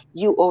like,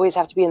 you always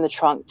have to be in the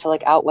trunk to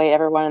like outweigh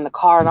everyone in the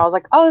car. And I was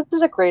like, oh, this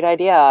is a great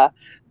idea.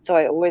 So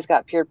I always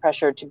got peer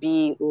pressure to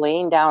be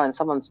laying down in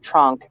someone's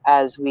trunk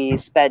as we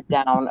sped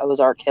down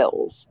Ozark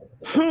Hills.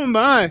 Oh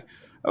my.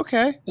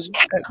 Okay.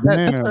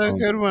 That's a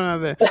good one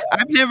of it.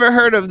 I've never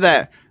heard of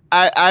that.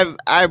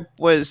 I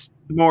was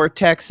more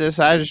Texas.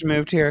 I just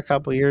moved here a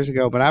couple years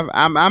ago, but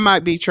I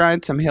might be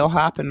trying some hill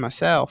hopping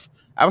myself.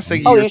 I was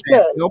thinking you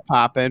were hill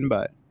popping,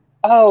 but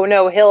oh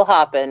no, hill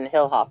hopping.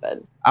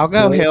 I'll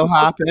go hill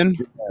hopping.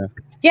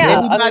 Yeah.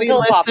 Anybody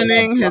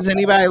listening? Has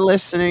anybody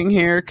listening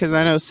here? Because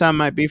I know some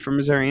might be from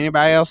Missouri.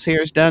 Anybody else here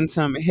has done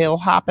some hill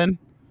hopping?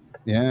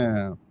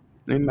 Yeah.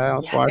 Anybody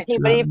else watching?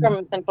 Anybody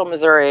from central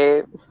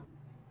Missouri?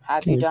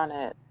 Have you done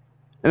it?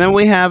 And then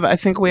I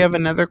think we have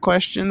another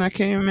question that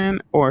came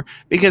in, or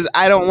because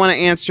I don't want to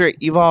answer it.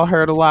 You've all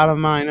heard a lot of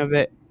mine of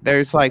it.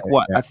 There's like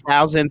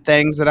 1,000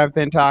 things that I've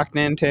been talked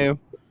into.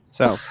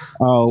 So,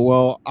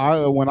 well,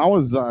 when I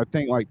was I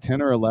think like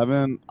 10 or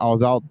 11, I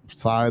was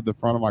outside the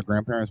front of my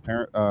grandparents'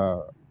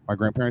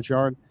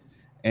 yard,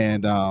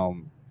 and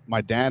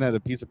my dad had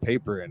a piece of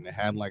paper and it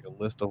had like a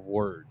list of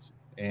words,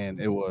 and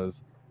it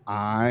was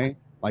I,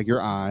 like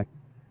your eye,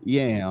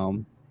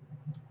 yam,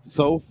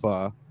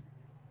 sofa,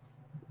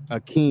 a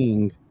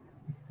king,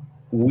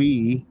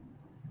 we,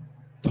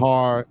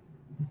 tar,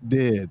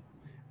 did.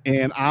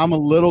 And I'm a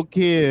little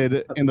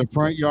kid in the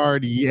front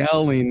yard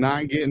yelling,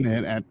 not getting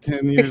it at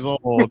 10 years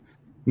old.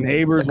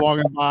 Neighbors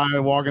walking by,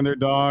 walking their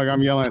dog.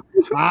 I'm yelling,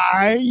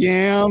 I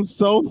am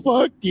so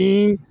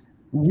fucking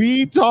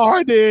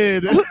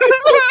retarded.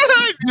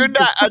 You're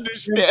not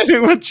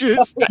understanding what you're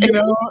saying. You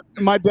know,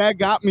 my dad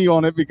got me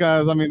on it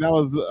because I mean that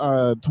was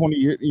 20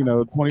 years,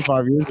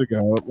 25 years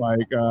ago.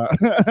 Like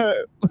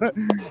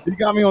he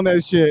got me on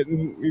that shit,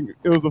 and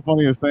it was the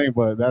funniest thing.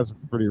 But that's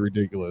pretty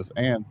ridiculous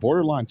and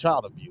borderline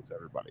child abuse.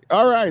 Everybody.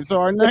 All right, so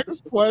our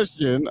next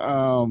question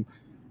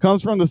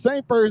comes from the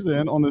same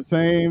person on the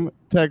same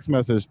text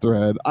message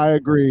thread. I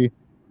agree.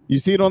 You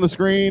see it on the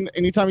screen.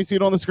 Anytime you see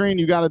it on the screen,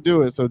 you got to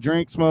do it. So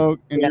drink, smoke,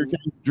 in your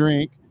case,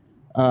 drink.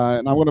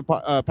 And I want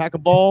to pack a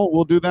ball.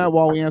 We'll do that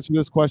while we answer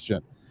this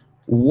question.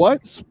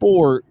 What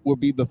sport would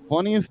be the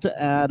funniest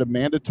to add a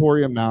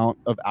mandatory amount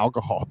of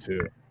alcohol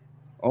to?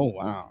 Oh,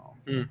 wow.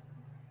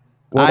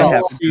 Well, I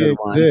have a good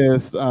one.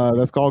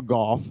 That's called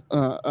golf.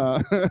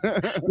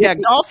 Yeah,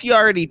 golf you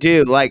already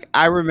do. Like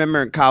I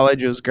remember in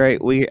college, it was great.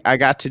 I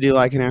got to do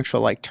like an actual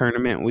like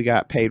tournament. We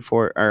got paid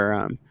for it,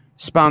 or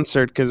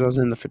sponsored because I was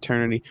in the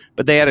fraternity.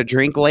 But they had a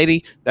drink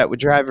lady that would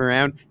drive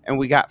around, and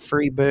we got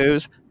free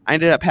booze. I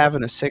ended up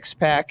having a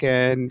 6-pack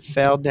and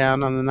fell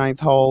down on the 9th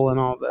hole and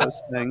all those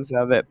things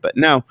of it. But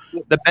no,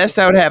 the best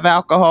I would have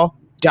alcohol,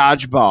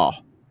 dodgeball.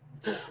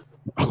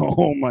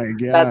 Oh my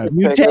God.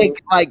 You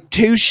take like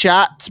 2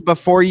 shots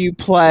before you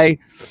play,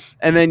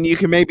 and then you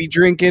can maybe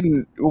drink it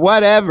and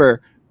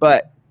whatever.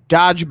 But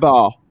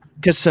dodgeball,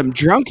 because some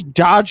drunk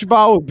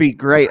dodgeball would be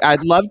great.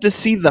 I'd love to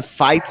see the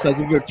fights, like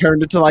if it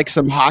turned into like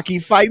some hockey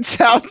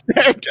fights out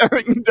there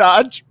during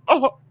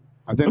dodgeball.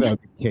 I think that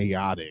would be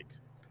chaotic.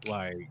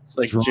 Like It's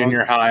like drunk.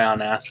 junior high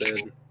on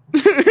acid.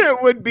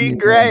 It would be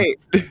great.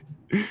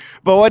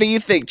 But what do you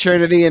think,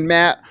 Trinity and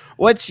Matt?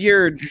 What's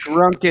your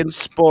drunken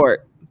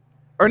sport?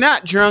 Or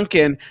not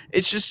drunken,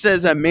 it just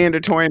says a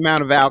mandatory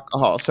amount of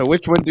alcohol. So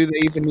which one do they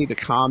even need to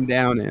calm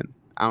down in?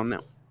 I don't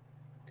know.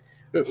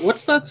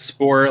 What's that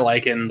sport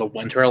like in the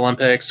Winter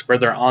Olympics where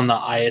they're on the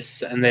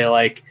ice and they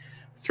like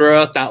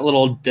throw out that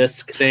little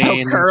disc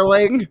thing?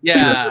 Curling?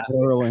 Yeah.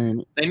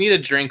 Curling. They need a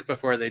drink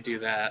before they do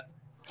that.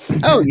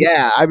 Oh,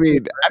 yeah. I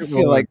mean, I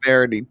feel like they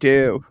already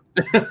do.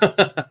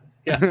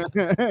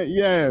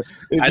 Yeah.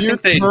 If I you're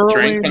think they curling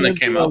drank when they in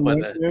came the up with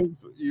it.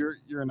 Olympics,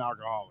 You're an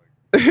alcoholic.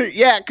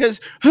 Yeah, because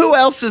who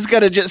else is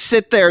going to just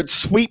sit there and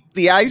sweep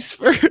the ice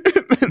for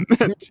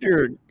that's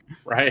your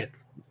right?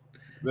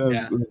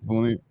 That's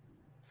funny.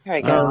 Here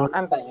we go.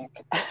 I'm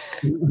back.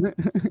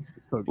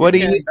 What do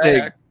you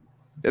think?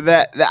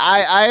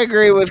 I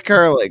agree with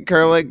curling.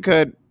 Curling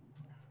could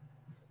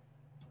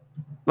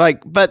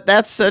but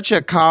that's such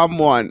a calm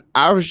one.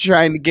 I was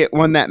trying to get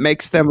one that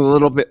makes them a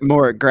little bit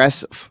more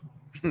aggressive.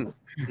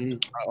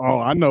 Oh,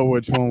 I know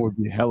which one would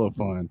be hella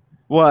fun.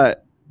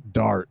 What?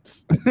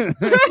 Darts.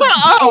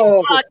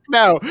 Oh, fuck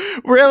no.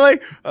 Really?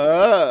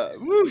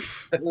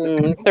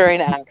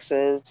 Throwing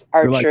axes,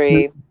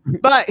 archery.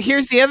 But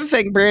here's the other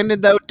thing, Brandon,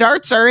 though.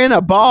 Darts are in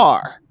a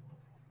bar.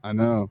 I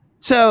know.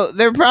 So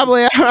they're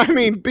probably, I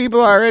mean,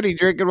 people are already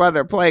drinking while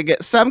they're playing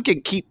it. Some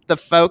can keep the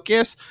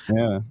focus.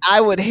 Yeah.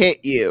 I would hit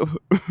you.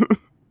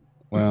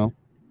 Well,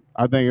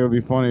 I think it would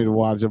be funny to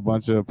watch a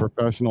bunch of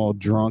professional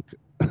drunk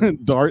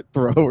dart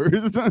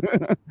throwers.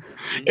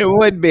 It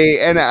would be.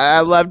 And I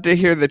love to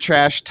hear the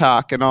trash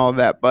talk and all of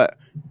that. But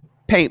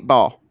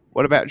paintball.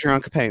 What about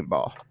drunk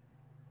paintball?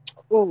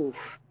 Ooh.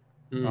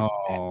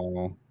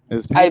 Oh.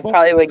 Is I paintball-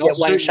 probably would get Don't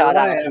one shoot shot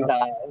your out eye and out.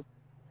 die.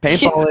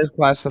 Paintball is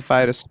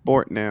classified as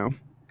sport now.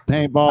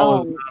 Paintball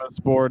is not a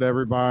sport,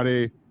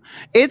 everybody.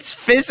 It's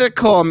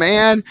physical,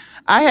 man.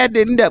 I had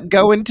to end up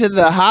going to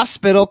the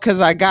hospital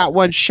because I got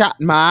one shot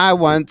in my eye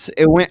once.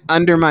 It went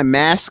under my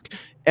mask,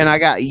 and I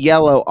got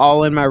yellow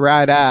all in my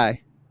right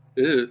eye.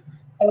 Ew.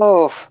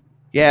 Oh.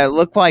 Yeah, it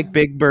looked like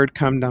Big Bird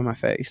cummed on my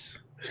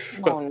face.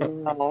 Oh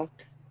no.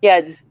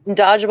 Yeah,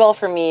 dodgeball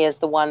for me is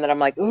the one that I'm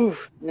like, ooh,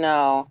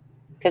 no.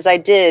 Because I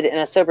did in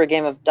a sober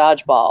game of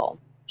dodgeball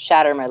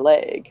shatter my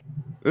leg.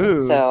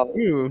 Ooh.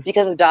 So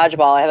because of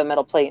dodgeball, I have a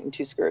metal plate and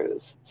 2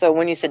 screws. So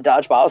when you said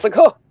dodgeball, I was like,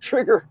 oh,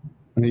 trigger.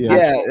 Yeah.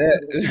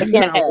 I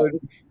can't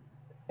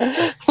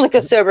hit. Like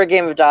a sober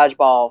game of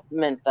dodgeball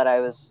meant that I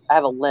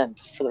have a limp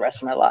for the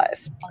rest of my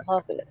life. I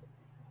love it.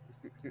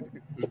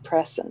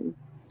 Depressing.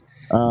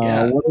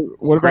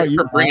 What about Great you?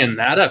 for bringing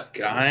that up,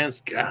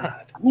 guys?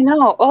 God. You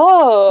know,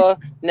 oh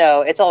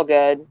no, it's all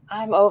good.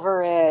 I'm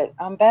over it.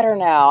 I'm better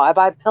now. I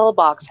buy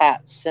pillbox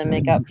hats to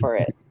make up for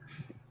it.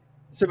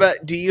 So,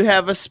 but do you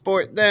have a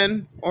sport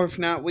then? Or if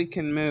not, we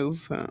can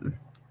move.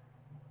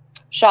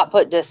 Shot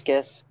put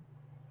discus.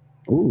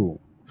 Ooh.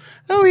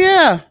 Oh,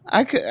 yeah.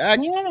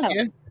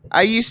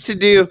 I used to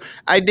do,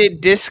 I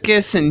did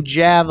discus and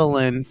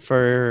javelin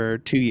for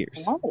 2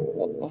 years.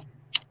 Oh.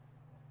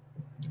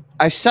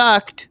 I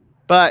sucked,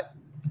 but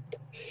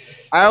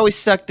I always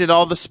sucked at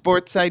all the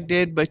sports I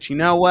did. But you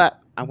know what?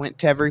 I went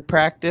to every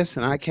practice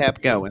and I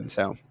kept going.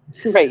 So,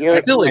 Right, you're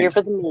like, feel like- here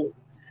for the meat.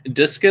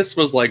 Discus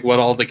was like what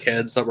all the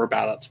kids that were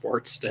bad at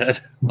sports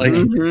did. Like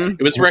Mhm.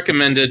 it was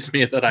recommended to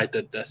me that I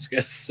did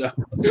discus. So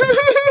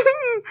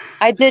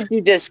I did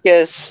do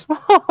discus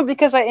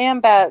because I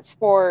am bad at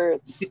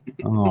sports.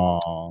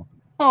 Oh.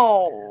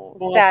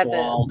 Oh,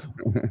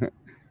 sadness.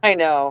 I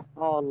know.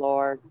 Oh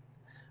Lord.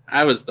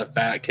 I was the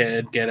fat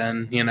kid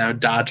getting,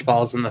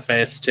 dodgeballs in the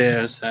face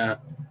too. So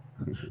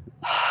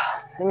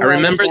I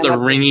remember the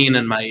ringing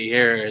in my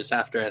ears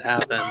after it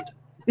happened.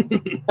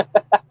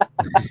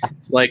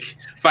 It's like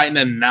fighting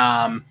a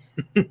nom.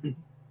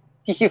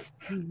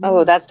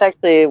 Oh, that's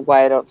actually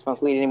why I don't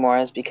smoke weed anymore,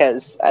 is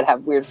because I'd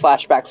have weird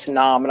flashbacks to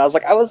Nam, and I was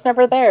like, I was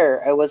never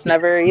there. I was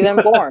never even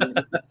born.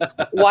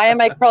 Why am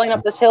I crawling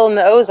up this hill in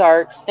the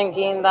Ozarks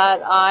thinking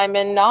that I'm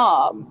in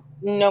Nam?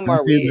 No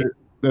more weed.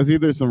 There's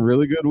either some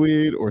really good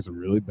weed or some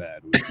really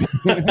bad weed.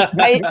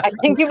 I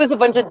think it was a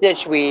bunch of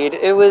ditch weed.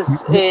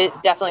 It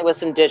definitely was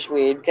some ditch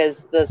weed,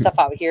 because the stuff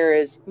out here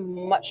is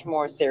much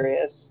more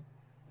serious.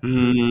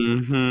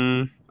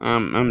 I'm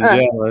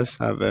jealous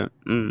of it.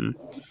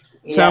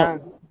 So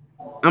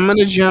I'm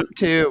gonna jump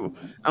to.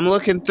 I'm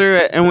looking through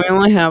it, and we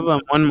only have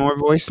one more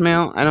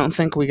voicemail. I don't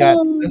think we got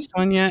this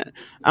one yet.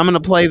 I'm gonna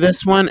play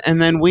this one, and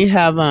then we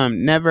have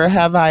Never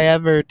Have I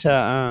Ever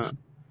to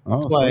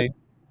play.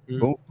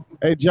 Cool.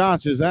 Hey,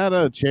 Josh, is that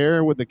a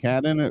chair with the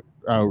cat in it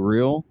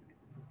real?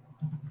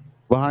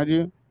 Behind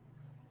you?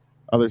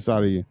 Other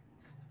side of you.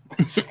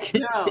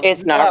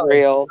 It's not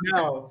real.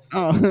 No.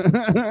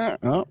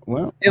 Oh,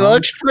 well. It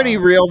looks pretty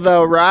real,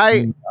 though,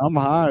 right? I'm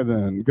high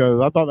then, because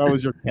I thought that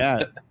was your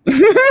cat.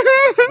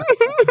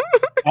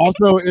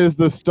 Also, is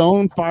the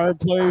stone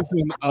fireplace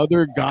and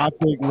other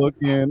gothic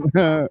looking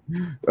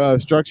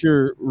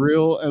structure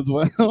real as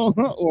well?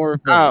 Or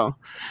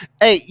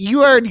hey,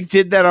 you already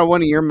did that on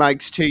one of your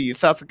mics too. You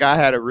thought the guy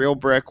had a real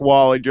brick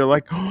wall, and you're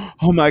like,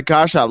 "Oh my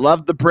gosh, I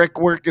love the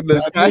brickwork in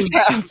this guy's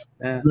house."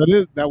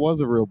 That was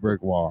a real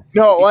brick wall.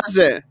 No, it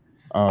wasn't.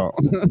 Oh,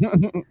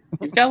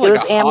 You've got like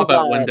a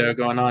Hobbit window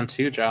going on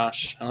too,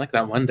 Josh. I like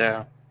that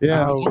window.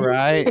 Yeah,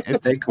 right.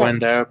 It's a big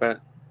window, but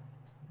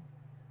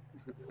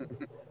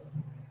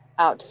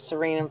out to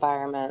serene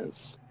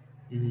environments.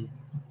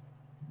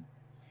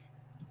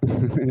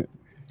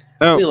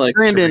 Oh, like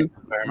Brandon.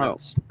 Oh,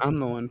 I'm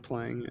the one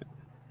playing it.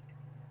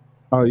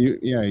 Oh,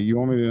 you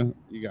want me to?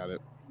 You got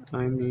it.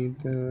 I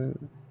need to.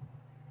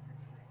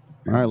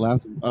 All right,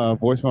 last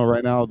voicemail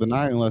right now of the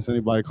night. Unless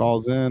anybody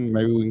calls in,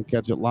 maybe we can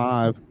catch it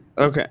live.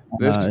 Okay.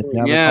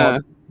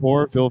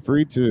 Or feel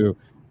free to.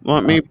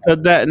 Want me to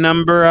put that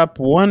number up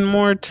one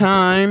more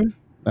time?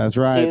 That's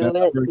right. Do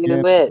that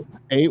it.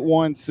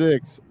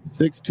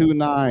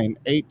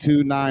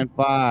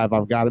 816-629-8295.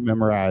 I've got it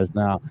memorized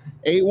now.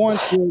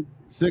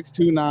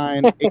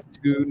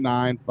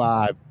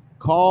 816-629-8295.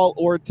 Call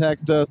or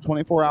text us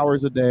 24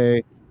 hours a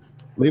day.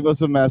 Leave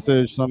us a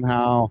message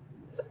somehow.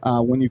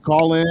 When you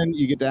call in,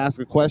 you get to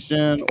ask a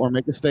question or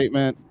make a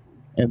statement.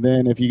 And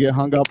then if you get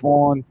hung up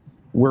on,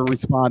 we're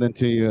responding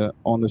to you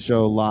on the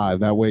show live.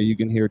 That way you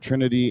can hear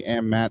Trinity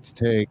and Matt's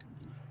take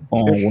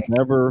on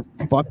whatever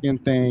fucking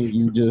thing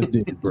you just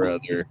did,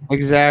 brother.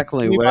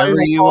 Exactly. Anybody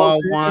Whatever you calls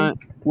all in want.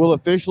 will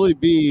officially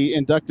be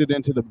inducted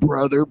into the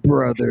brother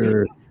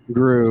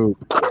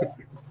group.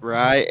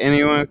 Right.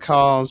 Anyone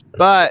calls.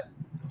 But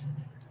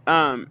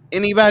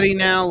anybody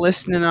now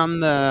listening on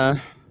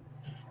the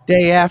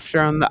day after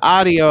on the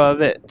audio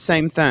of it,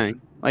 same thing.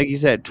 Like you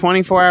said,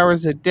 24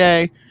 hours a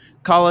day.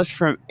 Call us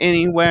from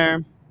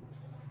anywhere.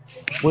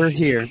 We're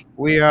here.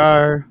 We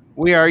are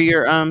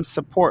your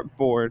support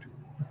board.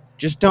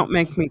 Just don't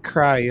make me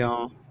cry,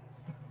 y'all.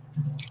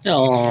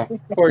 Oh,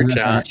 poor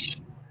Josh.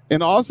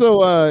 And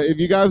also, if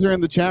you guys are in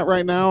the chat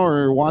right now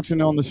or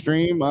watching on the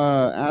stream,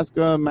 ask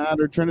Matt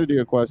or Trinity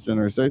a question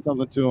or say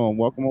something to them.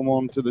 Welcome them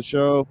on to the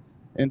show,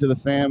 into the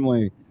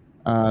family.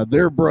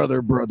 They're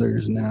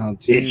brothers now,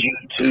 too. Did you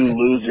two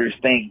losers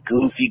think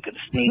Goofy could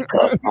sneak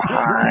up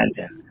behind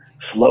and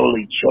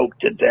slowly choke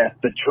to death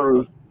the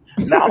truth?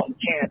 Not a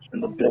chance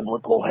in the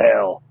biblical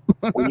hell.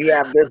 When you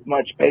have this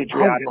much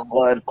patriotic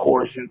blood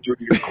coursing through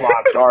your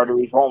clogged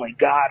arteries, only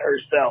God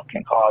herself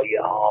can call you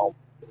home.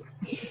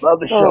 Love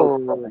the show.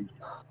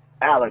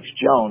 Alex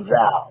Jones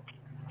out.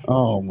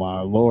 Oh, my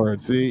Lord.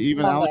 See,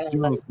 even Alex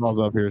Jones calls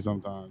up here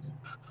sometimes.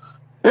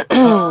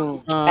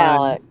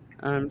 Alex.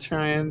 I'm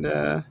trying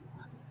to...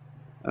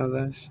 Oh,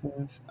 that's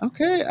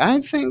okay.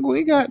 I think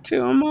we got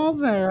to them all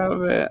there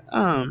of it.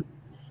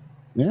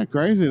 Yeah,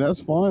 crazy. That's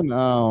fun.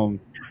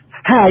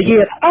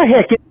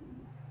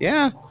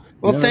 Yeah.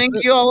 Well,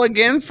 thank you all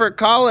again for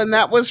calling.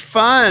 That was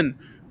fun.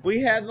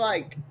 We had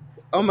like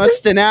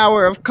almost an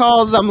hour of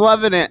calls. I'm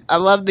loving it. I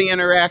love the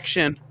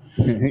interaction.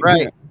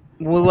 Right.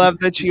 We love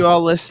that you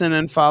all listen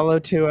and follow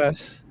to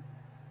us.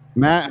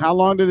 Matt, how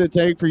long did it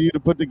take for you to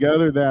put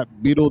together that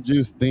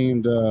Beetlejuice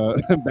themed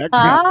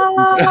background?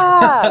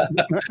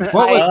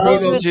 What was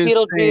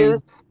Beetlejuice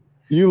themed?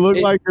 You look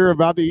like you're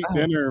about to eat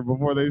dinner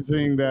before they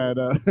sing that.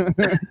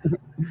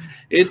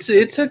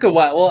 It took a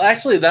while. Well,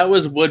 actually, that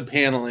was wood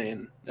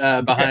paneling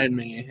behind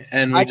me,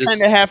 and I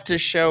kind of have to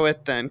show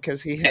it then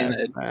because he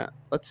had that.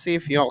 Let's see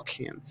if y'all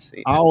can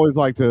see. I always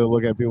like to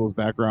look at people's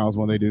backgrounds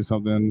when they do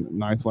something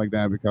nice like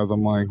that because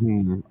I'm like,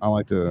 I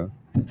like to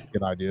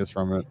get ideas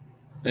from it.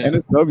 Yeah. And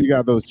it's dope. You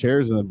got those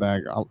chairs in the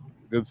back.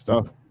 Good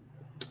stuff.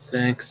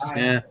 Thanks.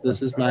 Yeah,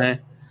 this is my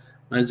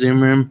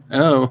Zoom room.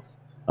 Oh.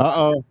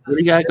 Uh-oh. What do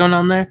you got going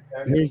on there?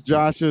 Here's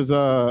Josh's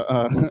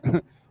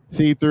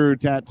see-through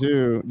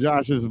tattoo.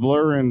 Josh is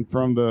blurring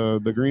from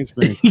the green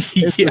screen.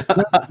 It's Yeah.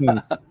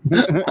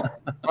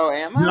 Oh,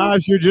 am I?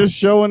 Josh, you're just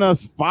showing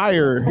us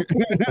fire.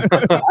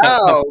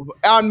 Oh,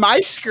 on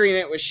my screen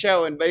it was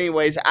showing. But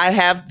anyways, I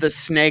have the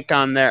snake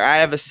on there. I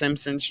have a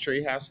Simpsons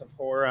Treehouse of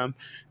Horror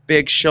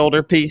big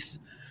shoulder piece.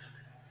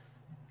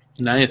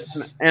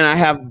 Nice. And I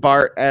have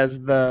Bart as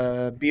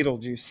the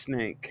Beetlejuice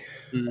snake.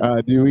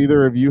 Do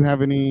either of you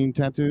have any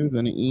tattoos,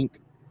 any ink,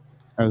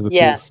 as the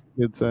Yes.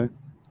 kids say?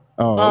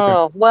 Oh, okay.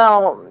 Oh,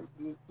 well,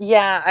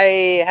 yeah,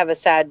 I have a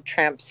sad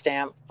tramp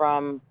stamp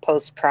from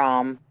post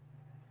prom.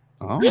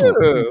 Oh.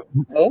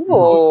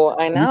 Oh,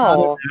 I You got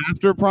know. it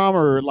after prom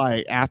or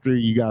like after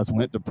you guys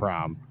went to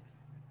prom?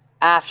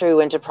 After we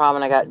went to prom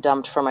and I got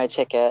dumped for my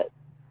ticket.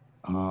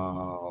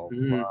 Oh,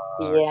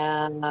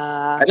 Yeah.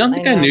 I don't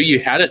think I knew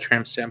you had a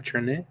tramp stamp,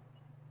 Trinity.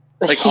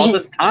 Like all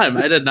this time,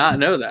 I did not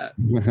know that.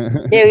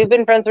 Yeah, we've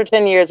been friends for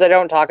 10 years. I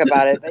don't talk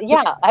about it. But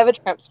yeah, I have a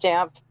tramp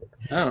stamp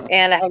Oh,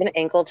 and I have an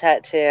ankle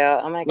tattoo.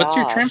 Oh my what's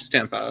your gosh. tramp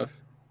stamp of?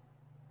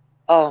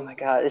 Oh my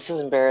god, this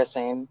is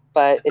embarrassing,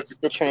 but it's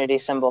the Trinity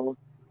symbol.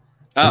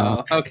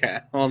 Oh, okay.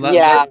 Well, that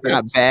Yeah. that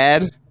Not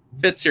bad.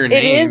 fits your It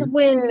name. is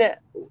when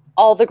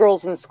all the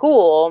girls in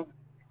school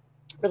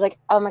were like,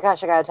 "Oh my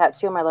gosh, I got a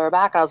tattoo on my lower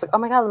back." I was like, "Oh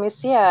my god, let me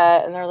see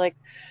it." And they're like,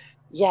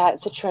 "Yeah,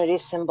 it's a Trinity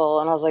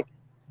symbol." And I was like,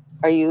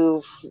 "Are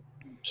you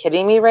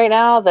kidding me right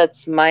now?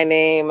 That's my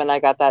name, and I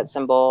got that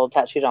symbol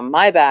tattooed on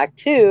my back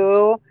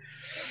too."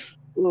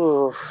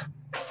 Ooh.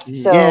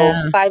 So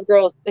Yeah. 5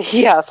 girls,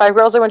 yeah, 5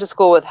 girls I went to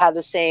school with had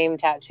the same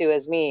tattoo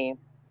as me,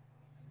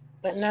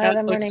 but none of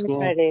them were Catholic named school.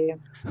 Trinity.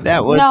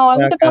 That would No, I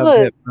went to suck a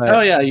public. bit, but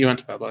Oh yeah, you went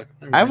to public.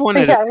 Never I've mind.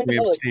 wanted Yeah, I a went to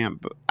tramp public.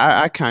 stamp.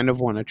 I kind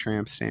of want a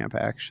tramp stamp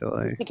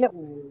actually. You get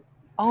one.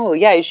 Oh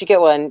yeah, you should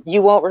get one.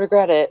 You won't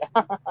regret it.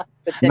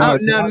 Oh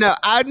no!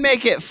 I'd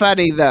make it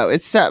funny though.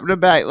 It's something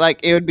about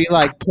like it would be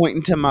like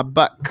pointing to my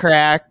butt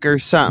crack or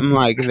something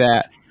like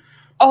that.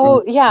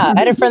 Oh yeah, I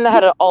had a friend that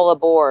had it all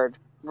aboard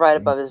right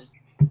above his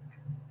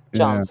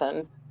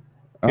Johnson.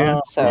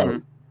 Oh,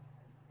 So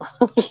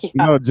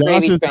no, Josh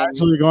gravy is train.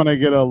 actually going to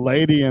get a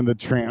lady in the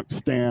tramp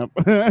stamp.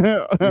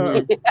 I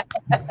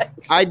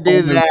do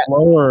On his that.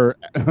 lower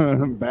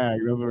bag.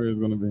 That's where it's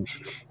going to be.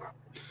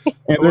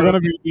 And they're going to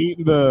be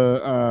eating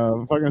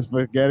the fucking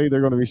spaghetti.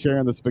 They're going to be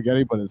sharing the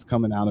spaghetti, but it's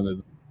coming out of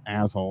his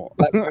asshole.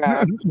 Okay,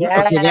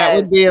 that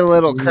would be a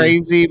little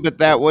crazy, but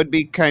that would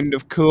be kind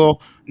of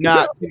cool.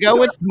 Not to go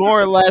with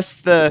more or less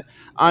the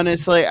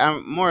honestly,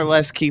 I'm more or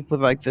less keep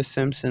with like the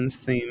Simpsons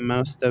theme.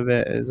 Most of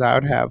it is I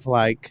would have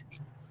like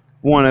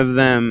one of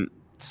them,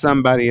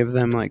 somebody of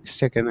them like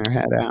sticking their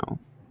head out.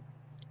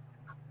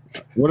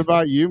 What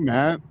about you,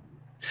 Matt?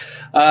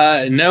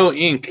 No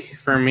ink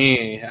for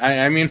me.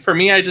 I mean, for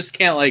me, I just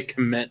can't like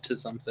commit to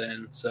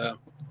something. So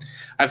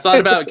I've thought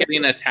about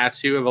getting a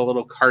tattoo of a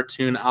little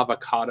cartoon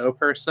avocado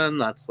person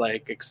that's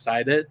like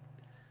excited,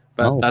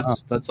 but Oh, wow.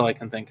 that's all I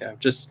can think of.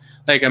 Just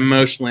like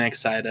emotionally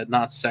excited,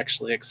 not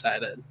sexually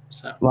excited.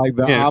 So Like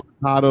the Yeah.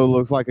 avocado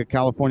looks like a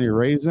California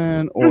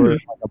raisin or Mhm.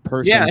 like a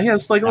person? yeah, he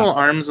has like little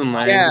arms and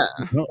legs. Yeah.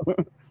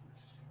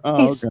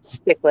 Oh, He's okay.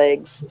 stick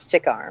legs,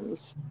 stick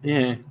arms,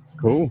 Yeah.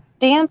 Cool.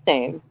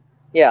 dancing.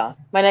 Yeah,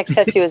 my next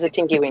tattoo is a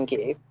Tinky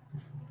Winky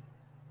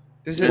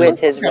Does it with look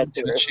his like I'm red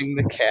doors. touching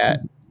the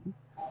cat?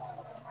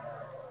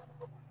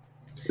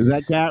 Is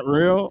that cat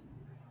real?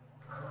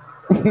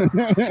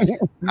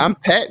 I'm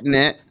petting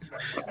it.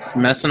 It's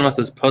messing with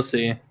his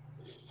pussy.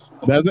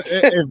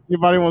 If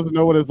anybody wants to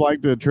know what it's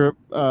like to trip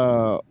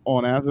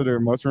on acid or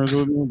mushrooms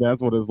with me,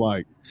 that's what it's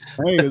like.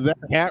 Hey, is that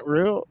cat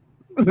real?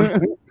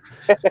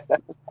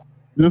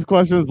 This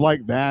question is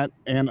like that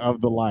and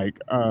of the like.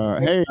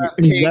 Hey,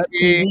 is that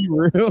TV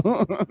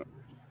real?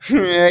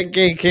 Yeah,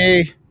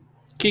 Kiki.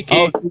 Kiki.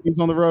 Oh, Kiki's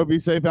on the road. Be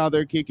safe out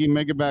there, Kiki.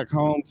 Make it back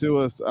home to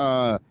us.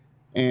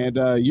 And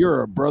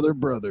you're a brother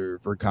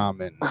for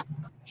comment.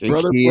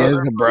 Kiki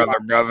is a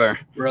brother.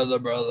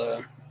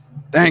 Brother.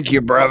 Thank you,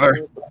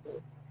 brother.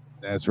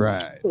 That's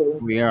right.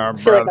 We are I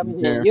feel like brothers I'm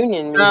in a here.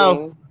 union So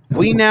meeting.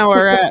 we now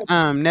are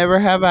at Never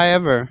Have I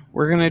Ever.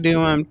 We're gonna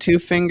do 2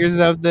 fingers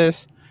of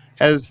this.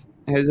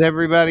 Has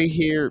everybody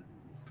here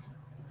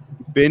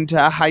been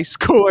to a high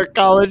school or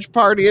college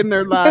party in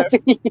their life?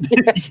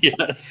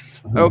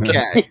 Yes.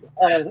 Okay.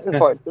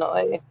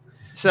 Unfortunately.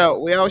 So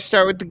we always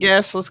start with the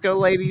guests. Let's go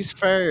ladies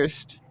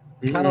first.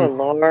 Oh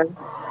Lord.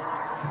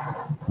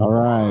 All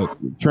right,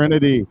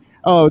 Trinity.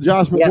 Oh,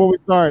 Josh, before we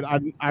start,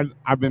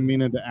 I've been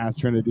meaning to ask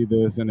Trinity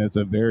this, and it's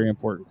a very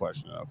important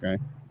question. Okay.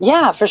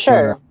 Yeah, for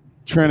sure.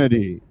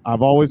 Trinity,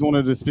 I've always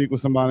wanted to speak with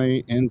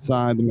somebody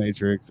inside the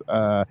Matrix.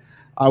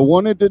 I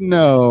wanted to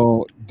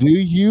know, do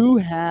you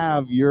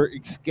have your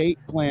escape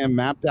plan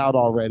mapped out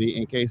already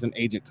in case an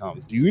agent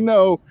comes? Do you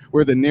know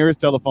where the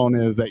nearest telephone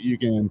is that you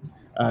can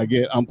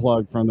get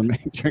unplugged from the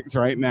Matrix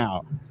right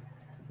now?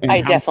 And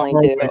I how definitely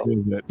far away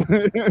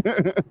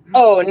is it?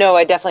 Oh no,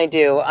 I definitely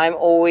do. I'm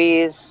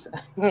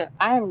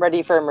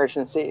ready for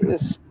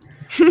emergencies.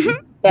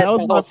 That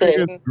was the my whole thing.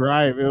 biggest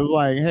gripe. It was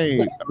like,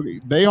 hey,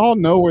 okay, they all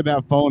know where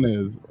that phone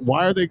is.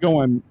 Why are they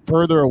going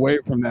further away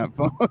from that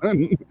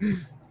phone?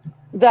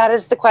 That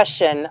is the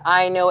question.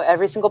 I know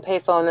every single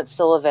payphone that's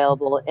still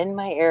available in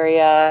my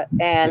area,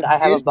 and I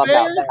have Is a bug there?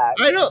 out bag.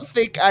 I don't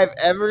think I've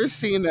ever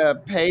seen a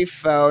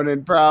payphone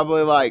in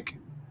probably like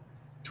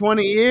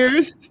 20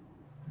 years.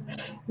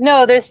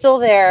 No, they're still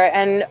there.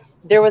 And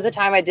there was a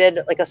time I did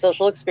like a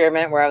social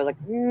experiment where I was like,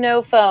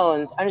 no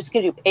phones. I'm just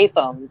going to do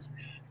payphones.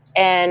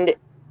 And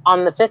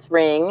on the 5th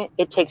ring,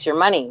 it takes your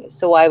money.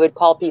 So I would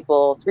call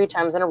people 3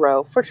 times in a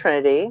row for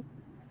Trinity,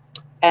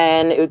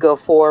 and it would go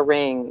 4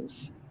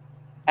 rings.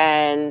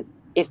 And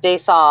if they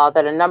saw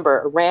that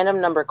a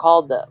random number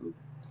called them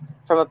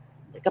from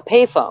a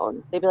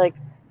payphone, they'd be like,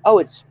 oh,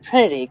 it's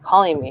Trinity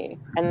calling me.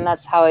 And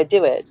that's how I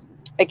do it.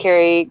 I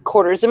carry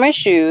quarters in my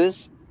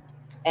shoes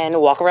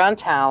and walk around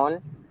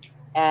town.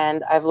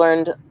 And I've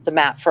learned the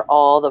map for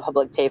all the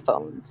public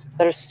payphones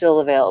that are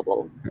still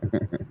available.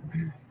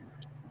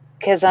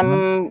 Because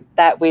I'm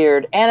that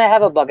weird. And I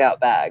have a bug out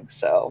bag,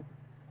 so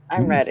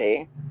I'm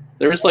ready.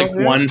 There was like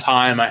one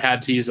time I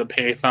had to use a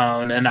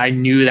payphone, and I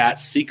knew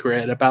that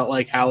secret about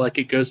like how like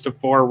it goes to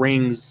 4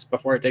 rings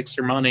before it takes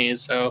your money.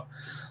 So,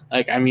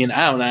 like, I mean,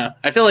 I don't know.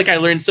 I feel like I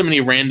learned so many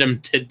random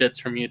tidbits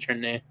from you,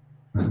 Trinity.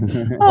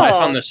 Life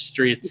on the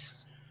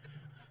streets.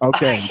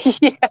 Okay.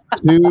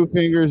 2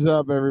 fingers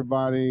up,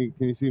 everybody.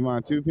 Can you see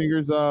mine? 2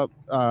 fingers up.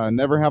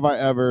 Never have I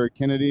ever.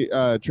 Trinity,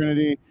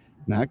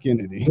 not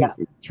Kennedy. Yeah.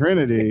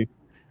 Trinity.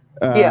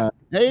 Yeah.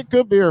 Hey, it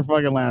could be her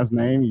fucking last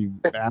name, you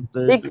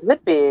bastard. It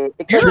could be.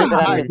 It could You're be,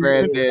 but high, I'm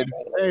Brandon.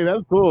 Hey,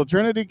 that's cool.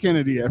 Trinity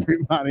Kennedy,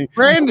 everybody.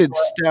 Brandon's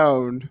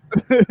stoned.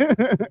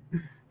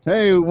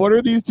 Hey, what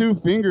are these 2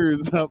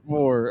 fingers up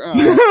for?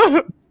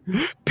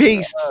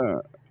 Peace.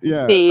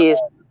 Yeah.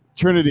 Peace.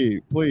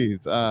 Trinity,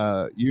 please.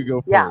 You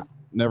go first. Yeah.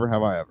 Never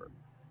have I ever.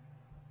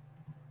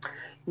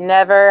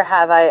 Never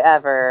have I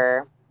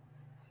ever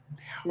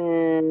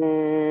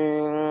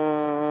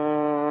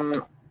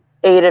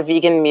ate a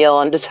vegan meal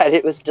and decided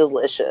it was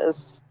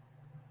delicious.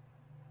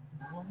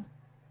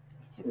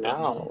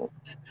 No.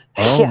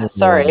 Oh, Yeah,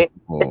 sorry.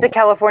 It's a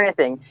California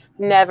thing.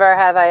 Never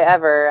have I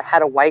ever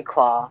had a White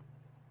Claw.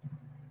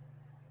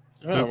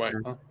 Oh, White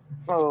Claw.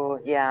 Oh,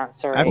 yeah,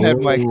 sorry. I've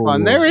had White Claw.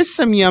 And there is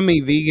some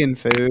yummy vegan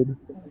food.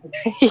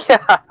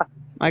 Yeah.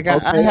 Like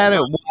I had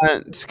it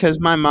once because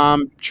my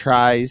mom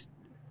tries.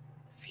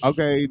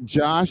 Okay,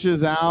 Josh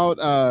is out.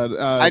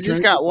 I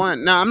just got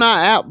one. No, I'm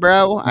not out,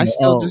 bro. I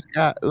still just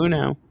got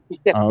Uno.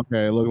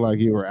 Okay, it looked like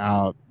you were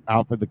out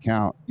for the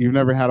count. You've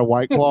never had a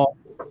White Claw?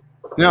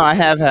 No, I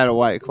have had a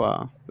White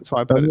Claw. That's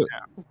why I put it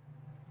down.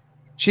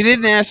 She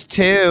didn't ask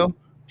 2.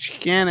 She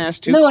can't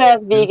ask 2. No, I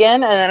asked vegan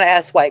and then I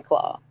asked White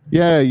Claw.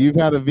 Yeah, you've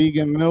had a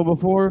vegan meal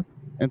before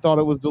and thought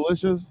it was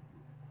delicious?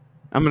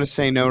 I'm going to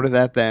say no to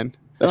that then.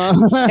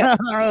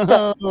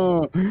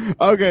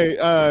 Okay,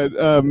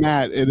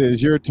 Matt, it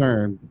is your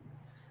turn.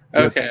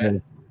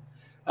 Okay.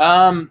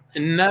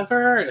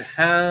 Never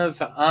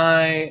have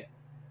I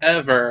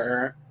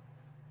ever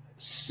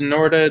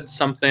snorted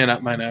something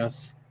up my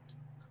nose.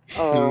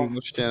 Oh,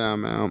 shit,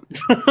 I'm out.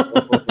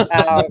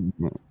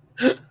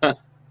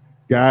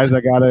 Guys,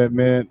 I gotta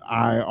admit,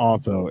 I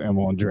also am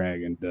on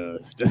Dragon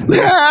Dust.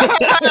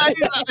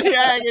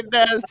 Dragon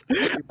Dust.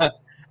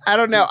 I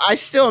don't know. I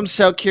still am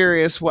so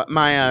curious what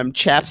my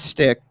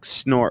chapstick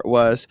snort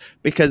was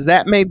because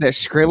that made the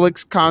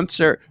Skrillex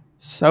concert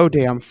so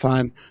damn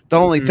fun. The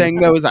only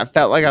thing though is I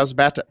felt like I was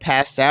about to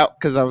pass out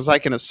because I was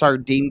like in a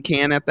sardine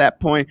can at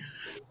that point.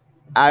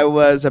 I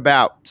was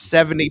about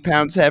 70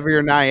 pounds heavier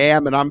than I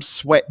am, and I'm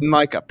sweating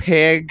like a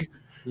pig.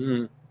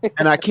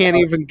 And I can't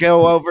even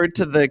go over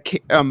to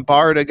the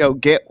bar to go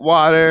get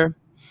water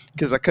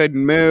because I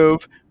couldn't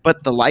move.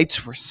 But the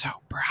lights were so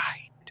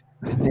bright.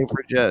 They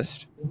were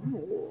just...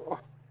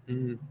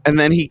 And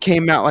then he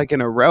came out like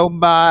in a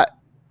robot.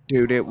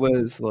 Dude, it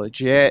was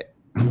legit.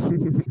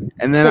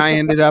 And then I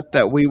ended up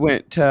that we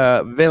went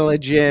to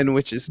Village Inn,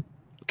 which is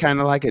kind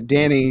of like a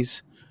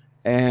Denny's.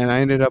 And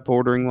I ended up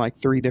ordering like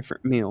 3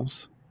 different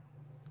meals.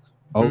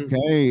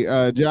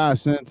 Okay,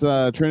 Josh, since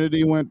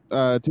Trinity went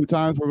 2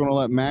 times, we're going to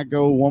let Matt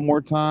go one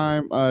more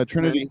time.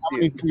 Trinity, how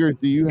many fingers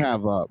do you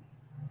have up?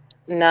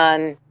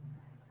 None.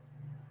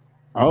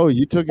 Oh,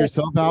 you took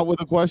yourself out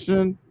with a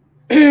question?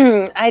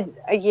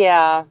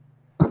 Yeah.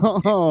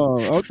 Oh,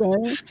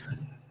 okay.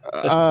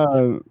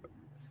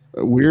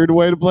 Weird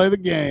way to play the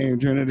game,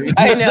 Trinity.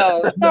 I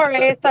know.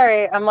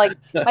 Sorry. I'm like,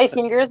 my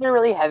fingers are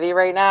really heavy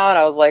right now, and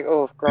I was like,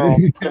 oh, girl.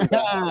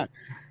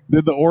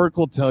 Did the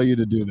Oracle tell you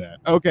to do that?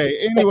 Okay,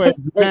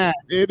 anyways, Matt,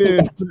 it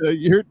is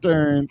your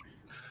turn.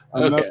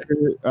 Another,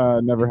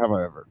 never have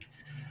I ever.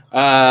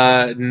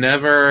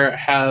 Never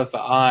have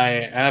I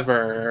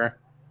ever.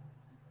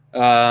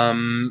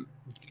 I've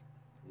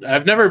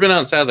never been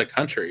outside of the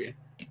country.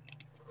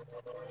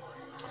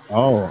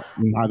 Oh,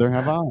 neither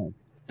have I. Oh,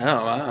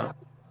 wow.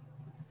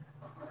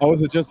 Oh,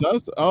 is it just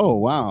us? Oh,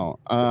 wow.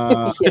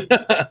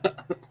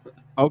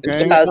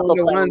 Okay. So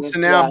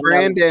now,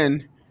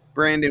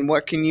 Brandon,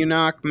 what can you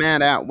knock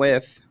Matt out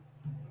with?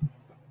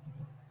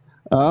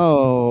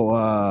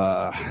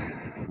 Oh,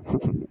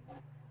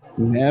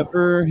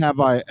 never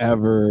have I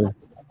ever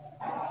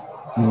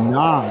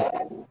not.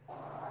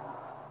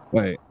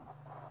 Wait.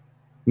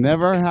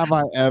 Never have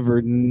I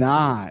ever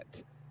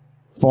not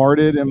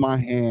farted in my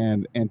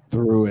hand and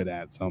threw it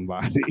at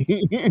somebody.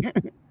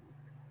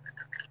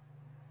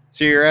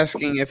 So you're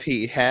asking if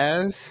he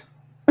has?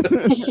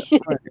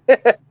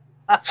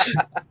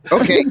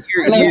 Okay,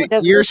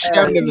 you're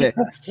stoned of it.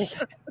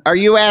 Are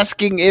you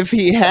asking if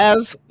he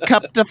has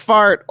cupped a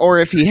fart or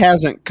if he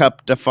hasn't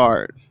cupped a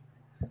fart?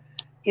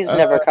 He's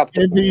never cupped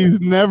a If he's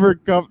never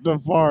cupped a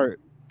fart.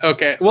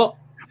 Okay, well,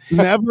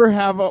 Never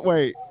have a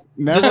wait.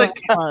 Never. Does it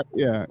have-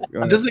 yeah. go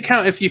ahead. does it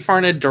count if you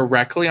farted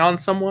directly on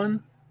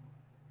someone?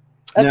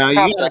 No, you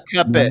gotta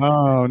cup it.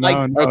 No,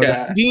 Like, no.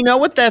 Okay. Do you know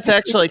what that's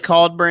actually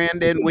called,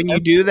 Brandon? When you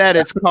do that,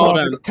 it's called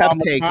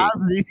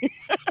cupcaking.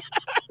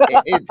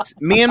 It's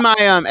me and my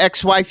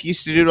ex-wife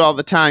used to do it all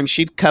the time.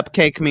 She'd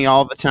cupcake me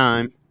all the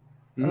time.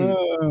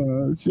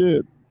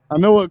 Shit. I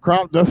know what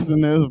crop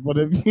dusting is, but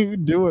if you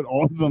do it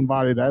on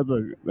somebody,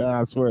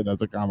 I swear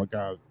that's a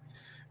kamikaze.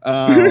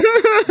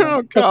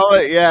 I'll call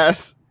it,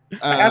 yes.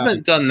 I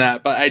haven't done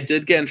that, but I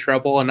did get in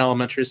trouble in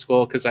elementary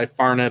school because I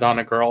farted on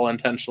a girl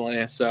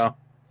intentionally. So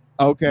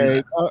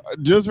Okay,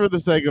 just for the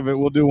sake of it,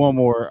 we'll do one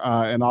more,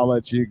 and I'll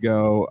let you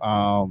go.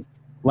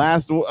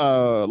 Last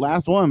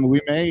one,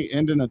 we may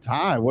end in a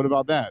tie. What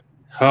about that?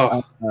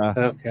 Oh,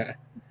 okay.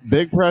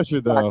 Big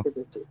pressure though.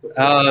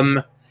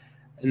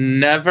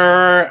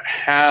 Never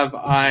have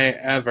I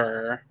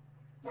ever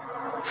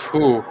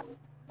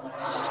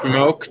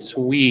smoked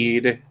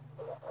weed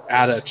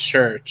at a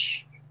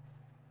church.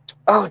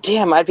 Oh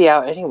damn! I'd be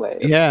out anyway.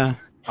 Yeah.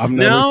 I've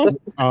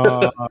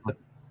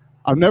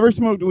never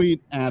smoked weed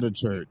at a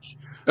church.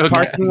 Okay.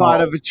 Parking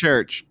lot of a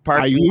church.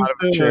 Parking lot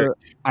of a church.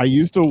 I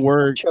used to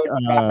work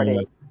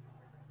property.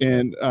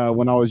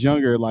 when I was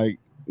younger, like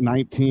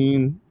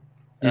 19.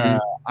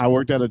 I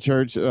worked at a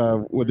church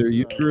with their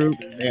youth group,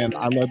 and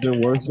I led their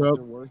worship.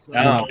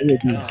 And I would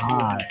be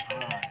high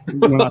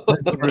when I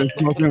first started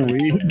smoking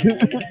weed,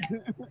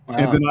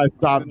 and then I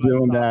stopped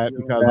doing that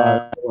because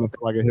I didn't want to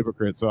feel like a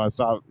hypocrite. So I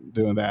stopped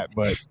doing that,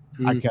 but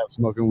I kept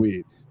smoking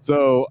weed.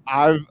 So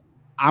I'm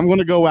going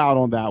to go out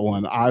on that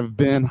one. I've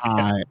been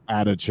high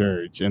at a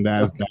church, and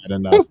that's bad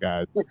enough,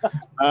 guys.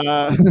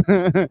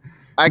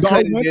 I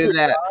couldn't do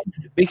that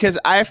because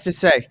I have to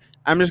say,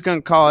 I'm just going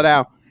to call it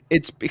out.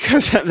 It's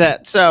because of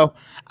that. So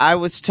I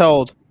was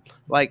told,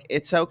 like,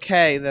 it's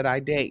okay that I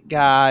date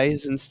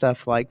guys and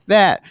stuff like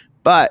that,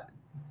 but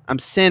I'm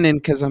sinning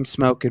because I'm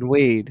smoking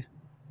weed.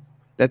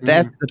 That's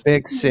the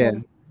big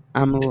sin.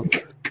 I'm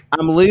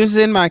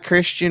losing my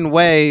Christian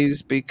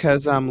ways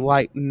because I'm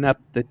lighting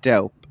up the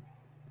dope.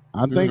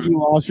 I think you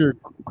lost your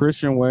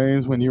Christian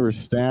ways when you were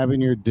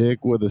stabbing your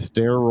dick with a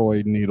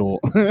steroid needle.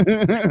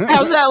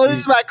 How's that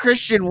lose my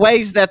Christian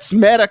ways? That's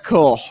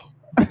medical.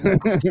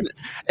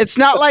 It's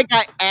not like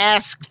I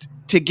asked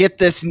to get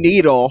this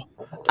needle.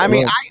 I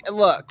mean,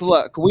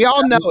 look, we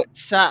all know it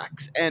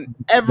sucks. And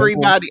every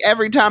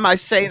time I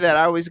say that,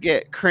 I always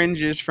get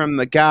cringes from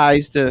the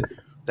guys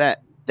that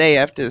they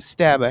have to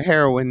stab a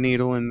heroin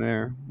needle in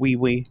their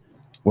wee.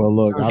 Well,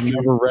 look, I've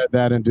never read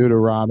that in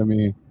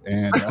Deuteronomy,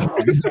 and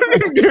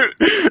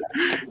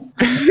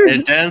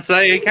it didn't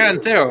say you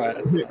can't do it.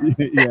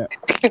 Yeah.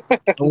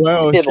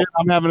 Well, shit,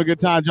 I'm having a good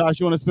time. Josh,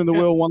 you want to spin the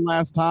wheel one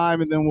last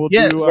time, and then we'll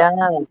Yes.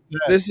 do.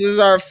 This is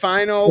our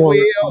final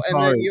wheel,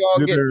 and then you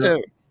all get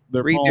to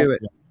redo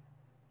it.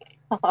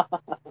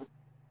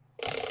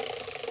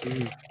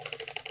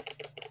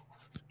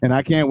 And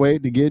I can't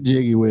wait to get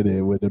jiggy with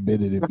it with the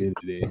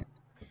biddity.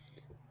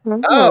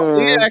 Oh,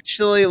 we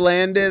actually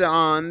landed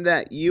on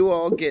that you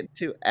all get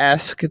to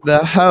ask the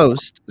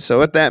host. So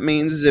what that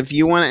means is if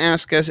you want to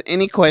ask us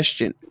any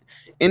question,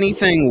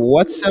 anything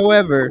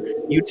whatsoever,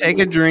 you take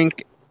a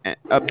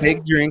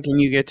big drink,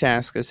 and you get to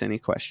ask us any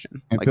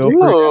question. And Like, feel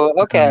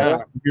free, okay.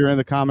 if you're in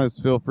the comments,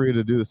 feel free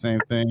to do the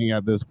same thing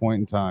at this point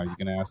in time. You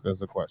can ask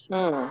us a question.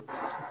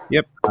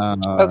 Yep.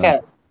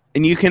 Okay.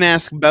 And you can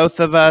ask both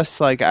of us,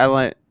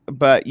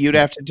 but you'd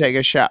have to take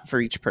a shot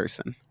for each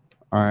person.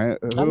 All right.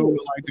 Who would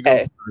like to go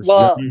Okay. first?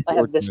 Well, John I or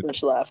have this David?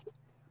 much left.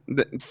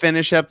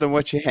 Finish up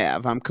what you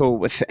have. I'm cool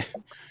with it.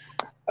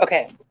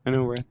 Okay. I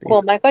know we're at the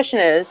Well, my question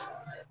is,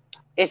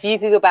 if you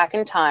could go back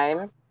in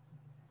time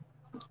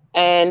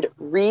and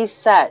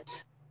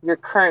reset your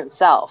current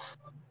self,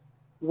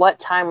 what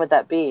time would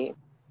that be?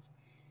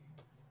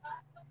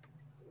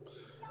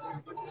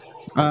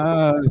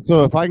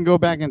 So if I can go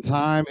back in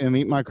time and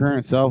meet my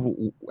current self,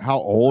 how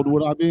old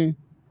would I be?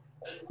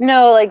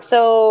 No, like,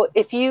 so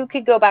if you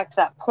could go back to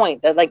that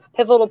point, that like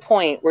pivotal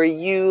point where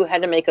you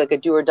had to make like a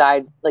do or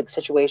die like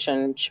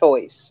situation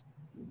choice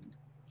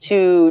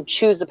to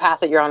choose the path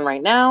that you're on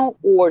right now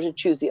or to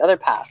choose the other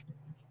path,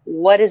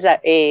 what is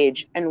that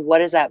age and what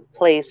is that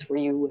place where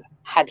you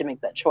had to make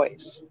that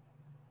choice?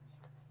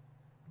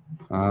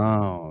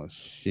 Oh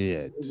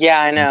shit. Yeah,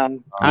 I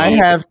know. I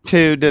have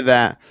two to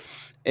that.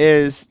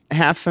 Is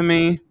half of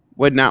me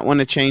would not want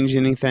to change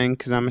anything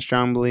because I'm a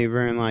strong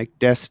believer in like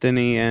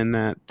destiny and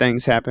that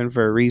things happen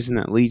for a reason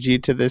that leads you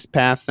to this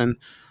path and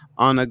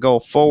on a goal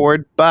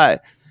forward.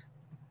 But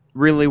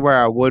really, where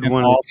I would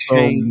want to Also,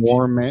 change.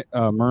 more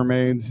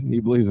mermaids. He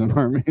believes in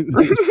mermaids.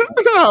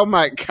 Oh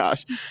my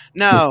gosh.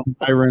 No.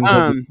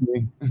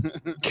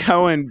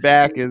 Going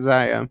back as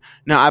I am.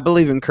 No, I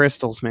believe in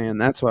crystals, man.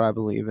 That's what I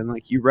believe in.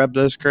 Like you rub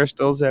those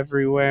crystals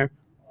everywhere.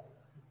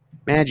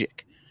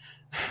 Magic.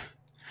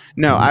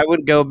 No, I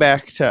would go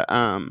back to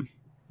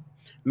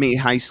me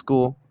high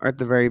school or at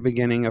the very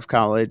beginning of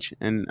college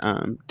and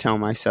tell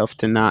myself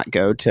to not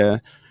go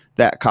to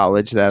that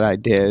college that I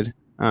did,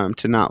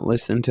 to not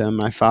listen to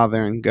my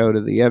father and go to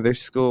the other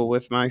school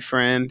with my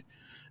friend.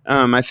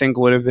 I think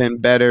would have been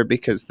better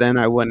because then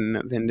I wouldn't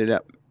have ended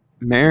up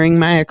marrying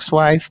my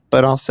ex-wife,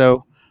 but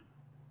also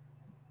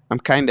I'm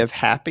kind of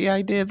happy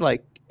I did.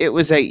 Like it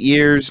was 8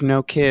 years,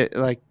 no kid,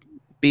 like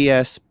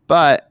BS,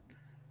 but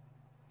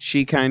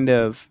she kind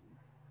of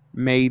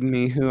made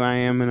me who I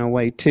am in a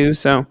way too.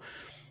 So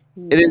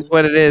it is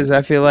what it is.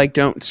 I feel like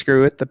don't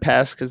screw with the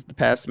past because the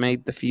past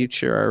made the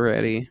future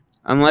already.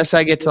 Unless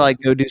I get to like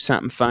go do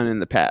something fun in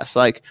the past.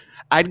 Like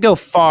I'd go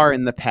far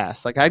in the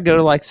past. Like I'd go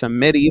to like some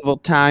medieval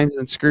times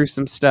and screw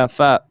some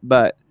stuff up,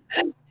 but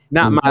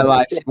not my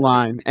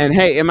lifeline. And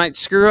hey, it might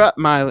screw up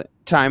my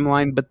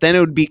timeline, but then it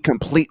would be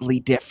completely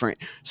different.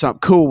 So I'm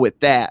cool with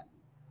that.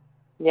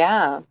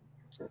 Yeah.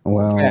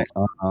 Well,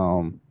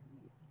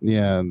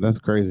 yeah, that's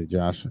crazy,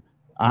 Josh.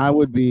 I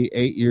would be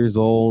 8 years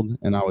old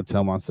and I would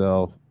tell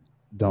myself,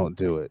 don't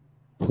do it.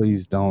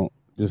 Please don't.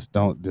 Just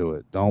don't do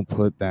it. Don't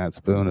put that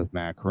spoon of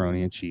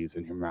macaroni and cheese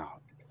in your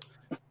mouth.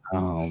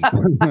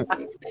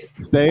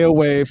 Stay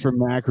away from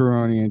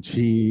macaroni and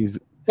cheese.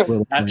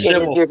 That shit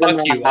will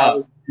fuck you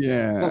up.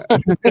 Yeah.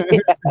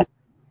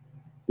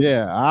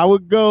 Yeah, I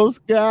would go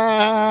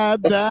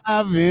skydiving.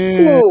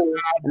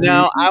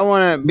 No, I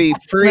want to be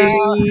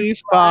free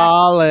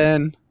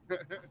falling.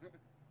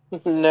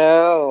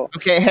 No.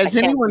 Okay, has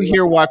anyone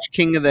here watched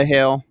King of the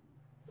Hill?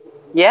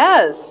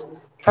 Yes.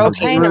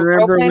 Propane and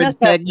propane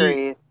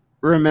accessories.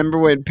 Remember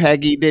when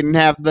Peggy didn't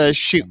have the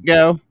shoot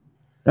go?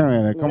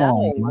 Come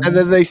on. And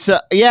then they saw,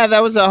 yeah,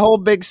 that was a whole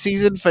big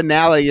season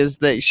finale. Is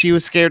that she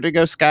was scared to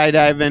go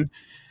skydiving.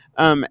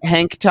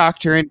 Hank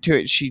talked her into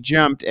it. She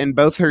jumped, and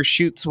both her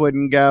chutes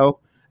wouldn't go.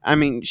 I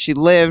mean, she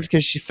lived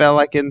because she fell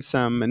like in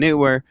some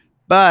manure,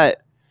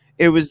 but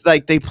it was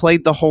like they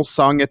played the whole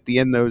song at the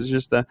end. That was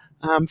just the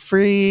 "I'm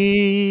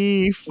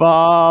free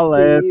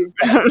falling."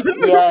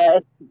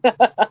 Yes.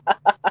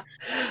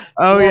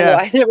 Oh No, yeah,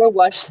 I never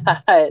watched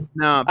that.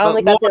 no. I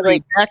only But got to, Lori,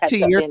 like, back catch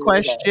to up your in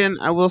question,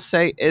 I will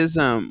say is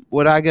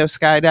would I go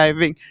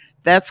skydiving?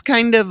 That's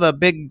kind of a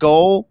big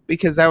goal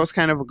because that was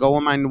kind of a goal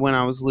of mine when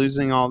I was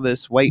losing all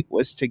this weight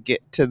was to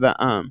get to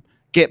the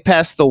get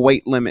past the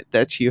weight limit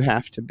that you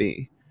have to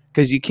be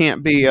because you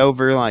can't be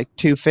over like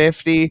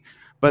 250,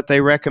 but they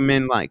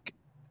recommend like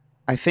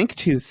I think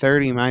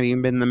 230 might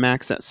even been the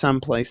max at some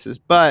places,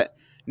 but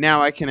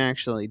now I can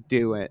actually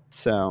do it.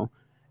 So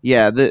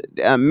yeah, the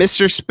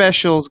Mr.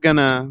 Special's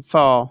gonna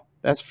fall.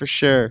 That's for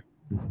sure.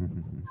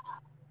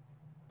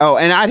 Oh,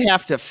 and I'd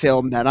have to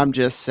film that. I'm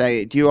just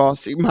saying. Do you all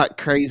see my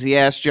crazy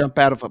ass jump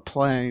out of a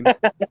plane?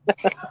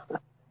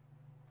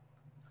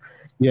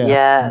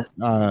 Yeah.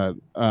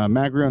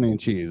 Macaroni and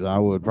cheese. I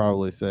would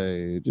probably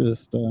say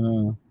just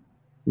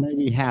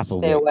maybe half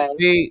of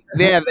it.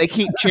 Yeah, they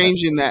keep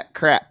changing that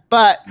crap.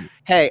 But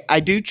hey, I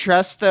do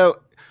trust though.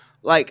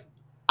 Like,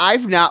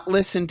 I've not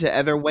listened to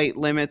other weight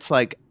limits.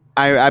 Like,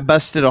 I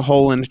busted a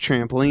hole in a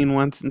trampoline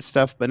once and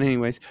stuff. But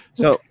anyways,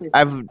 so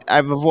I've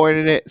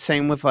avoided it.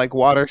 Same with like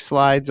water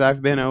slides.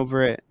 I've been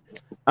over it.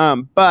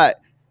 But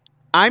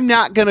I'm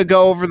not gonna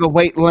go over the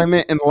weight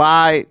limit and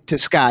lie to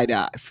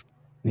skydive.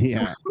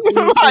 Yeah.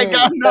 Like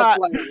I'm not.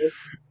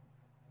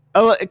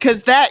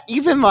 Because that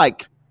even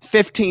like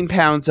 15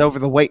 pounds over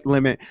the weight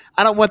limit,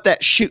 I don't want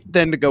that chute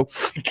then to go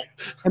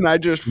and I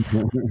just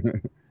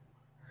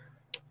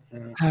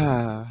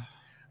I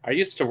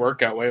used to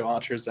work at Weight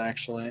Watchers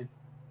actually.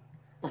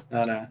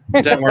 It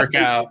didn't work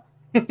out.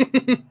 So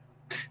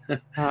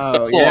it's a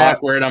little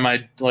awkward on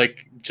my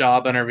like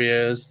job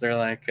interviews. They're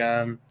like,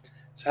 so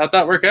how'd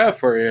that work out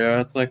for you?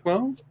 It's like,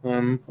 well,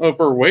 I'm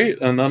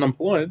overweight and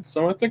unemployed,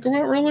 so I think it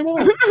went really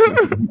well.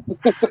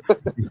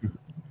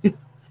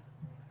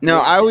 No,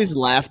 I always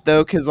laughed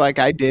though because like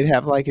I did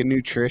have like a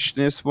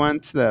nutritionist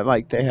once that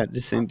like they had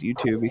to send you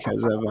to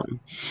because of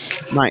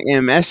my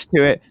MS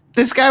to it.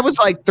 This guy was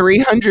like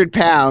 300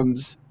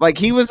 pounds. Like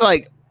he was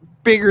like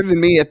bigger than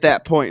me at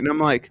that point, and I'm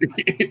like,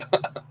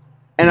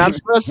 and I'm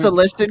supposed to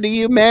listen to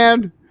you,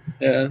 man?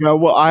 Yeah. You know,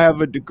 well, I have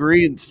a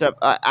degree and stuff.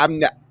 I'm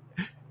not.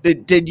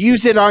 Did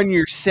use it on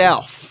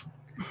yourself.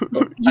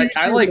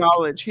 I like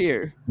knowledge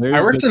here.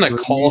 I worked in a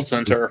call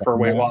center for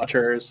Weight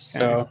Watchers,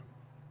 so.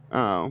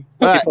 Oh,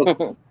 but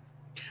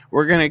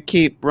we're gonna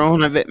keep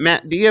rolling of it.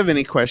 Matt, do you have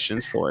any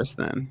questions for us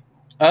then?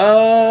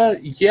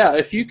 Yeah.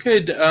 If you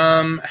could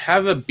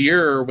have a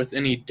beer with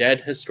any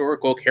dead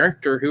historical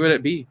character, who would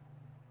it be?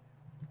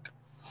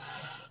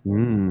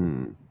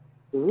 Ooh.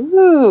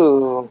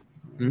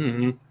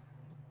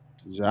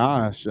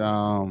 Josh,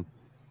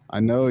 I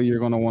know you're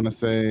gonna want to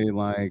say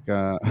like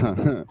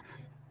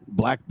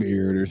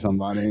Blackbeard or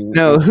somebody.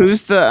 No,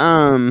 who's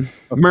the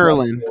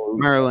Merlin?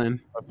 Merlin.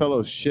 A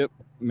fellow ship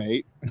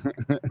mate.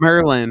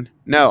 Merlin.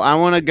 No, I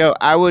want to go.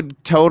 I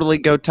would totally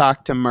go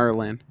talk to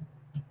Merlin.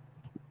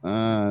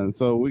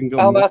 So we can go.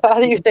 Oh, I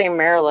thought you were saying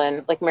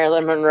Marilyn, like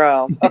Marilyn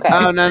Monroe. Okay.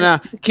 Oh no,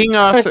 King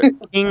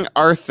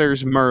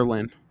Arthur's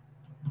Merlin.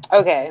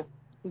 Okay.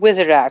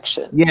 Wizard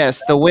action.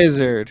 Yes, the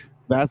wizard.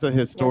 That's a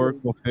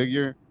historical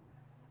figure.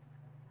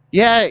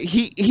 Yeah,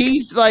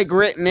 he's like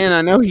written in.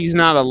 I know he's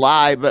not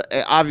alive, but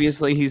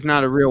obviously he's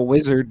not a real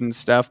wizard and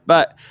stuff.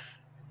 But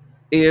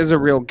he is a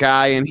real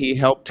guy, and he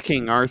helped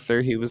King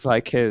Arthur. He was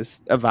like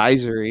his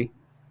advisory.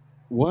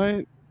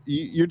 What?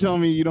 You're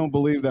telling me you don't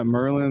believe that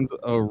Merlin's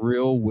a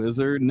real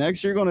wizard?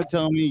 Next, you're going to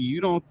tell me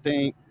you don't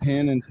think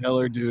Penn and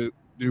Teller do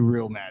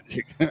real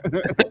magic.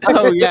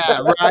 Oh yeah,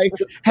 right.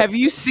 Have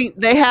you seen?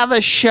 They have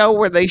a show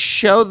where they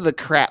show the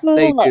crap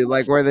they do,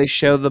 like where they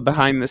show the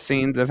behind the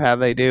scenes of how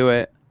they do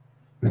it.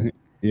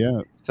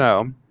 Yeah.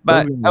 So,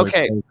 but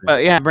okay,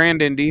 but yeah,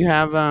 Brandon, do you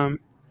have an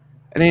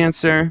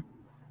answer?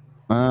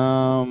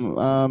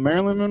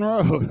 Marilyn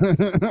Monroe.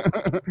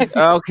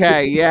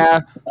 Okay, yeah,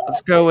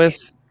 let's go with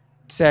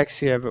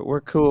sexier, but we're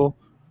cool.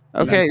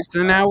 Okay,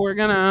 so now we're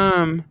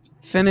gonna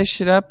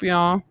finish it up,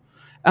 y'all.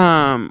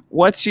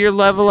 What's your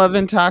level of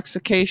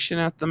intoxication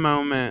at the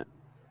moment?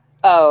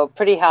 Oh,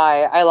 pretty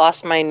high. I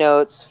lost my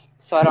notes,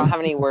 so I don't have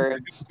any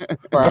words.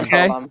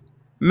 Okay,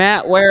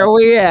 Matt, where are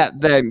we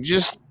at then?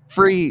 Just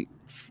free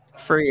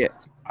it.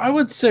 I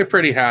would say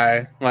pretty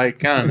high.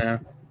 Like, I don't know.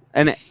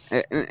 And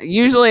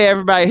usually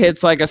everybody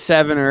hits like a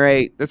 7 or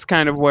 8. That's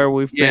kind of where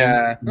we've been.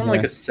 Yeah, I'm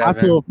like a 7.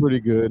 I feel pretty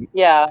good.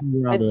 Yeah,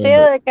 I'd say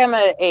like I'm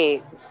at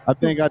 8. I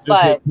think I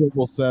just hit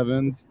triple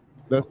 7s.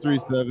 That's 3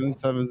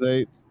 7s, 7s,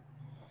 8s.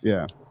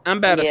 Yeah. I'm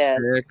about a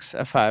 6,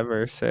 a 5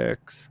 or a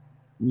 6.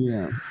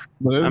 Yeah.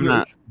 But it's I'm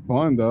not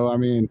fun though. I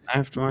mean, I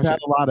have to watch we had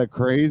it. a lot of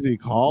crazy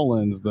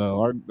call-ins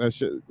though. That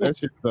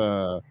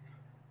shit's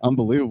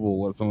unbelievable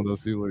what some of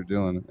those people are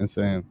doing and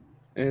saying.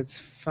 It's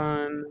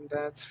fun,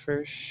 that's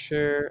for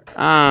sure.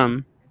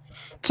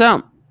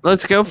 So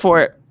let's go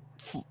for it.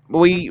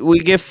 We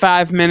give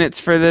 5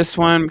 minutes for this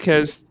one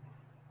because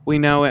we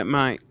know it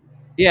might.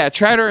 Yeah,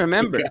 try to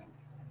remember. Okay.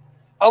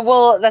 Oh,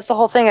 well, that's the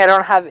whole thing. I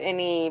don't have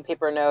any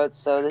paper notes,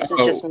 so this is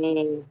just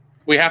me.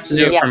 We have to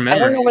do it from I don't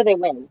memory. know where they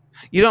went.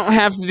 You don't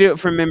have to do it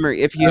from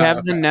memory. If you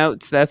have the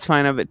notes, that's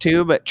fine of it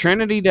too. But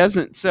Trinity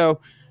doesn't, so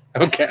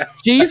okay,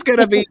 she's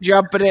gonna be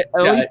jumping it.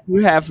 At least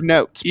you have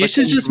notes. You but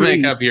should then just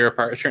read. make up your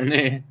part,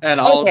 Trinity, and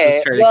I'll Okay,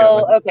 just try to well,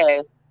 go with it.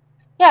 okay.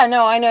 Yeah,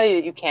 no, I know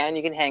you can.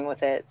 You can hang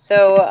with it.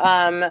 So,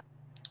 I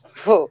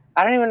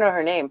don't even know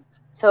her name.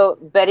 So,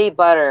 Betty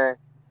Butter,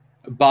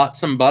 Bought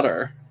some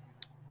butter,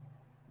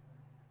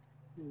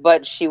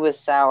 but she was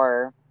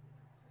sour.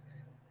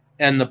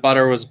 and the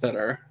butter was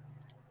bitter.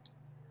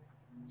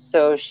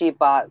 So, she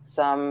bought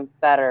some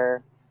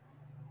better.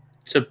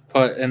 To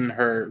put in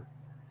her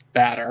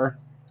batter.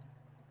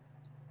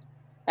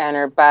 And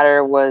her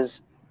batter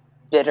was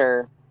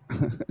bitter.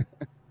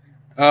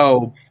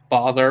 Oh,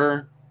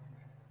 bother.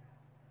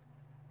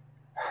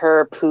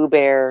 Her Pooh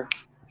Bear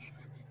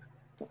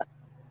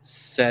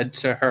Said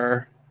to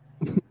her.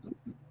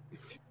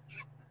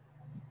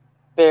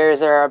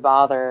 bears are a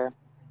bother.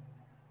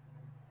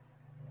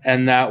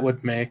 And that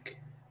would make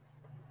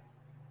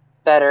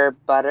Better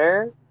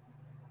butter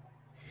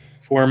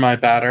for my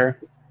batter.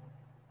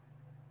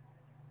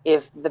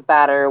 if the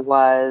batter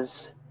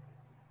was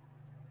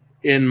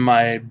In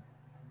my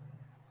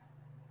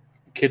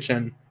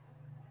kitchen.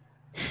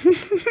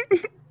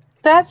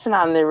 That's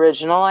not in the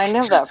original. I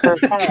know that for a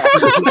fact.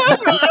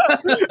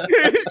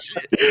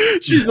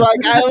 She's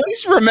like, I at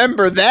least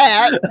remember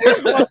that.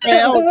 What the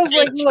hell? I was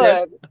like,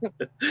 look.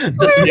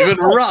 Doesn't even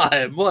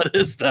rhyme. What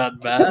is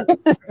that, Matt?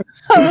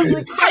 I was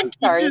like, I'm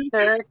sorry,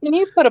 sir. Can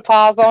you put a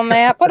pause on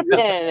that? Put a pin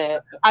in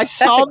it. I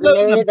saw That's a the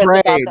grenade that's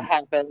about brain. to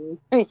happen.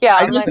 Yeah, I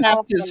I'm just like, have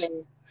oh,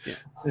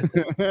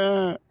 to.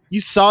 funny.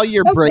 You saw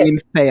your brain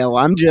fail.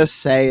 I'm just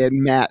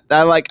saying, Matt.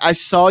 I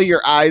saw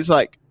your eyes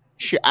like,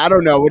 I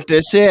don't know what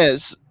this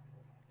is.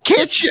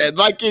 Kitchen.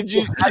 Like it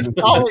just, I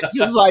saw it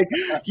just like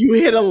you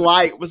hit a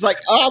light. Was like,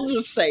 oh, I'll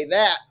just say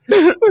that.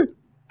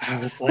 I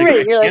was like, Right,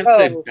 I you're can't like,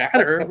 say oh.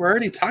 batter. We're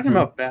already talking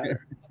about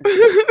batter.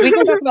 We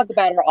can talk about the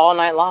batter all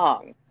night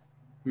long.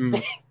 Hmm.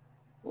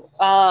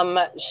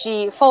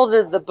 She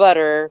folded the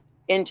butter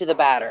into the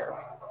batter.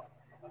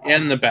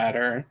 In the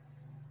batter.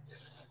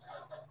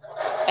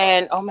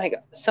 And oh my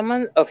god,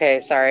 okay,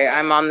 sorry,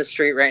 I'm on the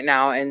street right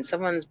now and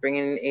someone's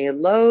bringing a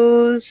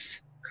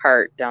Lowe's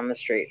cart down the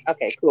street.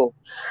 Okay, cool.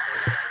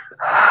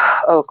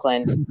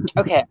 Oakland.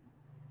 Okay.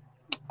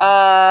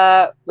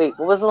 Wait,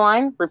 what was the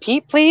line?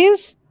 Repeat,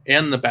 please.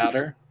 In the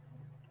batter.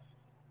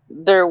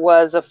 There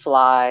was a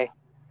fly.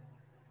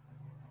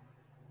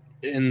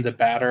 In the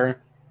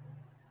batter.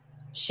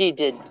 She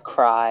did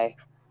cry.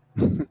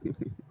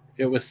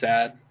 It was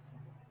sad.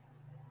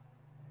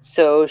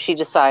 So she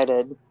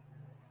decided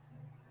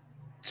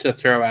To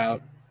throw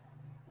out.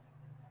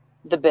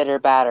 the bitter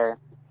batter.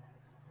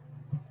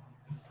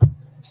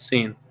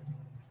 Scene.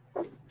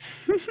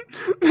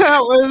 That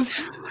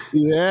was.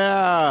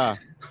 Yeah.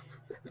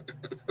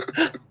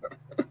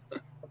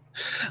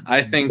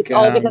 I think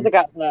All because I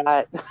got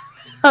that.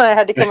 I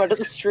had to come out to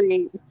the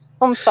street.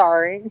 I'm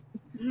sorry.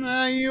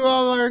 No, you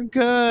all are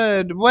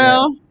good.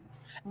 Well,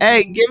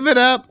 hey, give it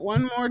up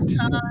one more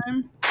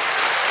time.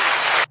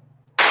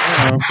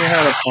 Oh, we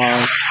had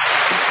applause.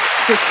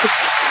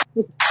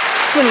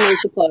 It's the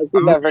most applause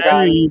we've ever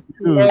gotten.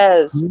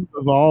 Yes. This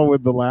is all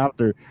with the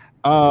laughter.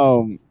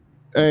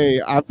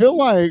 Hey, I feel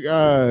like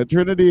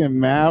Trinity and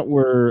Matt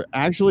were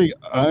actually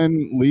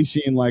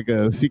unleashing like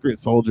a secret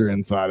soldier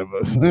inside of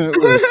us.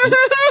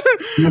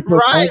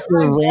 Right,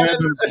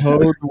 random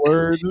code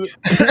words.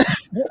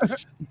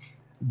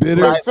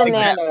 Bitter Right, like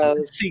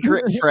that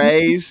secret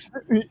phrase.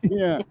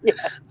 Yeah.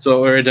 That's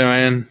what we were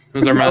doing.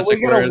 Those are Are magic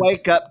we gonna words.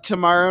 wake up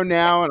tomorrow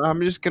now and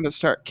I'm just gonna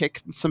start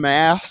kicking some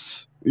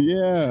ass?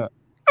 Yeah.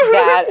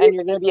 That, and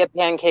you're going to be a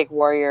pancake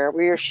warrior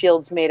where your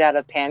shield's made out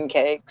of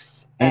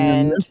pancakes. And you're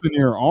And missing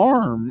your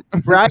arm.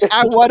 Right?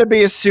 I want to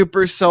be a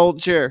super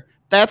soldier.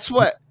 That's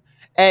what.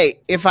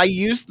 Hey, if I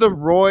use the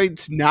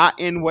roids not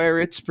in where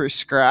it's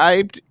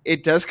prescribed,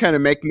 it does kind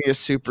of make me a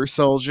super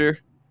soldier.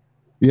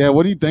 Yeah,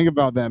 what do you think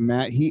about that,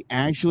 Matt? He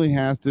actually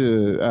has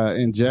to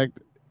inject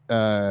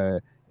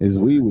his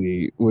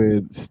wee-wee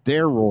with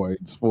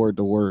steroids for it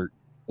to work.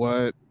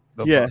 What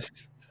the Yes.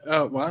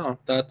 Oh wow,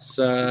 that's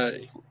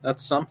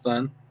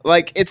something.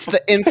 Like, it's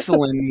the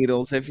insulin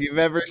needles. If you've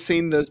ever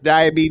seen those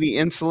diabetes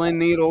insulin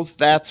needles,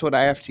 that's what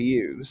I have to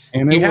use.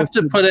 And You have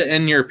to put it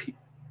in your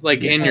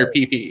in your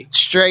Yeah. PP.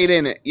 Straight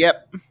in it.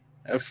 Yep.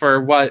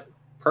 For what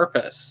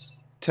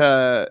purpose?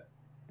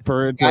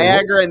 For it to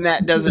Viagra, and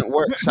that doesn't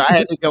work, so I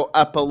had to go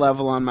up a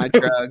level on my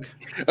drug.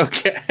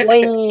 Okay.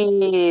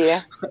 Wait.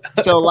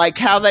 So, like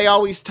how they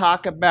always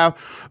talk about,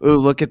 oh,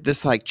 look at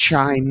this like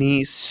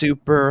Chinese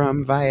super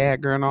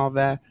Viagra and all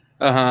that.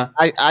 Uh-huh.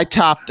 I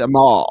topped them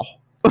all.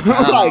 Like,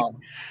 Wow.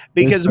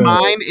 because It's,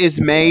 mine is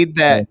made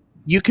that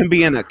you can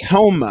be in a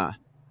coma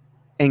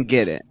and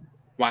get it.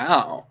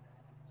 Wow.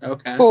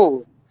 Okay.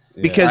 Ooh.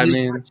 Because I it's,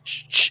 mean,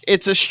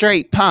 it's a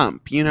straight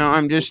pump, you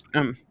know.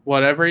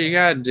 whatever you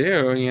gotta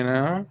do, you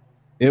know.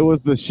 It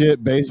was the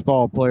shit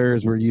baseball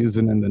players were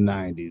using in the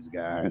 90s,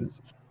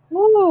 guys.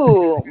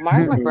 Ooh,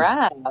 Mark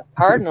McGrath,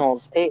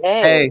 Cardinals, AA.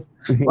 Hey,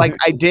 like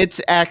I did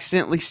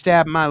accidentally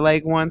stab my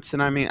leg once,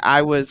 and I mean,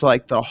 I was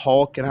like the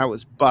Hulk, and I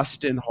was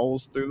busting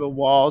holes through the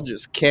wall,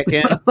 just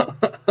kicking.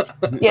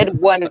 You had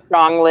one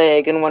strong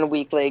leg and one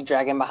weak leg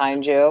dragging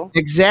behind you.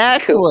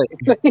 Exactly.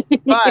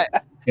 But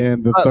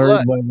And the But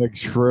third look. leg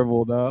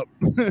shriveled up.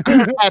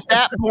 at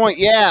that point,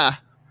 yeah.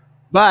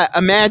 But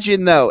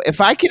imagine though, if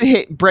I could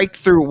break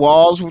through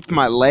walls with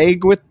my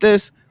leg with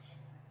this,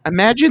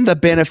 imagine the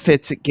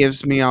benefits it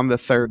gives me on the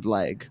third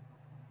leg.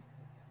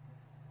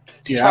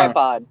 Yeah.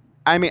 Tripod.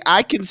 I mean,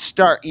 I can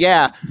start.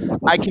 Yeah,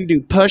 I can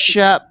do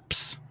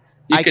push-ups.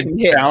 You I could can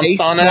hit bounce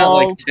on it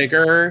like baseballs.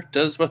 Tigger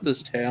does with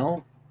his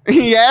tail.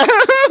 Yeah,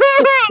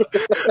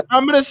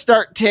 I'm gonna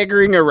start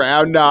tiggering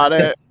around on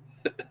it.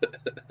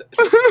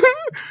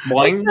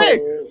 Boing. Okay.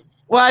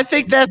 Well, I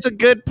think that's a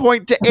good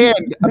point to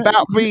end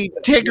about me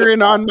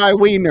tiggering on my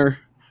wiener.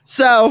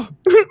 So,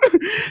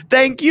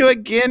 thank you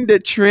again to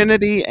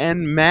Trinity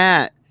and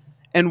Matt.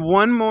 And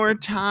one more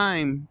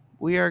time,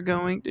 we are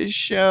going to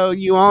show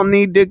you all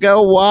need to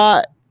go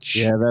watch.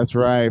 Yeah, that's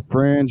right.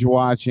 Fringe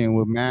Watching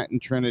with Matt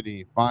and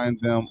Trinity. Find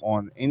them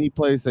on any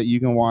place that you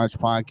can watch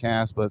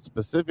podcasts, but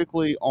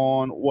specifically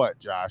on what,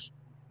 Josh?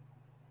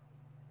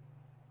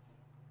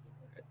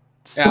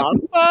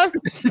 Spotify?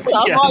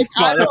 I'm Yeah, like,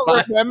 I don't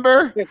Spotify.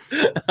 remember.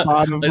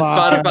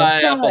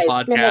 Spotify, Apple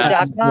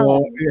Podcasts.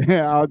 Well,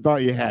 yeah, I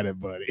thought you had it,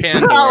 buddy.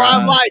 Pandora. Oh,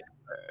 I'm like,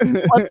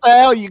 what the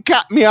hell? You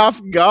caught me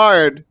off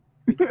guard.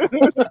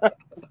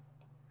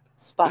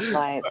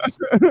 Spotlights.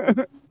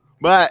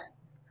 But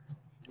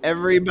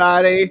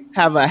everybody,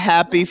 have a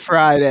happy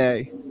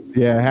Friday.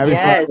 Yeah, happy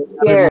Yes, Friday. cheers.